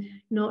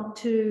not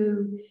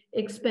to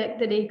expect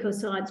that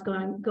Ecocide's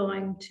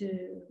going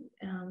to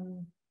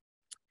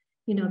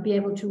you know, be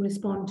able to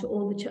respond to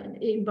all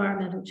the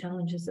environmental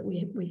challenges that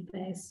we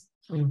face.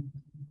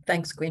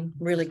 Thanks, Gwynn.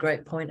 Really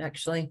great point,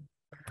 actually.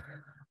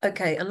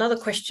 Okay, another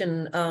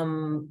question.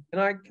 Can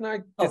I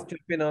just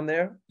jump in on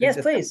there?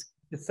 Yes, please.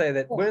 To say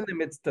that we're in the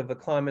midst of a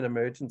climate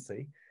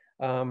emergency,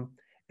 and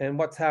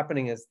what's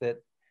happening is that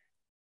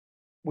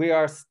we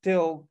are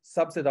still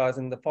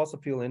subsidizing the fossil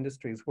fuel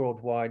industries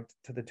worldwide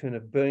to the tune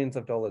of billions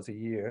of dollars a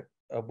year,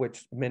 of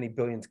which many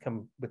billions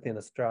come within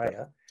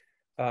Australia.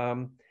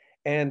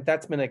 And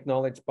that's been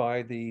acknowledged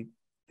by the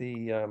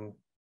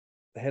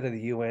head of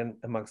the UN,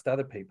 amongst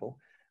other people.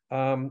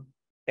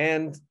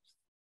 And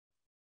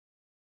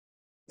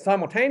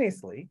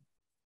simultaneously,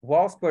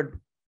 whilst we're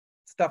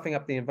stuffing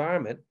up the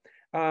environment,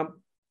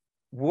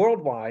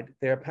 worldwide,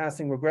 they're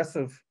passing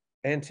regressive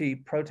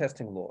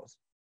anti-protesting laws.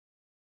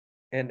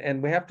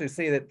 And we have to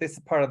see that this is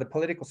part of the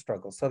political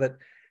struggle, so that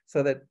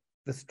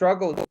the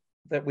struggle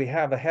that we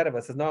have ahead of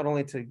us is not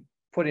only to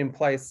put in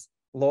place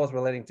laws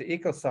relating to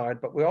ecocide,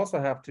 but we also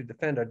have to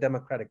defend our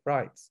democratic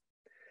rights.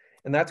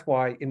 And that's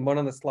why in one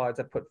of the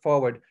slides I put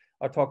forward,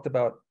 I talked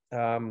about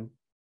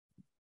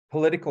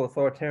political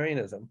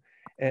authoritarianism.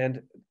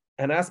 And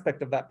an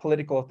aspect of that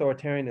political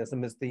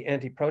authoritarianism is the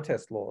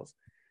anti-protest laws.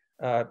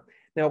 Now,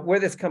 where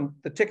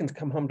the chickens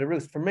come home to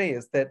roost for me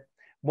is that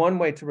one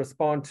way to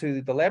respond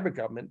to the Labor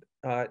government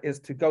is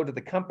to go to the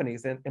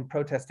companies and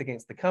protest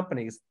against the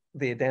companies.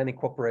 The Adani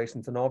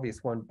Corporation's an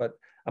obvious one, but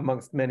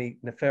amongst many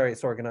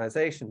nefarious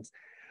organizations.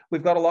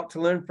 We've got a lot to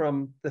learn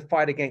from the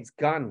fight against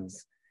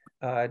guns,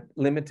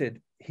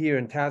 limited here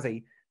in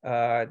Tassie,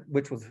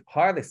 which was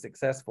highly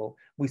successful.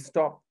 We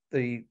stopped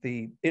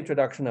the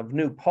introduction of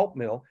new pulp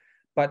mill,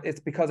 but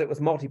it's because it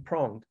was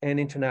multi-pronged and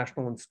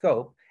international in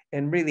scope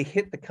and really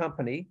hit the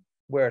company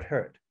where it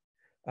hurt.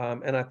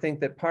 And I think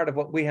that part of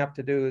what we have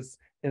to do is,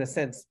 in a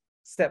sense,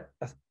 step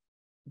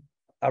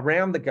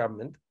around the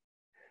government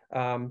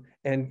and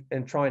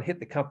try and hit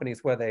the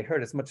companies where they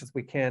hurt as much as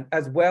we can,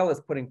 as well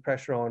as putting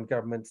pressure on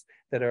governments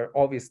that are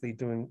obviously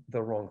doing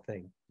the wrong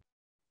thing.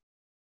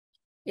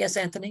 Yes,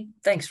 Anthony.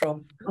 Thanks,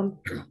 Rob.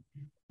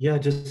 Yeah,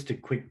 just a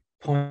quick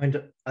point.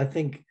 I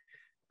think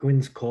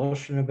Gwynn's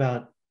caution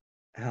about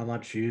how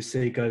much use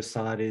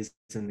Ecocide is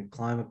in the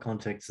climate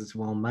context is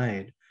well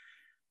made.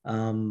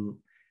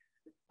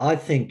 I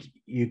think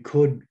you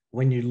could,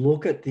 when you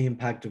look at the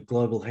impact of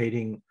global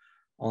heating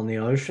on the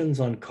oceans,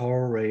 on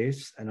coral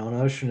reefs, and on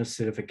ocean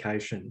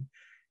acidification,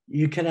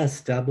 you can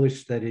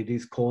establish that it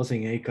is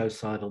causing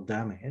ecocidal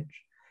damage.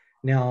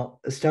 Now,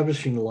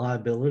 establishing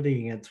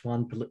liability against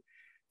one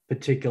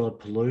particular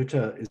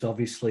polluter is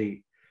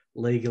obviously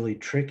legally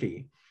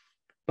tricky,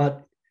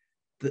 but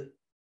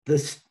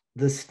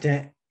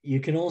you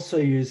can also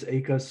use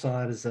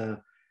ecocide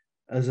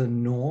as a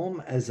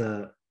norm, as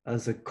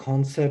a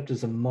concept,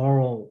 as a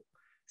moral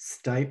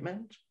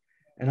statement.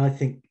 And I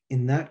think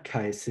in that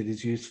case, it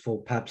is useful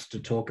perhaps to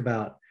talk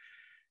about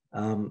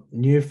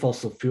new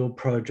fossil fuel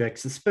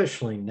projects,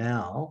 especially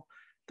now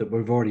that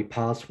we've already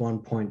passed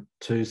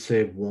 1.2 C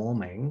of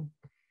warming,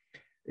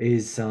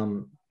 is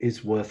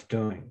worth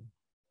doing.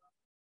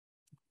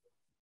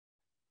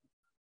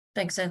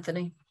 Thanks,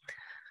 Anthony.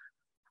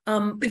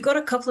 We've got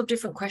a couple of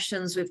different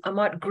questions. I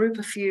might group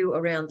a few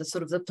around the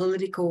sort of the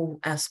political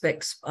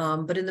aspects,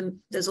 but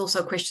there's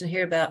also a question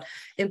here about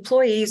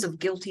employees of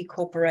guilty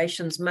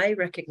corporations may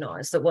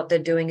recognise that what they're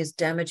doing is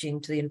damaging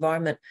to the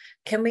environment.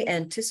 Can we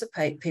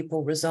anticipate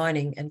people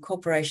resigning and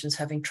corporations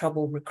having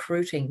trouble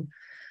recruiting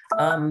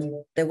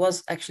There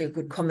was actually a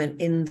good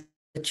comment in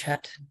the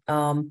chat,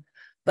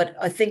 but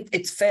I think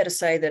it's fair to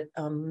say that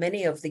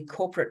many of the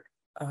corporate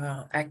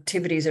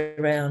activities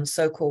around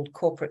so-called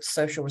corporate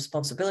social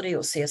responsibility,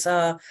 or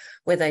CSR,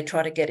 where they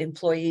try to get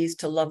employees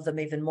to love them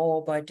even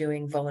more by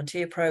doing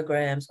volunteer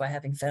programs, by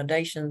having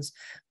foundations,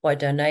 by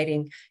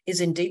donating,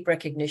 is in deep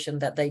recognition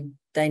that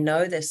they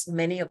know there's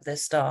many of their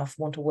staff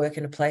want to work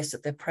in a place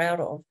that they're proud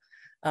of.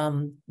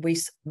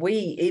 We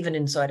even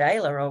inside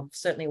AELA are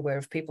certainly aware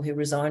of people who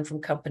resign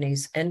from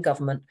companies and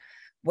government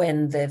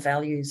when their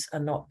values are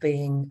not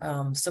being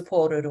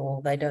supported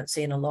or they don't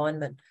see an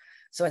alignment.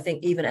 So I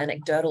think even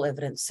anecdotal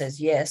evidence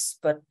says yes,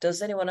 but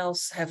does anyone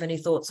else have any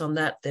thoughts on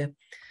that? The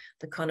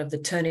kind of the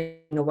turning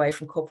away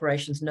from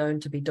corporations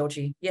known to be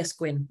dodgy. Yes,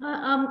 Gwynn.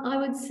 I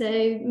would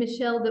say,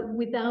 Michelle, that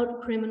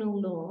without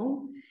criminal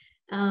law,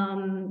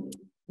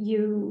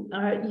 you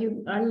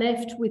are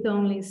left with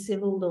only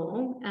civil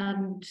law,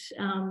 and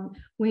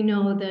we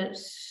know that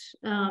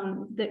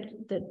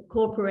that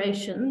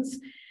corporations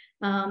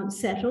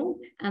settle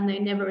and they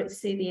never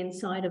see the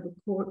inside of a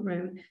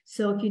courtroom.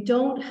 So if you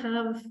don't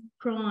have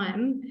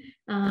crime,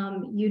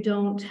 you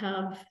don't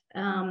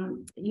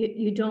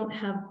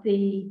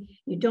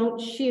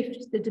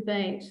shift the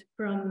debate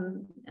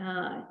from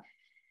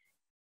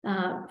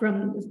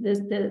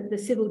the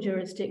civil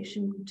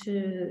jurisdiction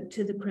to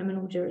the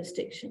criminal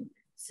jurisdiction.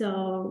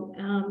 So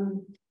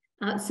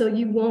so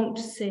you won't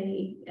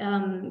see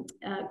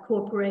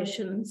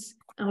corporations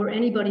or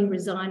anybody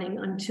resigning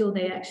until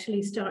they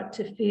actually start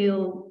to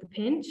feel the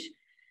pinch,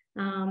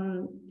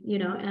 you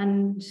know,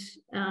 and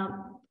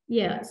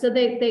yeah, so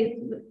big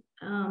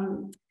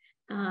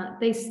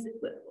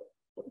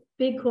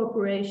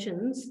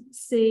corporations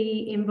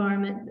see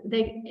environment,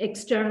 they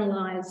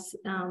externalize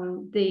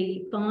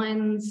the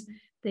fines,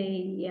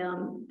 the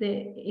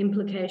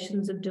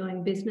implications of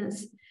doing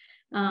business,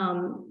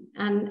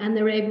 and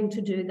they're able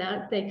to do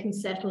that. They can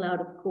settle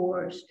out of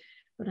court.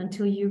 But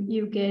until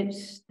you get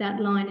that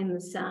line in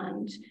the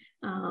sand,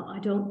 I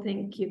don't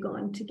think you're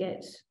going to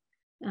get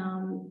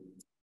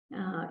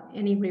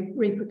any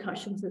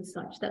repercussions as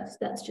such.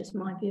 That's just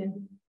my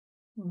view.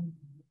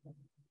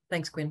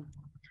 Thanks, Gwynn.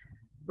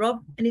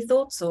 Rob, any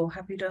thoughts, or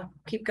happy to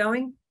keep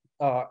going?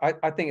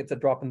 I think it's a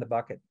drop in the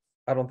bucket.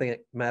 I don't think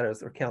it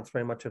matters or counts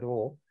very much at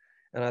all.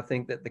 And I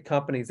think that the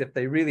companies, if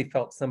they really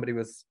felt somebody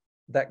was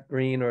that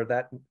green or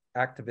that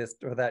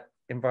activist or that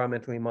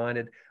environmentally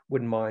minded,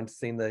 wouldn't mind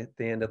seeing the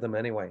end of them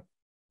anyway.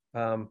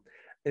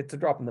 It's a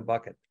drop in the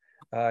bucket.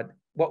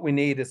 What we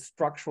need is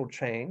structural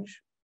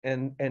change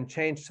and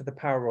change to the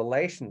power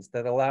relations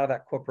that allow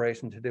that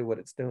corporation to do what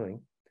it's doing.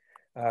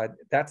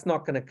 That's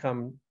not going to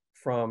come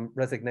from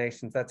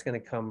resignations. That's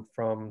going to come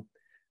from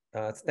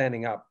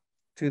standing up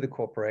to the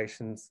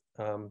corporations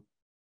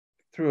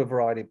through a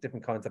variety of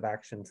different kinds of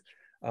actions.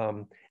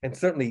 And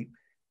certainly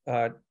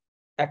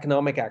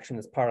economic action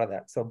is part of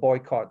that. So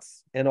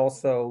boycotts, and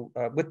also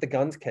with the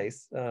guns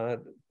case, it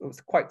was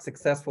quite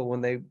successful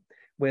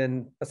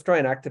when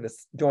Australian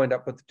activists joined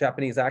up with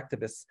Japanese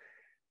activists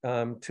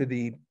to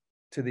the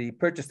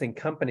purchasing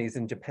companies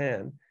in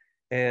Japan,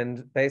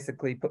 and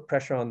basically put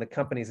pressure on the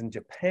companies in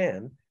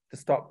Japan to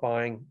stop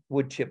buying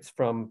wood chips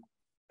from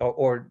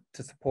or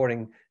to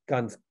supporting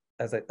guns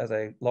as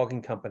a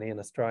logging company in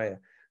Australia.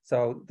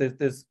 So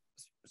there's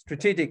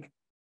strategic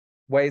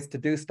ways to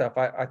do stuff.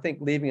 I think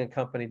leaving a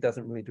company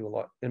doesn't really do a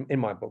lot in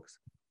my books.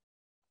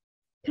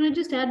 Can I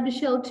just add,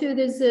 Michelle, too,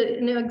 there's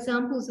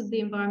examples of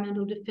the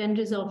Environmental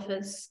Defenders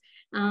Office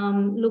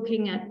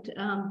looking at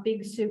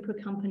big super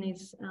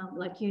companies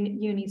like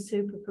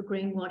UniSuper for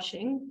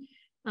greenwashing,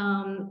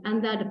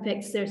 and that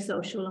affects their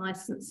social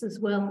license as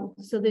well.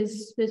 So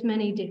there's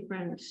many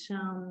different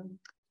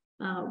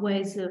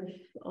ways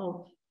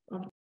of.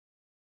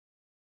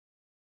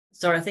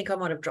 Sorry, I think I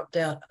might have dropped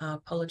out.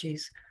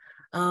 Apologies.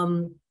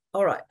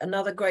 All right,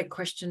 another great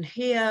question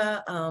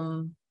here.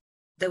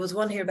 There was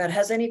one here about,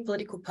 has any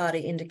political party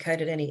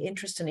indicated any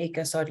interest in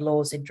Ecocide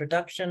Laws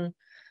introduction?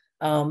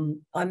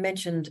 I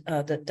mentioned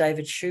that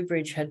David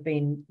Shoebridge had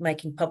been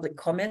making public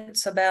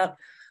comments about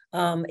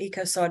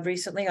Ecocide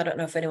recently. I don't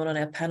know if anyone on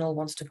our panel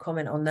wants to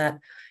comment on that.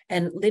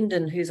 And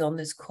Lyndon, who's on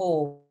this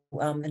call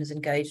and is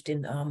engaged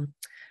in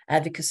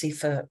advocacy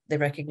for the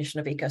recognition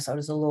of Ecocide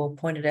as a law,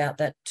 pointed out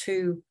that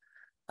two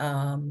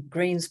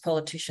Greens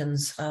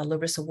politicians,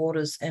 Larissa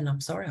Waters and,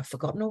 I'm sorry, I've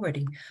forgotten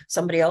already,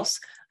 somebody else,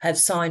 have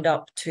signed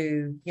up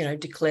to,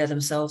 declare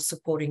themselves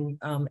supporting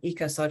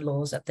Ecocide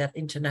laws at that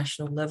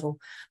international level.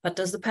 But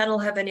does the panel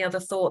have any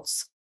other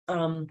thoughts,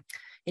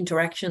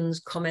 interactions,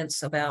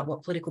 comments about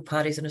what political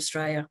parties in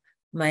Australia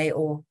may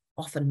or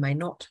often may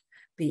not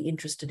be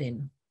interested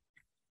in?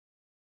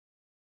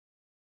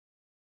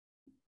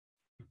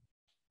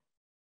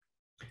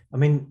 I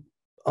mean,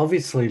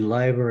 obviously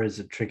Labor is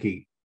a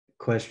tricky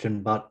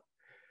question, but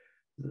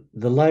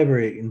the Labor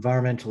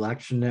Environmental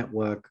Action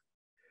Network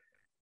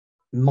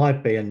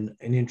might be an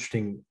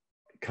interesting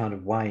kind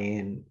of way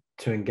in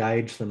to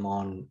engage them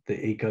on the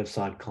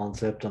Ecocide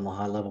concept and the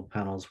high-level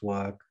panel's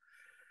work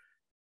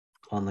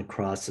on the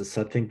crisis.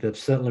 I think they've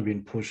certainly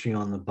been pushing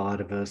on the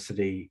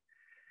biodiversity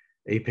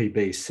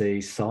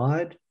EPBC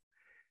side.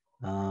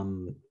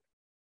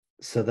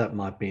 So that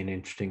might be an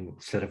interesting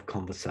set of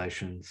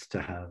conversations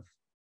to have.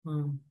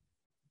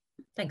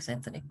 Thanks,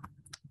 Anthony.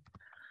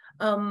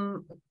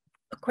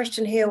 A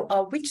question here,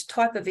 which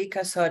type of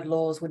ecocide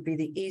laws would be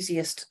the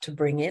easiest to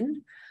bring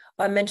in?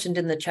 I mentioned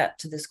in the chat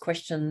to this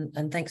question,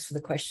 and thanks for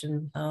the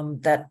question,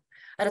 that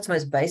at its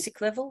most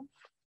basic level,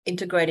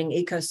 integrating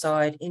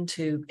ecocide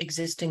into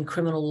existing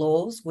criminal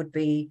laws would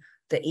be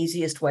the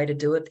easiest way to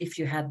do it if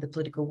you had the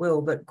political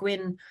will. But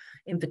Gwynn,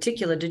 in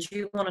particular, did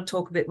you want to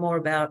talk a bit more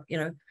about, you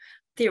know,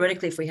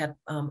 theoretically, if we had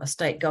a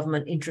state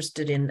government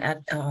interested in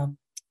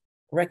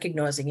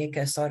recognising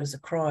ecocide as a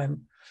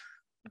crime,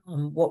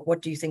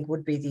 what do you think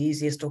would be the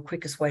easiest or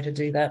quickest way to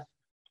do that?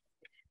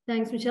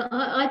 Thanks, Michelle.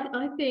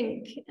 I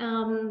think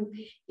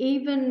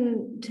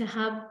even to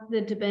have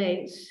the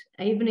debate,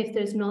 even if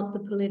there's not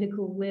the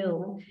political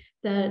will,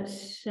 that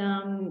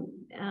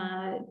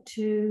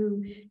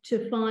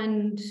to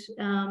find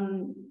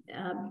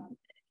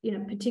you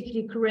know,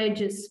 particularly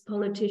courageous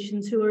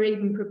politicians who are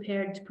even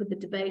prepared to put the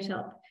debate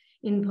up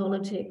in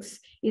politics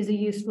is a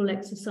useful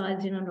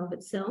exercise in and of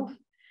itself.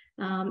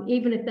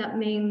 Even if that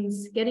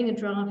means getting a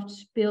draft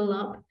bill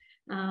up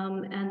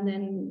and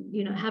then,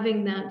 you know,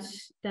 having that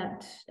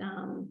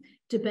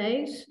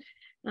debate.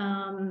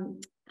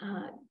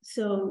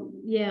 So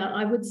yeah,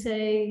 I would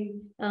say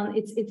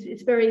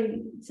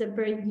it's a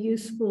very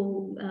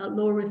useful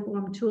law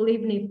reform tool,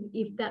 even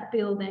if that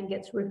bill then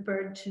gets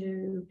referred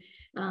to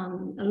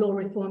a law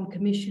reform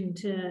commission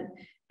to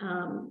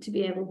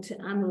be able to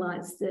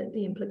analyse the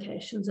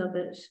implications of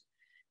it.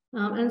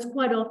 And it's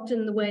quite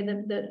often the way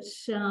that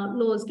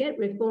laws get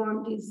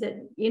reformed is that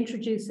you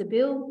introduce a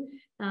bill,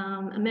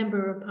 a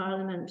member of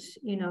parliament,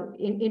 you know,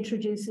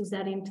 introduces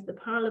that into the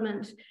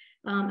parliament,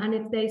 and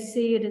if they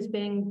see it as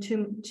being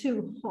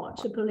too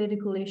hot a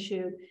political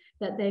issue,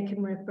 that they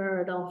can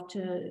refer it off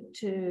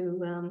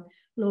to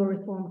law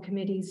reform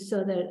committees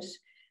so that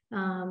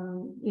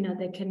you know,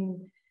 they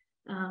can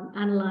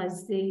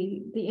analyse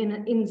the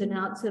ins and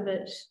outs of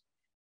it,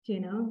 you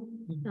know.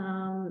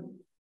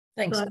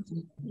 Thanks. But,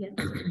 yeah.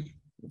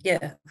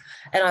 Yeah,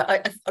 and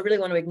I really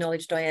want to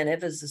acknowledge Diane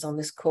Evers is on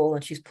this call,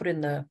 and she's put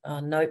in the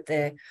note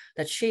there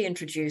that she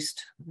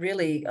introduced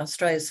really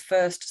Australia's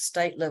first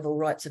state level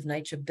rights of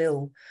nature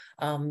bill.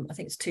 I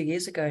think it's 2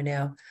 years ago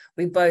now.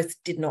 We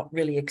both did not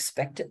really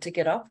expect it to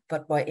get up,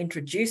 but by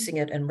introducing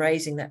it and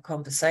raising that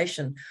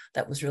conversation,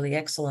 that was really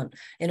excellent.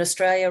 In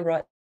Australia,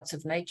 rights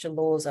of nature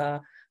laws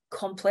are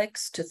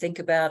complex to think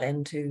about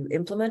and to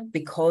implement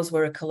because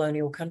we're a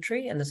colonial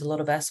country, and there's a lot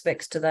of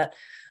aspects to that.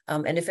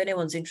 And if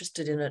anyone's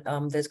interested in it,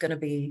 there's going to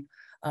be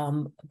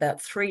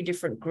about 3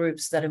 different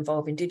groups that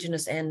involve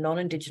Indigenous and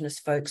non-Indigenous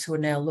folks who are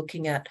now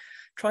looking at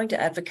trying to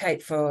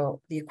advocate for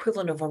the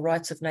equivalent of a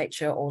rights of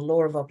nature or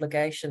law of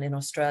obligation in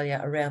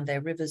Australia around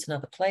their rivers and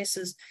other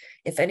places.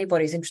 If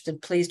anybody's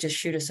interested, please just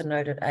shoot us a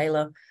note at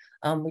AELA.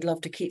 We'd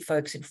love to keep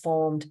folks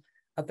informed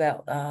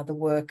about the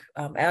work.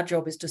 Our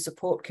job is to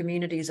support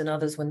communities and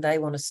others when they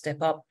want to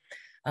step up,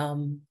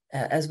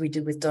 as we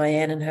did with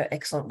Diane and her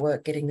excellent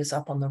work getting this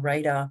up on the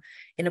radar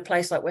in a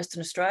place like Western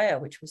Australia,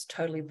 which was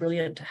totally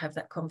brilliant to have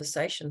that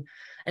conversation.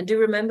 And do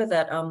remember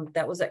that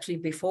that was actually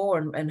before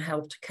and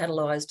helped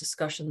catalyse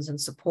discussions and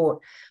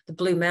support. The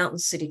Blue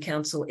Mountains City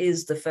Council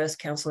is the first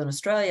council in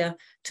Australia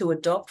to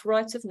adopt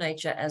rights of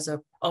nature as an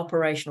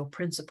operational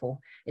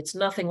principle. It's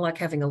nothing like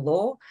having a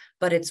law,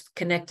 but it's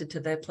connected to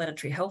their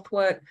planetary health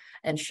work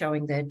and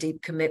showing their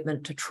deep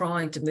commitment to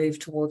trying to move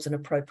towards an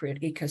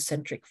appropriate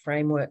ecocentric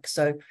framework.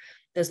 So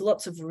there's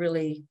lots of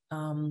really,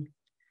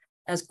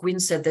 as Gwynn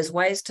said, there's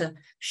ways to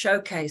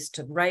showcase,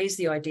 to raise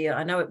the idea.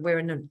 I know we're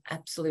in an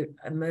absolute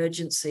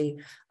emergency,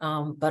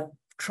 but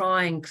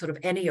trying sort of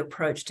any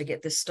approach to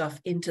get this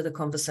stuff into the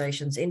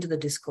conversations, into the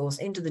discourse,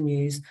 into the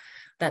news,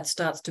 that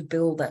starts to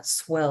build that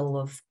swell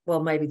of,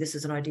 well, maybe this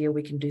is an idea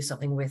we can do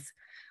something with.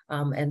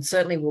 And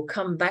certainly we'll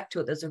come back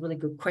to it. There's a really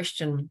good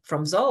question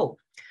from Zol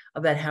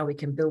about how we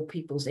can build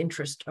people's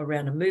interest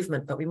around a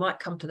movement, but we might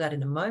come to that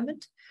in a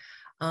moment.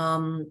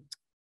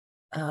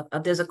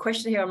 There's a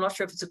question here. I'm not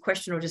sure if it's a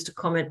question or just a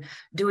comment.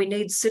 Do we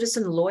need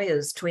citizen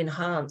lawyers to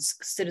enhance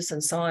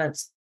citizen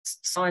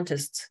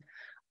scientists?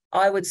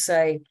 I would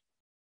say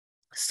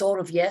sort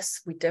of yes.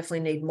 We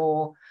definitely need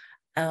more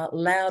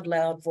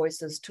loud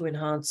voices to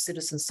enhance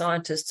citizen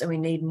scientists, and we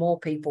need more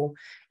people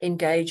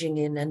engaging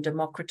in and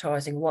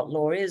democratizing what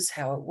law is,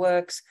 how it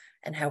works,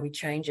 and how we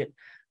change it.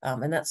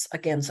 And that's,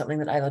 again, something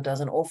that AELA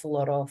does an awful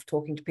lot of,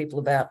 talking to people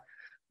about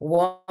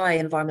why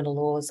environmental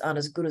laws aren't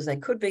as good as they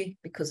could be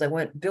because they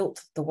weren't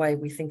built the way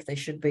we think they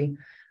should be.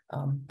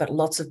 But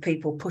lots of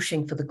people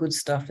pushing for the good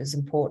stuff is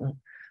important.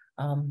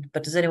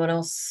 But does anyone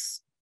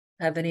else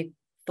have any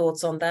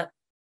thoughts on that?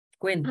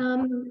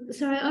 Gwynn?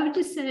 Sorry, I would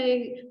just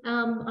say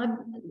I've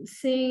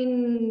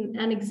seen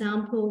an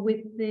example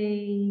with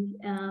the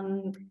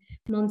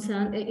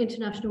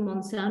International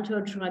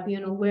Monsanto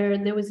Tribunal where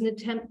there was an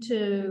attempt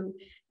to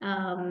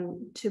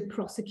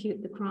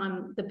prosecute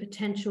the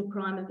potential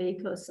crime of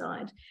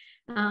ecocide.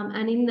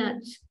 And in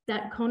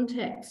that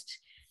context,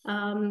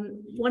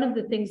 one of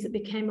the things that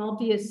became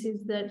obvious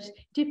is that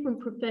different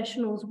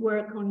professionals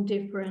work on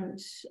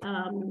different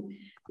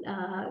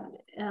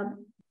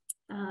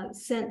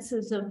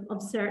senses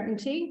of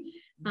certainty.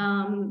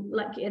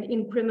 Like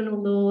in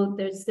criminal law,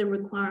 there's the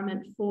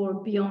requirement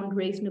for beyond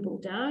reasonable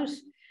doubt.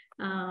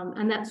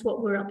 And that's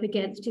what we're up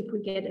against if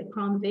we get a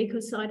crime of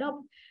ecocide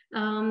up.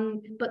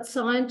 But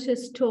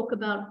scientists talk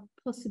about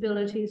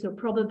possibilities or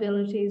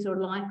probabilities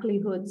or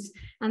likelihoods.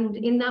 And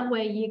in that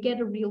way, you get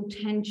a real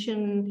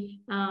tension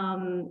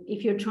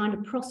if you're trying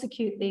to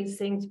prosecute these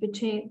things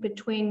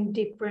between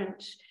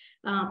different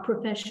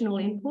professional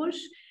input.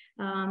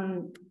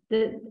 And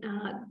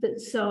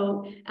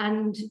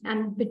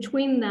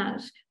between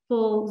that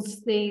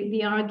falls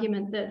the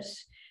argument that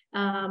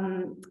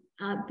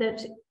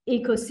that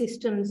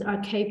ecosystems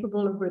are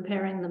capable of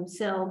repairing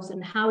themselves,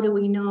 and how do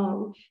we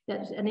know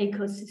that an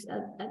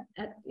ecosystem,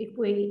 if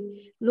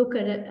we look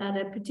at it at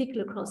a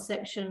particular cross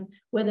section,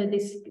 whether the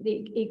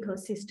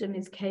ecosystem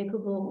is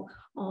capable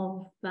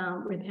of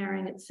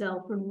repairing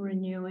itself and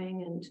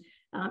renewing, and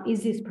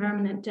is this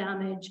permanent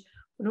damage?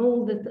 And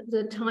all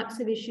the types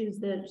of issues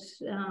that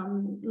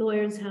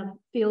lawyers have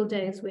field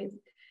days with.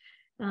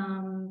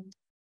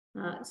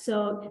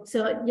 So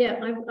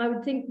yeah, I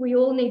would think we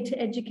all need to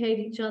educate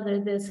each other,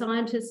 the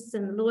scientists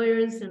and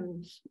lawyers,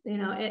 and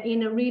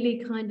in a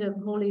really kind of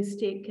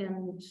holistic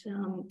and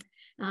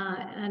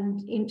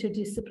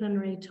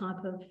interdisciplinary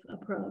type of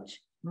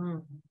approach.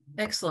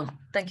 Excellent,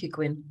 thank you,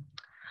 Gwynn.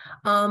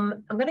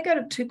 I'm going to go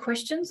to two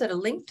questions that are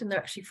linked, and they're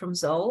actually from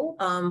Zol.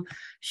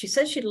 She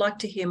says she'd like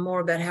to hear more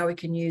about how we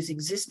can use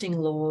existing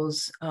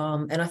laws,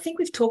 and I think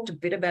we've talked a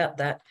bit about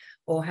that,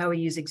 or how we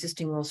use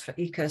existing laws for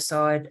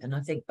ecocide, and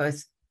I think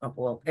both,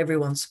 well,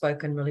 everyone's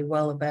spoken really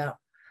well about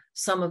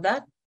some of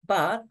that,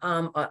 but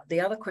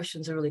the other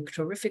question's a really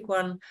terrific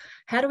one.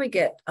 How do we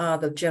get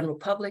the general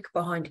public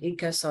behind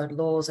ecocide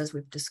laws, as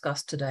we've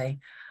discussed today?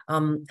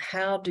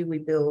 How do we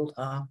build,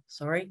 got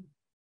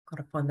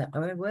to find that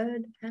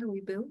word. How do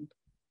we build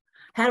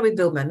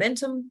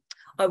momentum?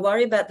 I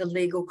worry about the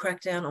legal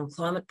crackdown on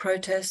climate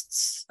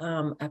protests,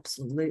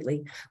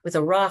 absolutely, with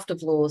a raft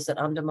of laws that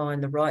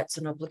undermine the rights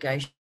and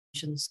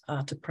obligations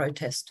to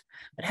protest.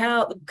 But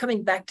how,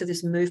 coming back to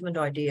this movement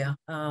idea,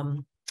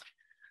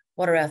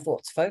 what are our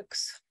thoughts,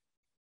 folks?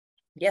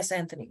 Yes,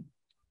 Anthony.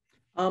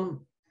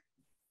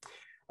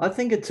 I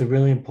think it's a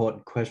really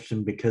important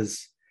question,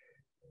 because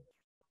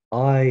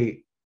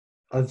I've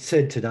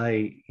said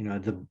today,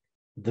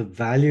 the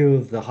value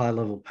of the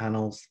high-level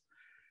panel's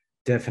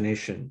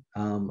definition,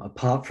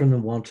 apart from the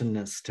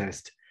wantonness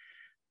test,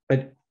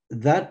 but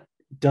that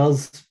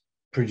does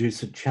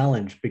produce a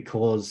challenge,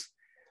 because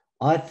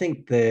I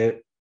think their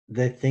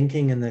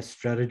thinking and their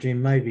strategy,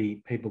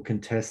 maybe people can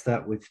test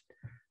that with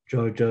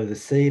Jojo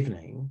this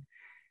evening,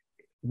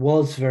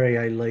 was very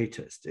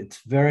elitist. It's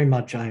very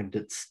much aimed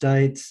at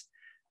states,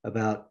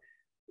 about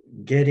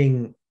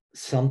getting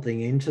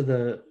something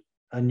into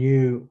a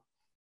new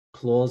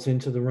clause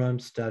into the Rome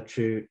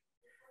Statute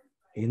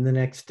in the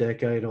next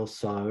decade or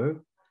so.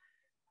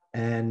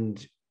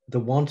 And the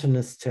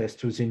wantonness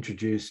test was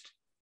introduced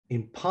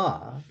in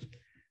part,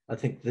 I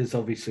think there's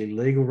obviously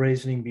legal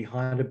reasoning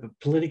behind it, but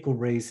political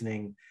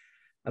reasoning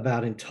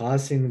about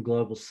enticing the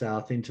global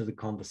south into the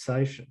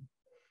conversation.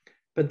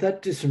 But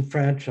that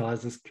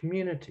disenfranchises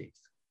communities.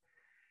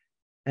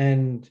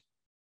 And,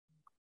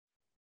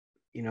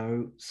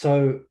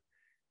 so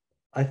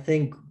I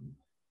think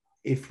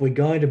if we're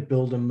going to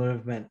build a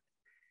movement,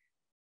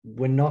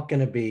 we're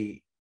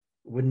going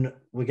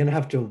to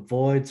have to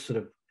avoid sort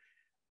of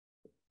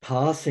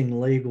passing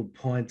legal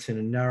points in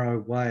a narrow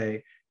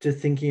way to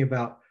thinking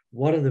about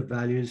what are the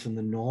values and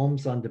the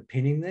norms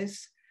underpinning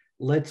this.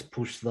 Let's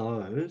push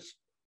those.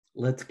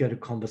 Let's get a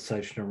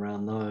conversation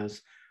around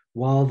those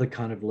while the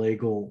kind of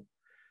legal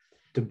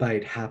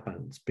debate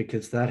happens,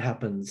 because that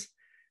happens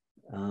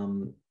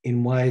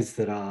in ways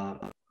that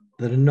are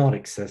not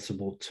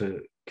accessible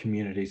to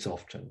communities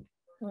often.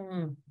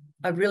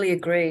 I really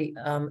agree,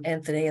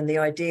 Anthony, and the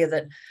idea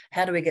that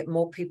how do we get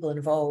more people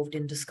involved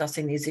in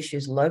discussing these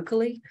issues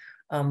locally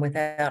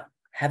without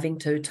having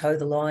to toe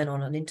the line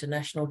on an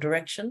international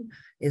direction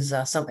is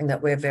something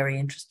that we're very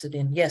interested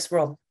in. Yes,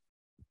 Rob.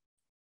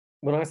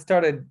 When I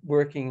started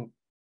working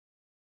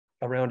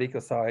around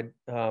ecocide,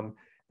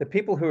 the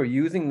people who are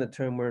using the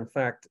term were in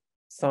fact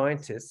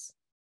scientists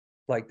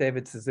like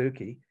David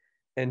Suzuki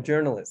and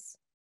journalists,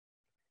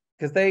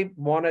 because they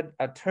wanted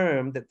a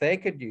term that they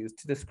could use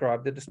to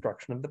describe the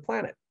destruction of the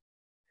planet.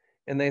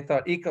 And they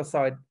thought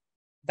ecocide,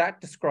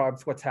 that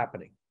describes what's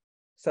happening.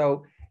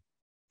 So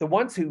the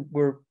ones who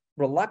were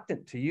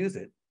reluctant to use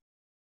it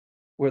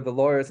were the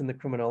lawyers and the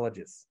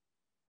criminologists.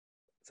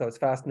 So it's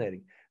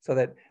fascinating. So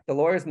that the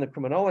lawyers and the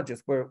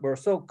criminologists were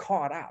so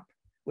caught up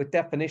with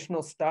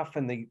definitional stuff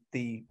and the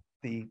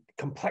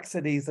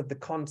complexities of the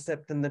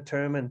concept and the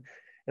term and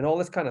all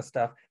this kind of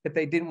stuff that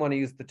they didn't want to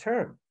use the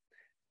term.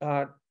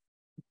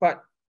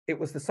 But it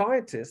was the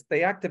scientists, the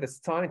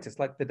activist scientists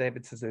like the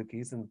David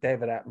Suzukis and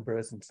David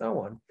Attenboroughs and so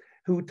on,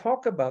 who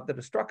talk about the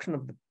destruction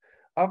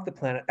of the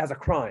planet as a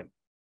crime.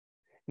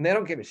 And they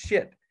don't give a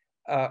shit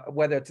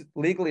whether it's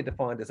legally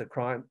defined as a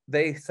crime,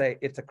 they say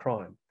it's a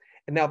crime.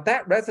 And now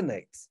that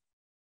resonates.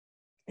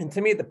 And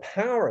to me, the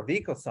power of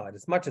ecocide,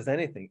 as much as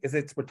anything, is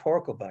its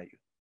rhetorical value.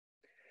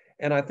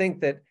 And I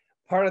think that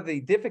part of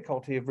the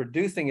difficulty of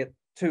reducing it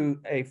to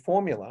a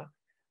formula,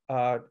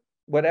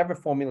 whatever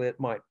formula it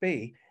might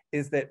be,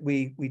 is that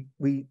we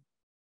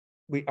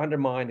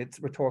undermine its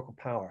rhetorical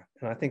power.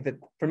 And I think that,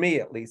 for me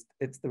at least,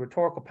 it's the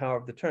rhetorical power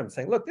of the term,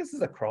 saying, look, this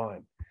is a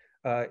crime.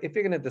 If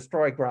you're going to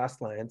destroy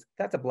grasslands,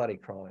 that's a bloody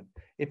crime.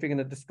 If you're going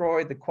to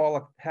destroy the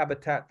koala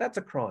habitat, that's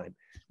a crime.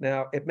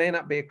 Now, it may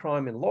not be a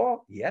crime in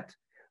law yet,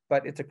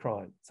 but it's a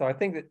crime. So I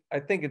think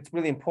it's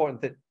really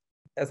important that,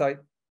 as I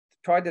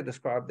tried to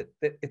describe,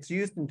 that it's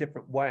used in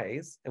different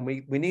ways, and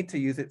we need to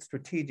use it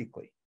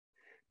strategically,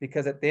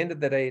 because at the end of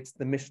the day, it's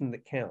the mission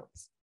that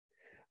counts.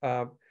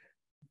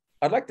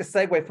 I'd like to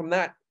segue from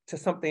that to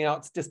something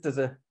else, just as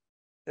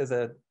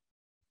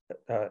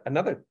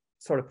another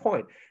sort of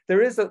point.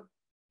 There is a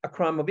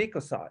crime of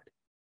ecocide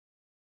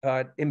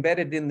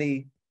embedded in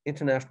the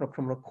International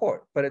Criminal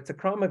Court, but it's a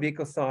crime of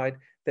ecocide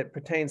that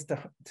pertains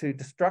to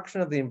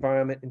destruction of the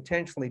environment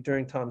intentionally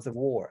during times of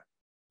war.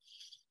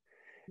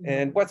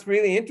 And what's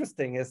really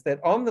interesting is that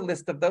on the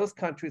list of those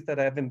countries that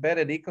have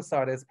embedded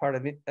ecocide as part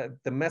of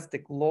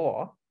domestic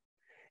law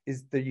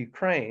is the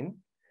Ukraine.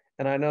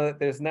 And I know that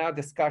there's now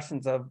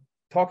discussions of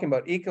talking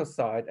about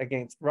ecocide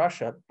against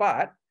Russia,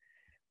 but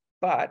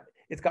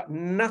it's got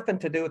nothing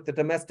to do with the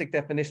domestic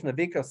definition of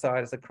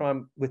ecocide as a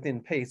crime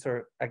within peace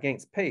or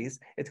against peace.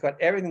 It's got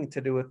everything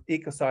to do with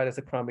ecocide as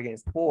a crime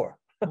against war.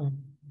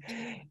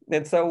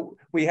 And so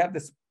we have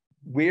this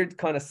weird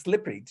kind of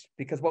slippage,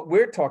 because what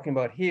we're talking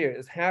about here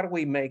is how do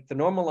we make the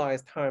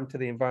normalized harm to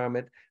the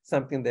environment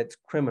something that's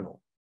criminal?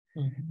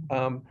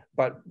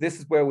 But this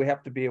is where we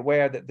have to be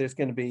aware that there's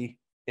going to be,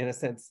 in a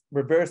sense,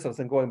 reversals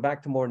and going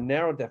back to more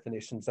narrow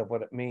definitions of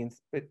what it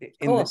means in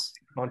the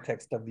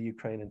context of the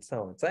Ukraine and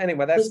so on. So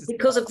anyway, that's just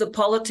because of the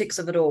politics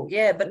of it all.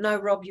 Yeah, but no,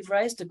 Rob, you've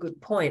raised a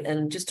good point.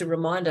 And just a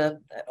reminder,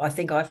 I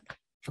think I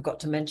forgot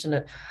to mention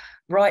it,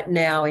 right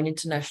now in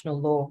international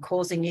law,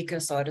 causing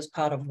ecocide as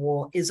part of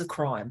war is a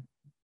crime.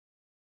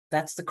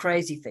 That's the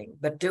crazy thing.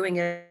 But doing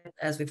it,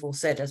 as we've all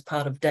said, as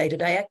part of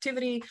day-to-day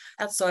activity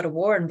outside a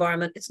war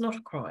environment, it's not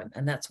a crime.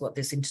 And that's what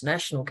this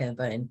international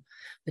campaign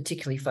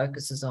particularly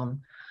focuses on.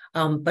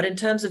 But in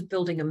terms of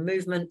building a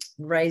movement,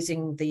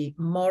 raising the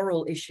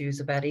moral issues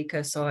about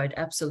ecocide,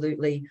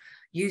 absolutely,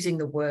 using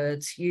the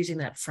words, using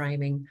that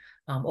framing,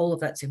 all of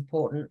that's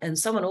important. And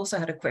someone also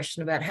had a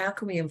question about how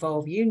can we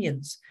involve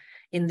unions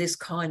in this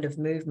kind of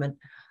movement?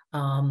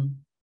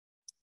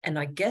 And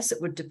I guess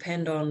it would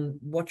depend on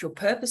what your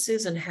purpose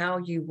is and how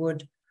you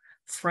would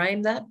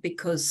frame that,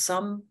 because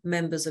some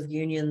members of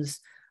unions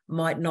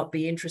might not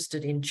be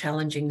interested in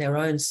challenging their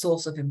own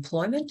source of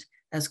employment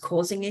as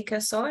causing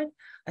ecocide.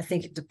 I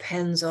think it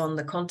depends on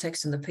the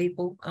context and the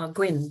people.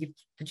 Gwynn,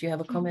 did you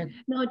have a comment?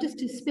 No, just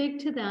to speak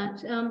to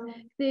that,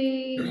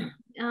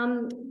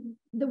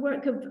 the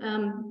work of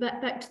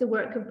back to the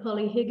work of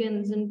Polly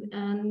Higgins,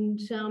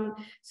 and so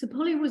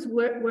Polly was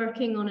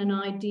working on an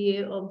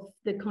idea of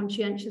the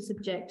conscientious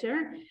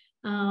objector,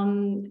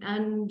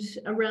 and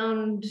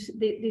around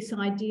this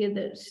idea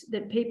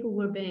that people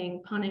were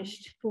being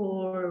punished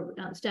for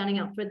standing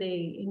up for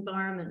the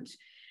environment.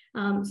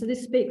 So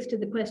this speaks to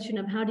the question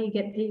of how do you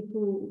get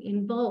people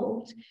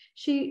involved.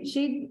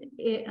 She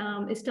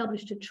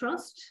established a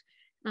trust,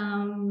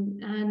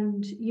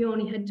 and you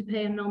only had to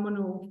pay a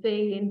nominal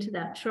fee into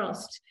that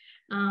trust,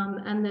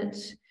 and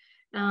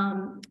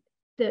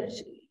that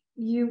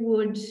you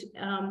would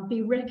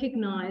be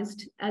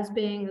recognised as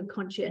being a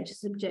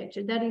conscientious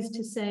objector. That is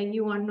to say,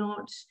 you are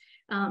not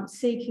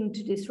seeking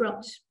to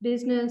disrupt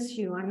business.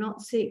 You are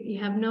not you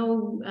have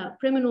no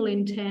criminal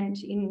intent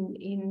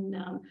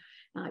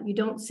you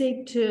don't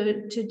seek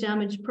to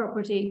damage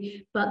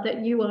property, but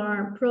that you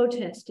are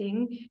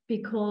protesting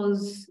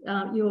because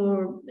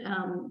you're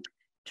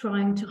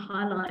trying to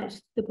highlight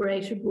the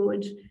greater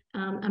good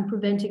and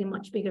preventing a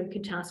much bigger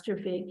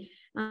catastrophe.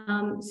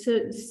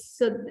 So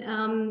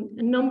a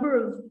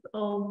number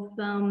of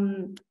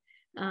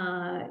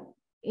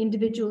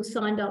individuals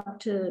signed up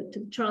to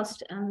the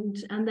trust, and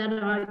that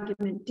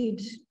argument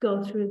did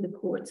go through the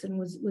courts and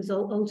was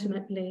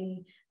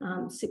ultimately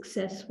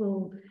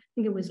successful. I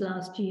think it was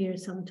last year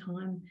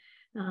sometime,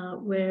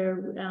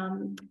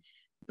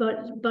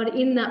 but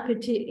in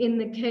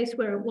the case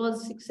where it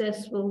was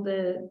successful,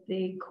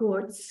 the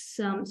courts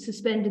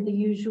suspended the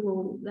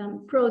usual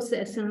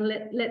process and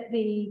let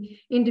the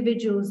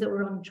individuals that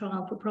were on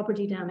trial for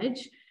property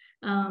damage,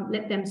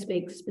 let them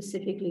speak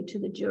specifically to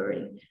the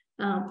jury.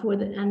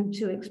 And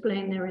to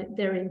explain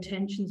their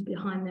intentions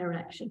behind their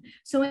action.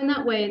 So in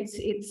that way,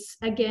 it's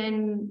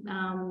again,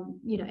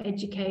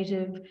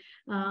 educative,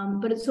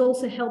 but it's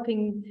also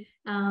helping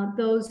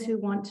those who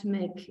want to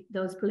make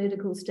those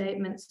political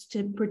statements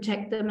to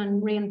protect them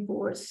and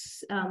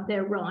reinforce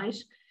their right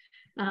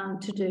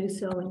to do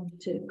so and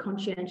to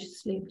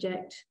conscientiously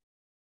object.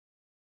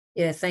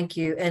 Yeah, thank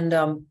you.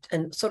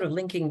 And sort of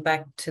linking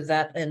back to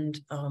that and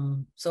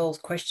Zol's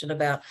question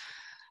about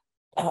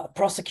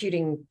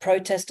prosecuting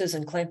protesters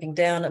and clamping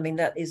down. I mean,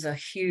 that is a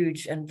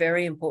huge and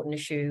very important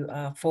issue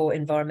for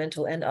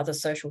environmental and other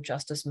social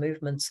justice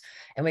movements.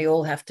 And we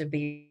all have to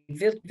be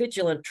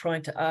vigilant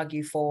trying to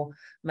argue for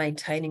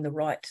maintaining the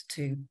right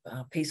to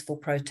peaceful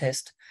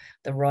protest,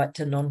 the right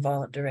to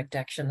nonviolent direct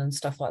action and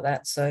stuff like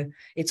that. So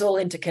it's all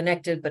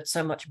interconnected, but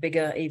so much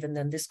bigger even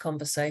than this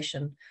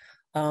conversation.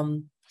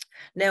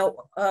 Now,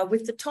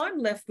 with the time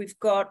left, we've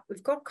got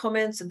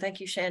comments, and thank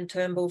you, Shan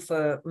Turnbull,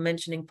 for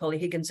mentioning Polly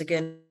Higgins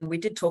again. We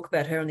did talk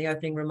about her in the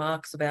opening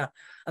remarks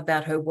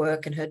about her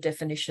work and her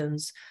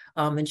definitions,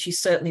 and she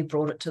certainly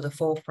brought it to the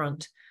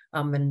forefront.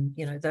 And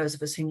you know, those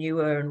of us who knew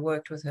her and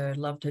worked with her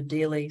loved her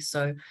dearly.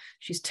 So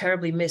she's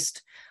terribly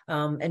missed.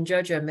 And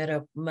Jojo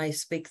Mehta may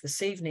speak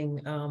this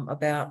evening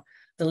about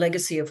the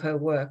legacy of her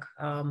work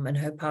and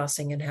her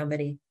passing, and how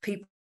many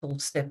people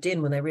stepped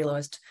in when they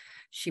realised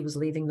she was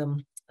leaving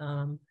them.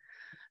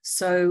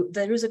 So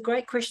there is a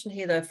great question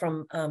here, though,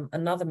 from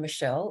another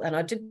Michelle, and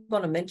I did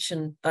want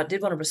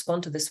to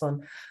respond to this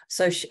one.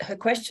 So her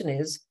question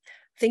is,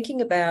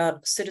 thinking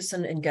about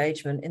citizen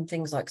engagement in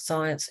things like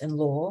science and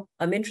law,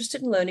 I'm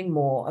interested in learning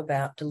more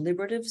about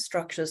deliberative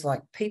structures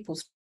like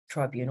people's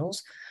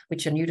tribunals,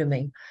 which are new to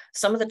me.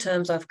 Some of the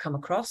terms I've come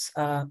across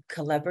are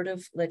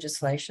collaborative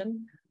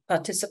legislation,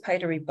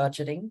 participatory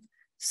budgeting,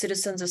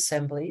 citizens'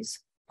 assemblies,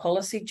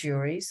 policy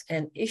juries,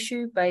 and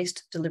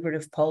issue-based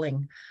deliberative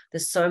polling.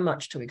 There's so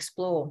much to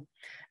explore.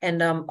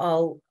 And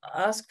I'll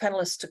ask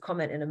panelists to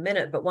comment in a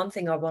minute, but one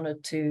thing I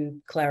wanted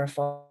to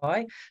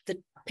clarify,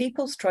 the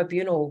People's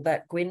Tribunal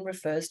that Gwynn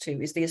refers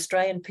to is the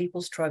Australian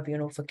People's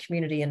Tribunal for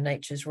Community and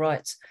Nature's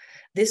Rights.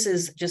 This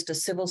is just a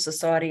civil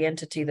society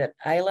entity that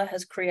AELA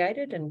has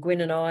created, and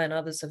Gwynn and I and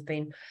others have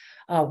been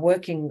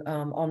working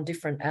on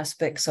different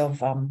aspects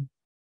of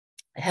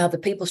how the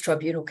People's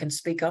Tribunal can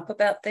speak up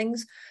about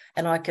things,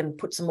 and I can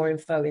put some more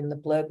info in the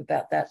blurb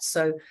about that.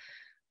 So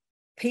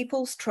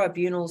People's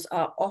Tribunals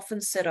are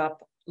often set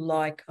up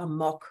like a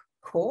mock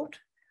court,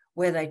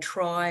 where they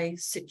try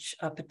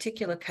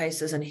particular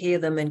cases and hear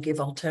them and give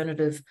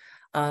alternative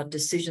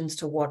decisions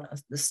to what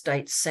the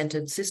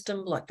state-centred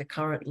system, like the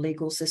current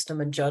legal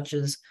system and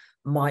judges,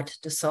 might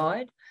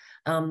decide.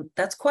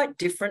 That's quite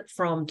different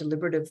from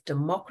deliberative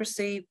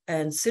democracy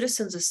and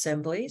citizens'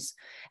 assemblies,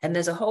 and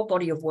there's a whole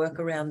body of work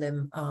around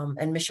them.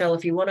 And Michelle,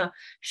 if you want to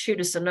shoot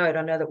us a note,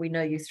 I know that we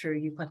know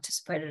you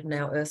participated in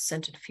our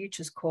Earth-Centred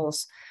Futures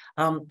course.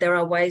 There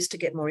are ways to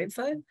get more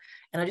info,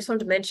 and I just wanted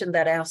to mention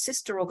that our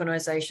sister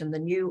organisation, the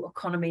New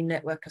Economy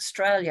Network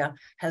Australia,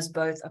 has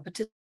both a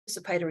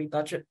participatory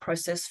budget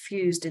process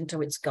fused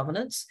into its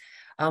governance,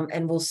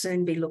 and we'll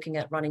soon be looking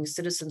at running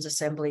citizens'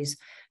 assemblies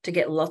to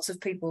get lots of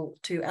people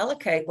to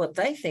allocate what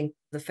they think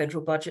the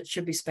federal budget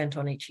should be spent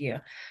on each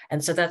year.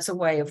 And so that's a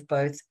way of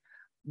both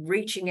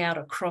reaching out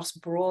across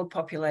broad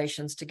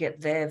populations to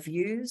get their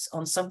views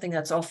on something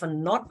that's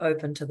often not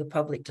open to the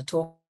public to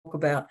talk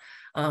about,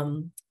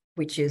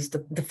 which is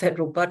the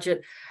federal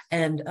budget,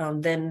 and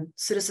then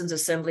citizens'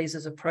 assemblies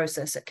as a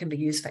process that can be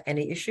used for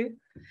any issue.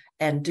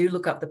 And do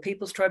look up the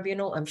People's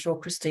Tribunal. I'm sure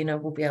Christina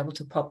will be able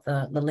to pop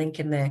the link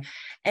in there.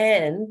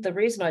 And the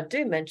reason I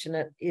do mention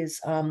it is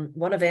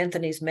one of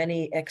Anthony's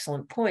many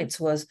excellent points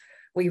was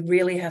we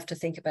really have to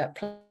think about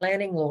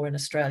planning law in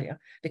Australia,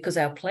 because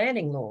our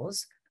planning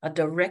laws are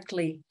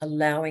directly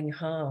allowing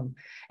harm.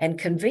 And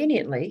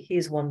conveniently,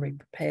 here's one we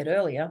prepared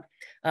earlier,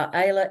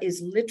 AELA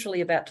is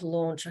literally about to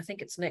launch, I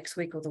think it's next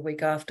week or the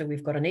week after,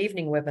 we've got an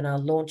evening webinar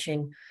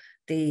launching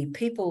the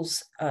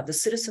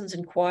Citizens'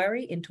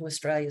 Inquiry into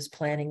Australia's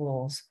planning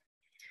laws.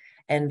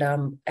 And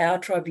our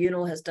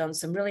tribunal has done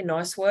some really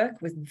nice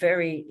work with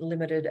very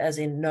limited, as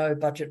in no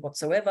budget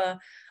whatsoever,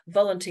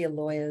 volunteer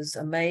lawyers,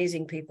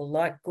 amazing people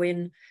like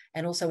Gwynn,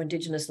 and also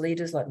Indigenous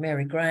leaders like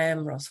Mary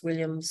Graham, Ross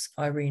Williams,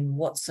 Irene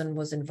Watson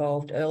was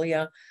involved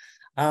earlier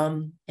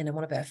in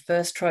one of our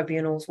first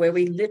tribunals, where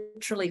we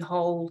literally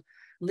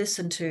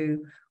listen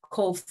to,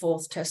 call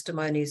forth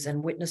testimonies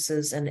and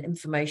witnesses and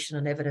information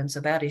and evidence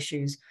about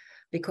issues,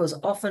 because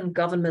often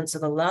governments are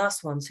the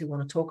last ones who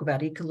want to talk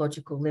about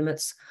ecological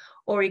limits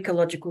or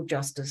ecological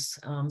justice.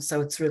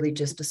 So it's really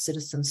just a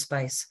citizen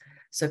space.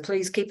 So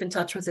please keep in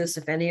touch with us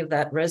if any of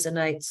that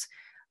resonates.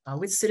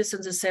 With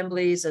citizens'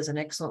 assemblies, there's an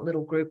excellent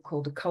little group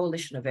called the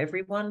Coalition of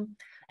Everyone.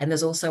 And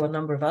there's also a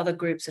number of other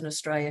groups in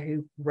Australia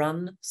who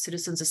run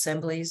citizens'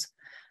 assemblies.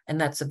 And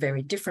that's a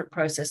very different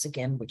process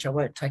again, which I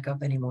won't take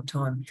up any more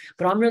time.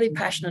 But I'm really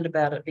passionate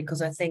about it,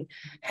 because I think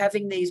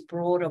having these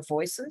broader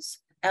voices,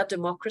 our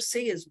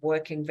democracy is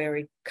working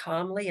very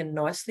calmly and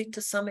nicely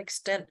to some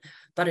extent,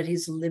 but it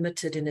is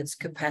limited in its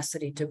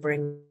capacity to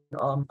bring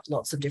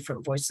lots of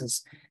different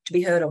voices to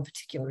be heard on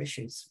particular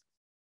issues.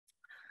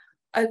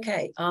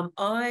 Okay,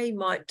 I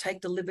might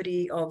take the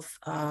liberty of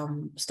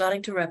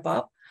starting to wrap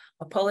up.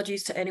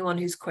 Apologies to anyone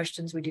whose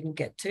questions we didn't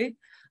get to,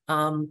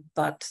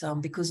 but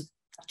because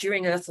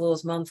during Earth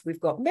Laws Month, we've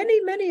got many,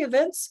 many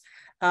events.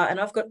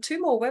 And I've got 2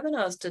 more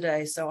webinars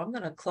today, so I'm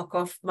going to clock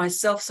off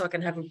myself so I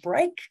can have a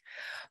break.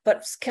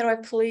 But can I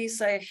please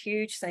say a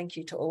huge thank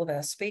you to all of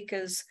our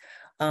speakers.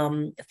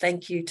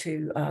 Thank you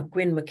to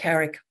Gwynn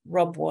MacCarrick,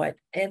 Rob White,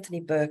 Anthony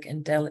Burke,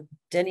 and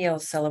Danielle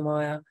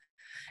Celermajer,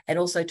 and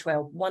also to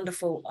our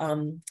wonderful, I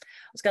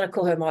was going to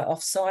call her my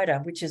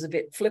offsider, which is a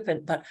bit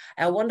flippant, but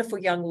our wonderful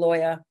young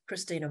lawyer,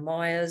 Christina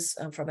Myers,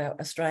 from our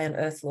Australian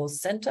Earth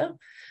Laws Centre.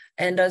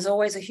 And as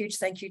always, a huge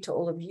thank you to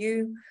all of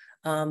you.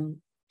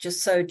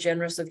 Just so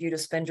generous of you to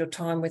spend your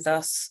time with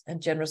us,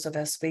 and generous of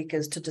our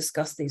speakers to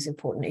discuss these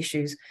important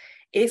issues.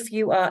 If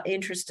you are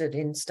interested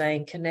in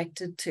staying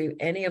connected to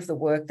any of the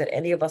work that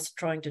any of us are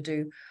trying to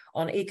do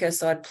on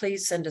Ecocide,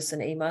 please send us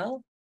an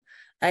email,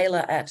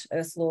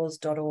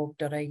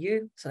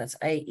 aela@earthlaws.org.au. So that's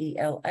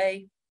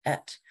AELA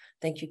at,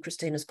 thank you,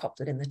 Christina's popped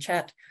it in the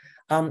chat.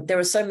 There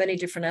are so many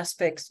different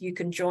aspects. You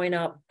can join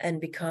up and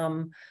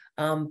become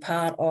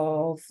part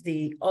of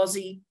the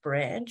Aussie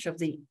branch of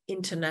the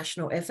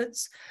international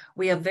efforts.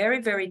 We are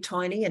very, very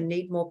tiny and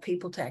need more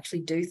people to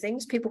actually do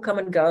things. People come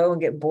and go and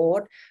get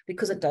bored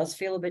because it does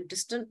feel a bit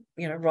distant,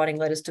 you know, writing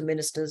letters to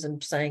ministers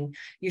and saying,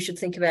 you should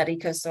think about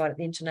Ecocide at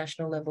the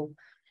international level.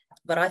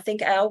 But I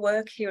think our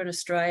work here in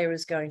Australia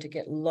is going to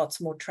get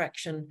lots more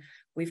traction.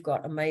 We've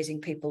got amazing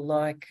people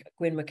like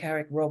Gwynn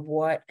MacCarrick, Rob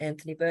White,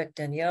 Anthony Burke,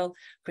 Danielle,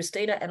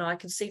 Christina, and I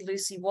can see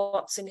Lucy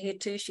Watts in here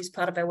too. She's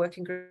part of our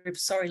working group.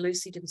 Sorry,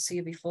 Lucy, didn't see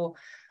you before.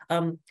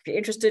 If you're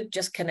interested,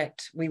 just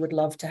connect. We would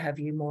love to have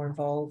you more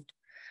involved.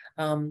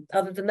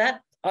 Other than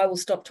that, I will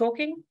stop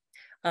talking.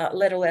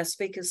 Let all our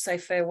speakers say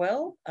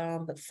farewell.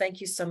 But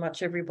thank you so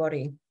much,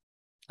 everybody.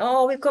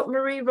 Oh, we've got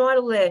Marie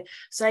Rydell there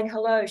saying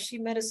hello. She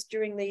met us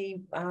during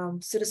the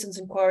citizens'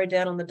 inquiry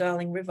down on the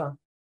Darling River.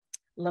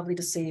 Lovely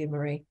to see you,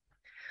 Marie.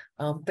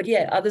 But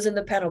yeah, others in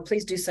the panel,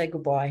 please do say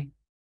goodbye.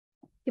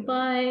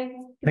 Goodbye.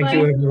 Thank you,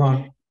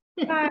 everyone.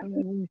 Bye.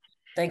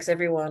 Thanks,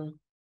 everyone.